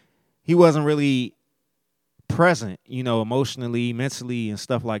he wasn't really present, you know, emotionally, mentally, and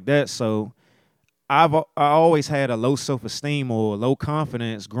stuff like that. So I always had a low self-esteem or low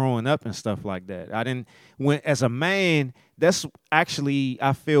confidence growing up and stuff like that. As a man, that's actually,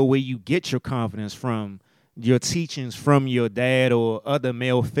 I feel, where you get your confidence from, your teachings from your dad or other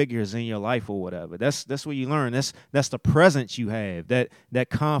male figures in your life or whatever. That's where you learn. That's the presence you have, that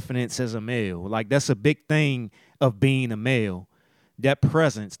confidence as a male. Like, that's a big thing of being a male. That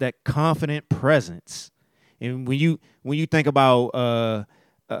presence, that confident presence. And when you think about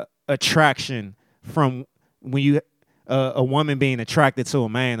attraction, from when you a woman being attracted to a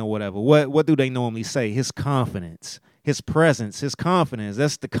man or whatever, what do they normally say? His confidence, his presence, his confidence.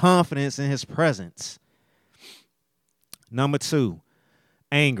 That's the confidence in his presence. Number 2,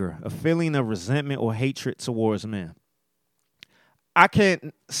 anger, a feeling of resentment or hatred towards men. I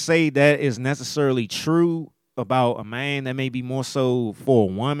can't say that is necessarily true about a man. That may be more so for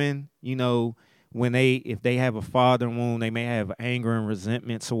a woman, you know, if they have a father wound, they may have anger and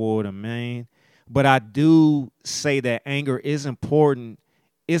resentment toward a man. But I do say that anger is an important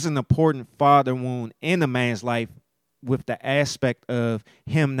father wound in a man's life, with the aspect of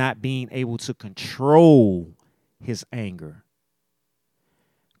him not being able to control his anger.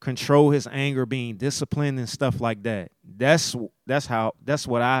 Control his anger, being disciplined and stuff like that. That's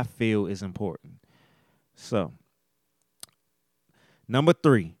what I feel is important. So, number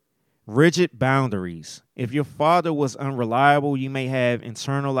 3, rigid boundaries. If your father was unreliable, you may have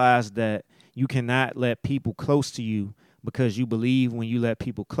internalized that you cannot let people close to you because you believe when you let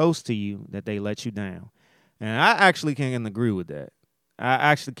people close to you that they let you down. And I actually can agree with that.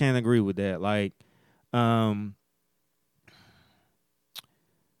 Like,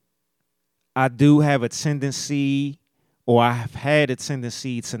 I do have a tendency, or I have had a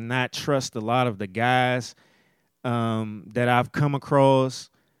tendency, to not trust a lot of the guys that I've come across,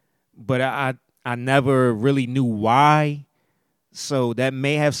 but I never really knew why. So that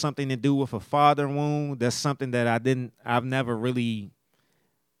may have something to do with a father wound. That's something that I've never really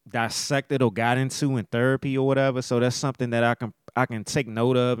dissected or got into in therapy or whatever. So that's something that I can take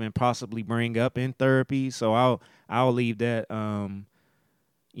note of and possibly bring up in therapy. So I'll leave that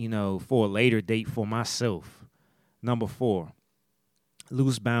for a later date for myself. Number 4,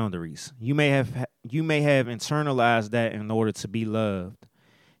 loose boundaries. You may have internalized that in order to be loved,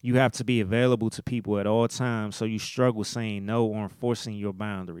 you have to be available to people at all times, so you struggle saying no or enforcing your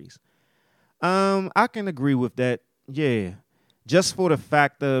boundaries. I can agree with that. Yeah, just for the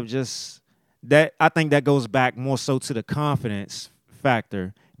fact of just that, I think that goes back more so to the confidence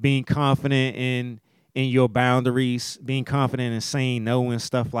factor, being confident in your boundaries, being confident in saying no and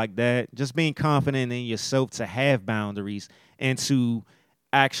stuff like that. Just being confident in yourself to have boundaries and to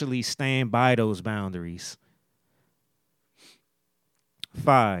actually stand by those boundaries.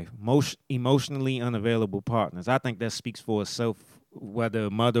 5, emotionally unavailable partners. I think that speaks for itself, whether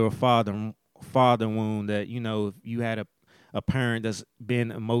mother or father wound, that, if you had a parent that's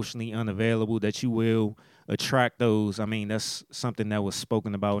been emotionally unavailable, that you will attract those. I mean, that's something that was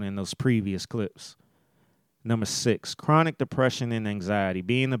spoken about in those previous clips. Number 6, chronic depression and anxiety.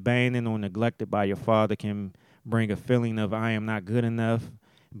 Being abandoned or neglected by your father can bring a feeling of I am not good enough,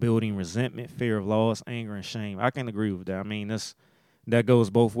 building resentment, fear of loss, anger, and shame. I can agree with that. I mean, that goes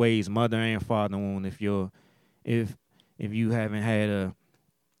both ways, mother and father wound. If you haven't had an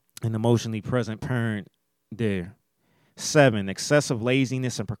emotionally present parent there. 7, excessive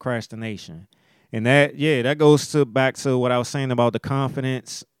laziness and procrastination. And that goes back to what I was saying about the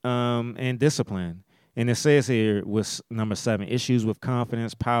confidence and discipline. And it says here with number 7, issues with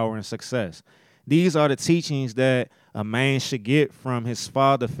confidence, power, and success. These are the teachings that a man should get from his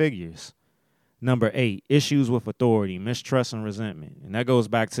father figures. Number 8, issues with authority, mistrust, and resentment. And that goes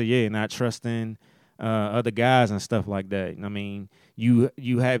back to, not trusting other guys and stuff like that. I mean,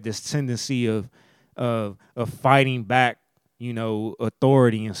 you have this tendency of fighting back,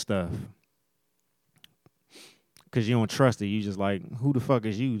 authority and stuff. because you don't trust it. You just like, who the fuck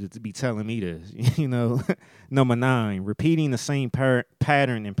is you to be telling me this? Number 9, repeating the same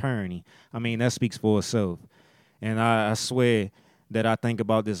pattern in parenting. I mean, that speaks for itself. And I swear that I think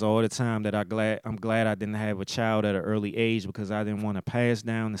about this all the time, that I'm glad I didn't have a child at an early age, because I didn't want to pass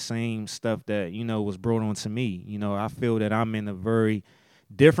down the same stuff that, was brought on to me. I feel that I'm in a very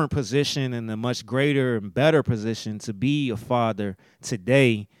different position and a much greater and better position to be a father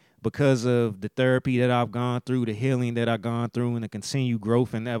today because of the therapy that I've gone through, the healing that I've gone through, and the continued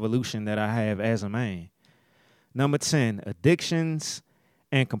growth and evolution that I have as a man. Number 10, addictions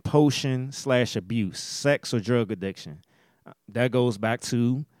and compulsion/abuse, sex or drug addiction. That goes back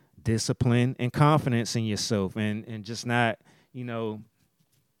to discipline and confidence in yourself, and just not,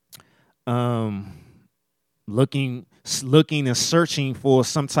 looking and searching for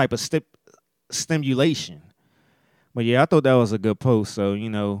some type of stimulation. But yeah, I thought that was a good post.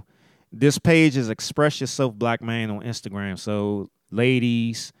 So, this page is Express Yourself Black Man on Instagram. So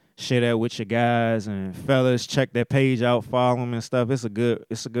ladies, share that with your guys, and fellas, check that page out, follow them and stuff. It's a good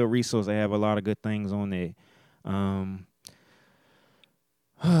resource. They have a lot of good things on there.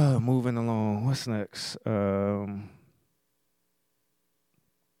 Moving along, what's next? Let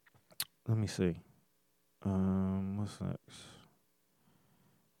me see. What's next?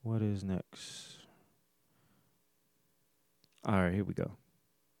 What is next? All right, here we go.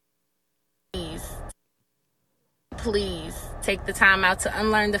 Please take the time out to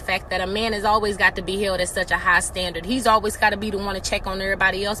unlearn the fact that a man has always got to be held at such a high standard. He's always got to be the one to check on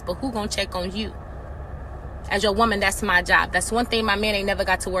everybody else, but who gonna check on you? As your woman, that's my job. That's one thing my man ain't never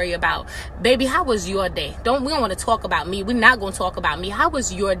got to worry about. Baby, how was your day? We don't want to talk about me. We're not going to talk about me. How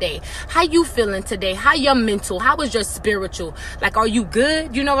was your day? How you feeling today? How your mental? How was your spiritual? Like, are you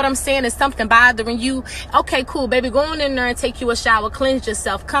good? You know what I'm saying? Is something bothering you? Okay, cool, baby. Go on in there and take you a shower. Cleanse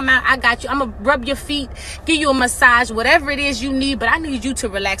yourself. Come out. I got you. I'm going to rub your feet, give you a massage, whatever it is you need. But I need you to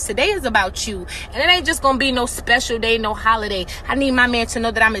relax. Today is about you. And it ain't just going to be no special day, no holiday. I need my man to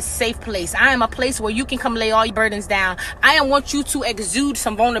know that I'm a safe place. I am a place where you can come lay all your burdens down. I want you to exude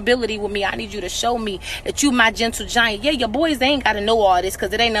some vulnerability with me. I need you to show me that you my gentle giant. Yeah, your boys, they ain't got to know all this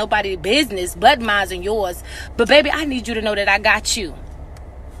because it ain't nobody's business but mine and yours. But baby, I need you to know that I got you.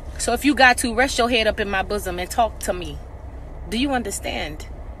 So if you got to, rest your head up in my bosom and talk to me. Do you understand?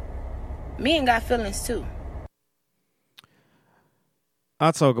 Men got feelings too.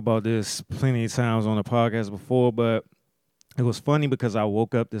 I talk about this plenty of times on the podcast before, but it was funny because I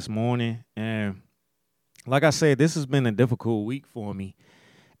woke up this morning and, like I said, this has been a difficult week for me.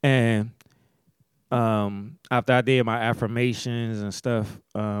 And after I did my affirmations and stuff,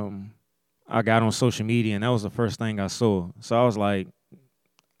 I got on social media, and that was the first thing I saw. So I was like,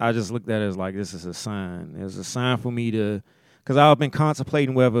 I just looked at it as like, this is a sign. It's a sign for me to, because I've been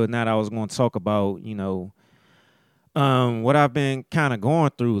contemplating whether or not I was going to talk about, what I've been kind of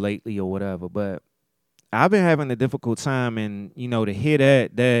going through lately or whatever. But I've been having a difficult time, and, to hear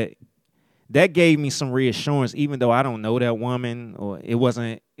that gave me some reassurance, even though I don't know that woman, or it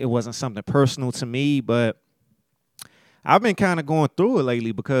wasn't something personal to me. But I've been kind of going through it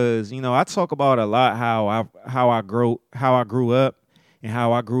lately because, I talk about a lot how I grew up, and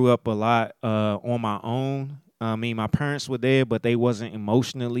how I grew up a lot on my own. I mean, my parents were there, but they wasn't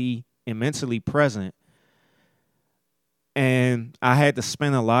emotionally and mentally present. And I had to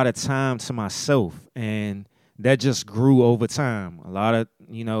spend a lot of time to myself, and that just grew over time. A lot of,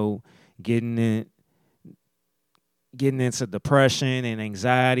 getting into depression and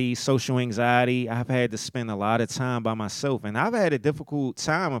anxiety, social anxiety. I've had to spend a lot of time by myself, and I've had a difficult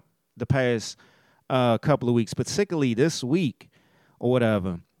time the past couple of weeks, particularly this week or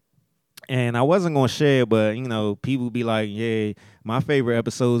whatever. And I wasn't going to share, but, people be like, yeah, my favorite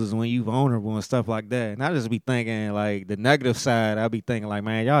episodes is when you vulnerable and stuff like that. And I just be thinking, like, the negative side, I be thinking, like,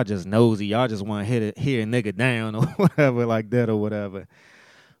 man, y'all just nosy. Y'all just want to hear a nigga down or whatever like that or whatever.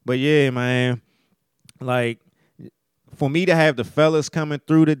 But, yeah, man, like, for me to have the fellas coming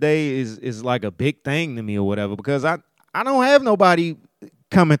through today is like a big thing to me or whatever, because I don't have nobody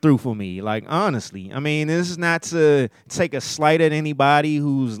coming through for me, like, honestly. I mean, this is not to take a slight at anybody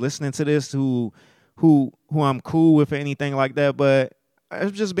who's listening to this, who I'm cool with or anything like that, but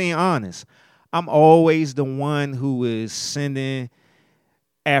I'm just being honest. I'm always the one who is sending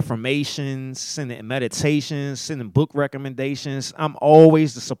affirmations, sending meditations, sending book recommendations. I'm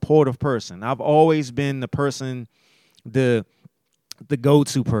always the supportive person. I've always been the person, the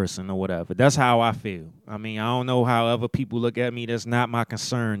go-to person or whatever. That's how I feel. I mean, I don't know how other people look at me. That's not my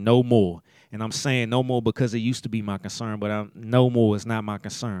concern no more. And I'm saying no more because it used to be my concern, but no more is not my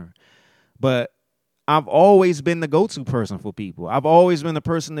concern. But I've always been the go-to person for people. I've always been the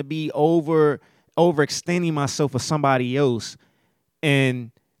person to be over overextending myself for somebody else,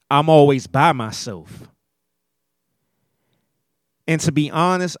 and I'm always by myself. And to be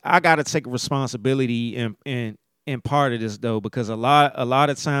honest, I got to take responsibility in part of this though, because a lot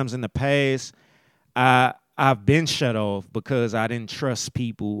of times in the past, I've been shut off because I didn't trust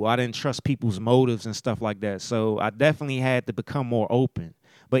people. I didn't trust people's motives and stuff like that. So I definitely had to become more open.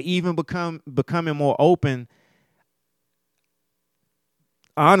 But even becoming more open,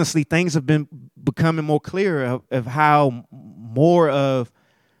 honestly, things have been becoming more clear of how more I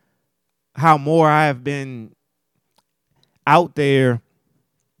have been out there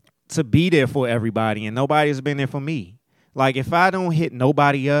to be there for everybody, and nobody has been there for me. Like, if I don't hit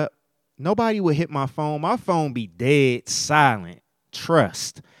nobody up, nobody would hit my phone. My phone be dead silent.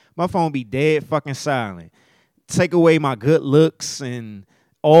 Trust. My phone be dead fucking silent. Take away my good looks and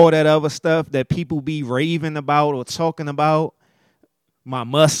all that other stuff that people be raving about or talking about. My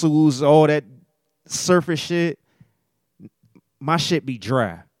muscles, all that surface shit. My shit be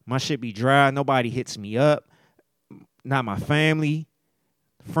dry. My shit be dry. Nobody hits me up. Not my family,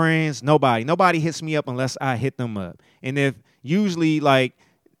 friends, nobody. Nobody hits me up unless I hit them up. And if usually, like,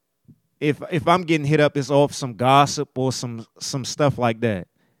 if I'm getting hit up, it's off some gossip or some stuff like that.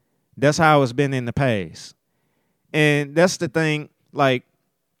 That's how it's been in the past. And that's the thing, like,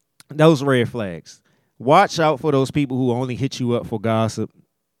 those red flags. Watch out for those people who only hit you up for gossip,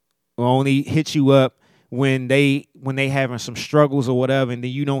 or only hit you up when they having some struggles or whatever, and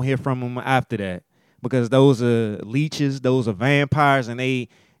then you don't hear from them after that. Because those are leeches, those are vampires, and they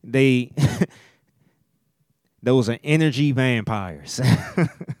those are energy vampires.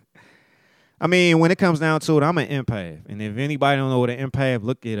 I mean, when it comes down to it, I'm an empath. And if anybody don't know what an empath,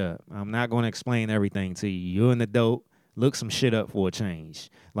 look it up. I'm not going to explain everything to you. You're an adult. Look some shit up for a change.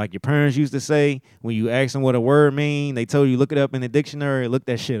 Like your parents used to say, when you ask them what a word mean, they told you look it up in the dictionary, look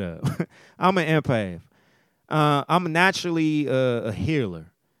that shit up. I'm an empath. I'm naturally a healer.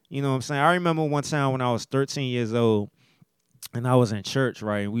 You know what I'm saying? I remember one time when I was 13 years old, and I was in church,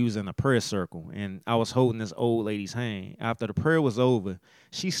 right? And we was in a prayer circle, and I was holding this old lady's hand. After the prayer was over,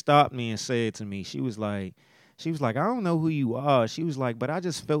 she stopped me and said to me, she was like, I don't know who you are. She was like, but I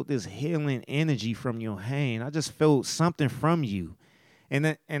just felt this healing energy from your hand. I just felt something from you.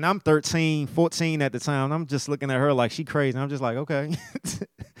 And I'm 13, 14 at the time. And I'm just looking at her like she crazy. And I'm just like, okay.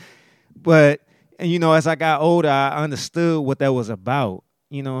 But, and you know, as I got older, I understood what that was about.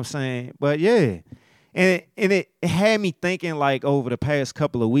 You know what I'm saying? But yeah. And it had me thinking, like, over the past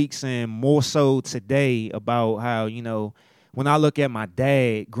couple of weeks, and more so today, about how, you know, when I look at my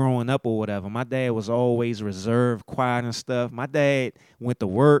dad growing up or whatever, my dad was always reserved, quiet and stuff. My dad went to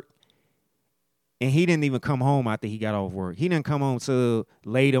work, and he didn't even come home after he got off work. He didn't come home till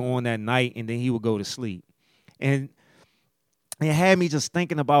later on that night, and then he would go to sleep. And it had me just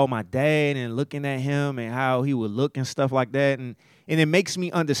thinking about my dad and looking at him and how he would look and stuff like that. And it makes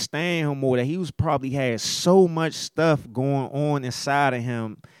me understand him more, that he was probably had so much stuff going on inside of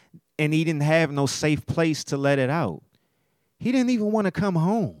him, and he didn't have no safe place to let it out. He didn't even want to come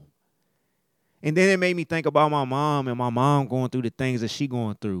home. And then it made me think about my mom, and my mom going through the things that she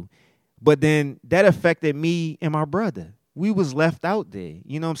going through. But then that affected me and my brother. We was left out there.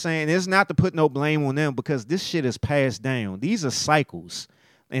 You know what I'm saying? It's not to put no blame on them, because this shit is passed down. These are cycles.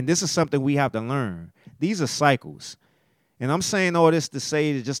 And this is something we have to learn. These are cycles. And I'm saying all this to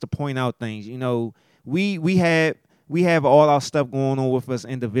say, just to point out things. You know, we have all our stuff going on with us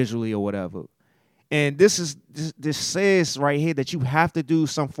individually or whatever. And this says right here that you have to do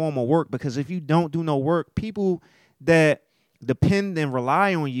some form of work, because if you don't do no work, people that depend and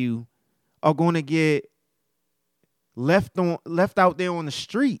rely on you are going to get left out there on the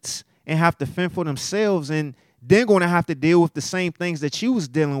streets and have to fend for themselves, and they're going to have to deal with the same things that you was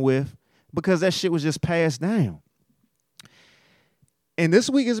dealing with, because that shit was just passed down. And this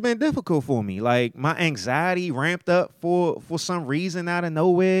week has been difficult for me. Like, my anxiety ramped up for some reason out of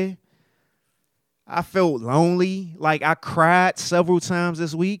nowhere. I felt lonely. Like, I cried several times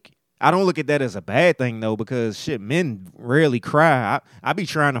this week. I don't look at that as a bad thing, though, because shit, men rarely cry. I be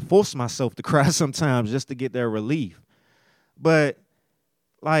trying to force myself to cry sometimes just to get that relief. But,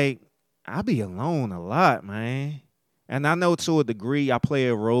 like, I be alone a lot, man. And I know to a degree I play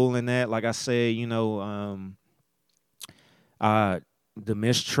a role in that. Like I said, you know, the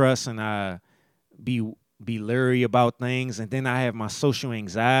mistrust, and I be leery about things. And then I have my social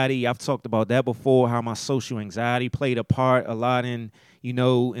anxiety. I've talked about that before, how my social anxiety played a part a lot in, you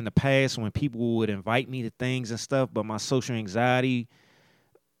know, in the past when people would invite me to things and stuff. But my social anxiety,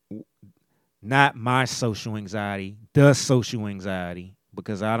 not my social anxiety, the social anxiety,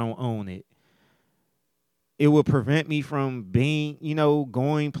 because I don't own it, it will prevent me from being,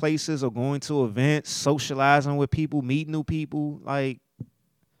 going places or going to events, socializing with people, meeting new people. Like,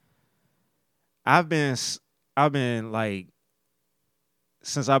 I've been like,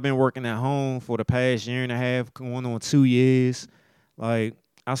 since I've been working at home for the past year and a half, going on 2 years, like,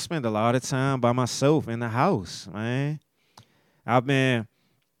 I spend a lot of time by myself in the house, man. I've been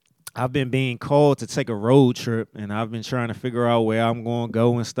being called to take a road trip, and I've been trying to figure out where I'm going to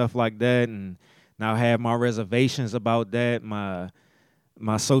go and stuff like that, and now I have my reservations about that. My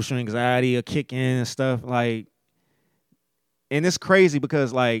social anxiety will kick in and stuff, like, and it's crazy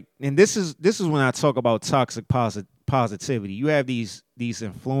because, like, and this is when I talk about toxic positivity. You have these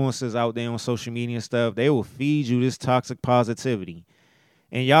influencers out there on social media and stuff. They will feed you this toxic positivity.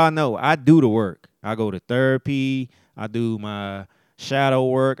 And y'all know I do the work. I go to therapy. I do my shadow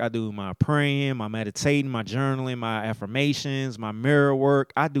work. I do my praying, my meditating, my journaling, my affirmations, my mirror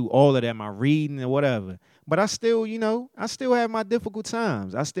work. I do all of that, my reading and whatever. But I still, I still have my difficult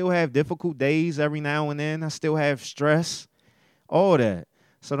times. I still have difficult days every now and then. I still have stress, all that.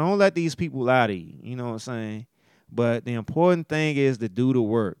 So don't let these people lie to you. You know what I'm saying? But the important thing is to do the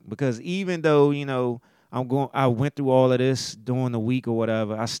work. Because even though, I went through all of this during the week or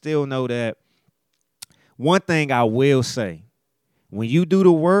whatever, I still know that one thing I will say, when you do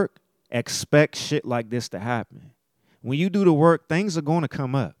the work, expect shit like this to happen. When you do the work, things are going to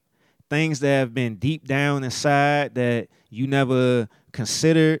come up. Things that have been deep down inside that you never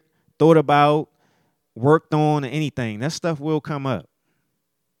considered, thought about, worked on, or anything. That stuff will come up.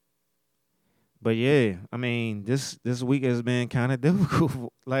 But yeah, I mean, this week has been kind of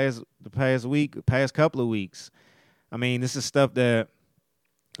difficult. Past couple of weeks. I mean, this is stuff that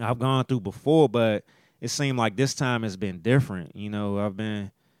I've gone through before, but it seemed like this time has been different.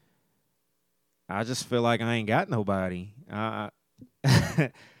 I just feel like I ain't got nobody. I'm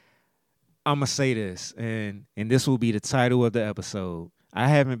gonna say this, and this will be the title of the episode. I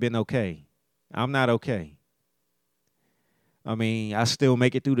haven't been okay. I'm not okay. I mean, I still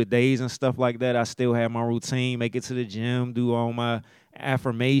make it through the days and stuff like that. I still have my routine, make it to the gym, do all my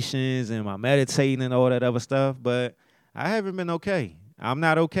affirmations and my meditating and all that other stuff. But I haven't been okay. I'm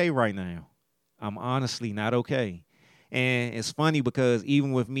not okay right now. I'm honestly not okay. And it's funny because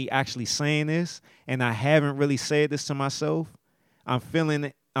even with me actually saying this, and I haven't really said this to myself, I'm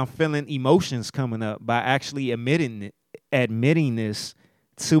feeling emotions coming up by actually admitting this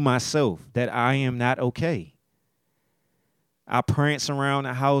to myself, that I am not okay. I prance around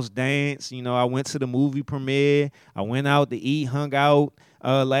the house, dance. I went to the movie premiere. I went out to eat, hung out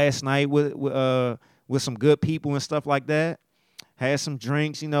last night with some good people and stuff like that. Had some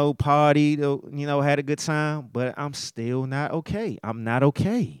drinks, partied, had a good time. But I'm still not okay. I'm not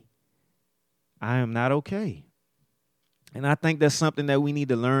okay. I am not okay. And I think that's something that we need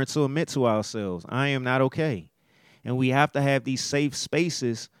to learn to admit to ourselves. I am not okay. And we have to have these safe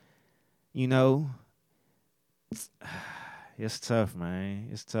spaces, It's tough, man.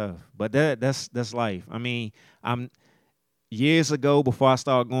 It's tough. But that's life. I mean, years ago, before I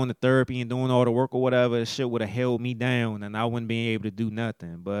started going to therapy and doing all the work or whatever, the shit would have held me down and I wouldn't be able to do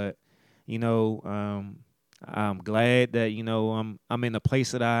nothing. But, I'm glad that, I'm in a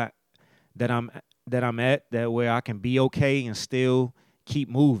place that I'm at, that where I can be okay and still keep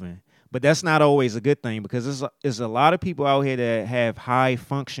moving. But that's not always a good thing, because there's a lot of people out here that have high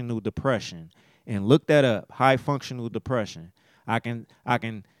functional depression. And look that up, high functional depression. I can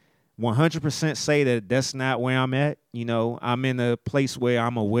 100% say that that's not where I'm at. I'm in a place where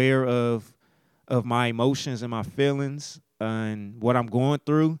I'm aware of my emotions and my feelings and what I'm going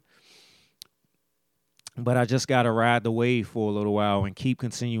through. But I just got to ride the wave for a little while and keep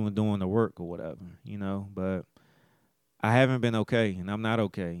continuing doing the work or whatever, But I haven't been okay, and I'm not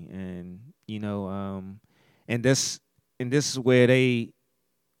okay. And, and this is where they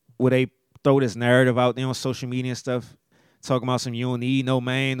throw this narrative out there on social media and stuff, talking about you don't need no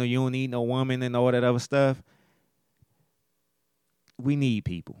man or you don't need no woman and all that other stuff. We need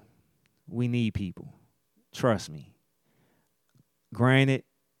people. We need people. Trust me. Granted,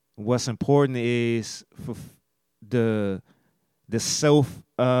 what's important is for the self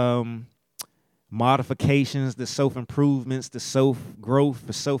modifications, the self improvements, the self growth,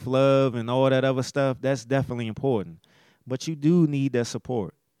 the self love, and all that other stuff. That's definitely important. But you do need that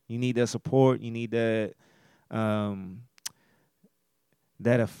support. You need that support. You need that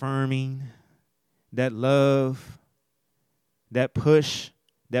that affirming, that love, that push,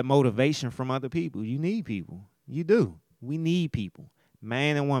 that motivation from other people. You need people. You do. We need people.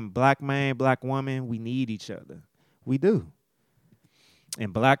 Man and woman, black man, black woman, we need each other. We do.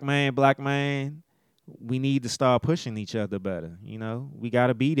 And black man, we need to start pushing each other better. You know, we got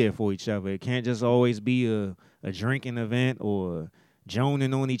to be there for each other. It can't just always be a drinking event or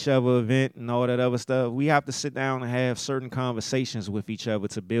joning on each other event and all that other stuff. We have to sit down and have certain conversations with each other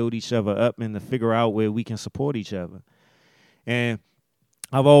to build each other up and to figure out where we can support each other. And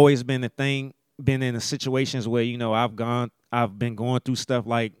I've always been been in the situations where, you know, I've been going through stuff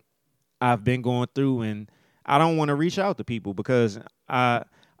like I've been going through, and I don't want to reach out to people because I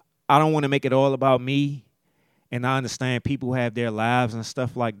don't want to make it all about me. And I understand people have their lives and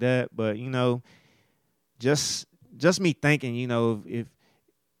stuff like that, but, you know, just me thinking, you know, if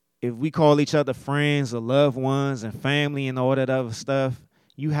we call each other friends or loved ones and family and all that other stuff,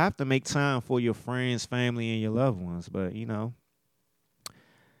 you have to make time for your friends, family, and your loved ones. But, you know,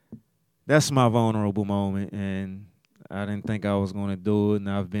 that's my vulnerable moment, and I didn't think I was going to do it, and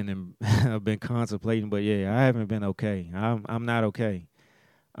I've been contemplating, but yeah, I haven't been okay. I'm not okay.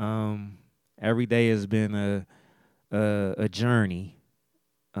 Every day has been a journey.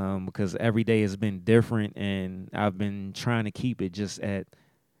 Because every day has been different, and I've been trying to keep it just at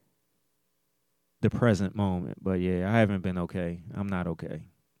the present moment. But yeah, I haven't been okay. I'm not okay.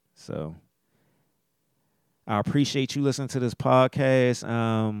 So I appreciate you listening to this podcast.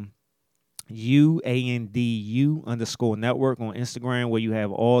 UANDU_network on Instagram, where you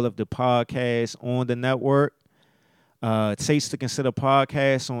have all of the podcasts on the network. Taste to Consider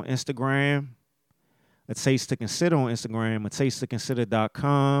podcast on Instagram. A Taste to Consider on Instagram,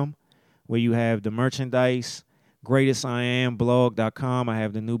 atastetoconsider.com, where you have the merchandise, greatestiamblog.com. I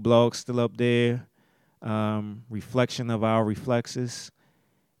have the new blog still up there, Reflection of Our Reflexes,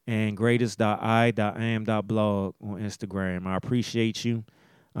 and greatest.i.am.blog on Instagram. I appreciate you.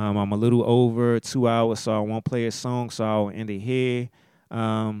 I'm a little over 2 hours, so I won't play a song, so I'll end it here.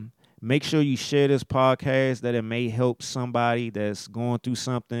 Make sure you share this podcast, that it may help somebody that's going through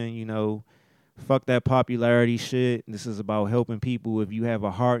something, you know. Fuck that popularity shit. This is about helping people. If you have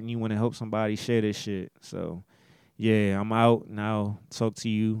a heart and you want to help somebody, share this shit. So, yeah, I'm out, and I'll talk to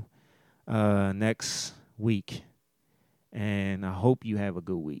you next week. And I hope you have a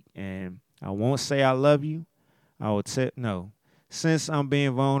good week. And I won't say I love you. I will no. Since I'm being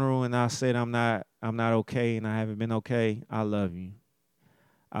vulnerable and I said I'm not okay and I haven't been okay, I love you.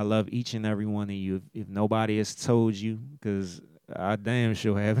 I love each and every one of you. If nobody has told you, because I damn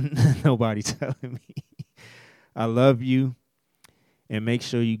sure haven't. Nobody telling me. I love you. And make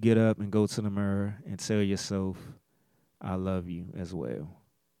sure you get up and go to the mirror and tell yourself, I love you as well.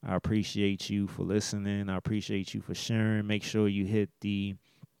 I appreciate you for listening. I appreciate you for sharing. Make sure you hit the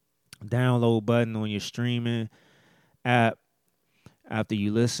download button on your streaming app. After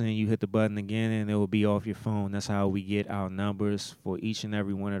you listen, you hit the button again, and it will be off your phone. That's how we get our numbers for each and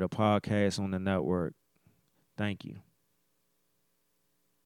every one of the podcasts on the network. Thank you.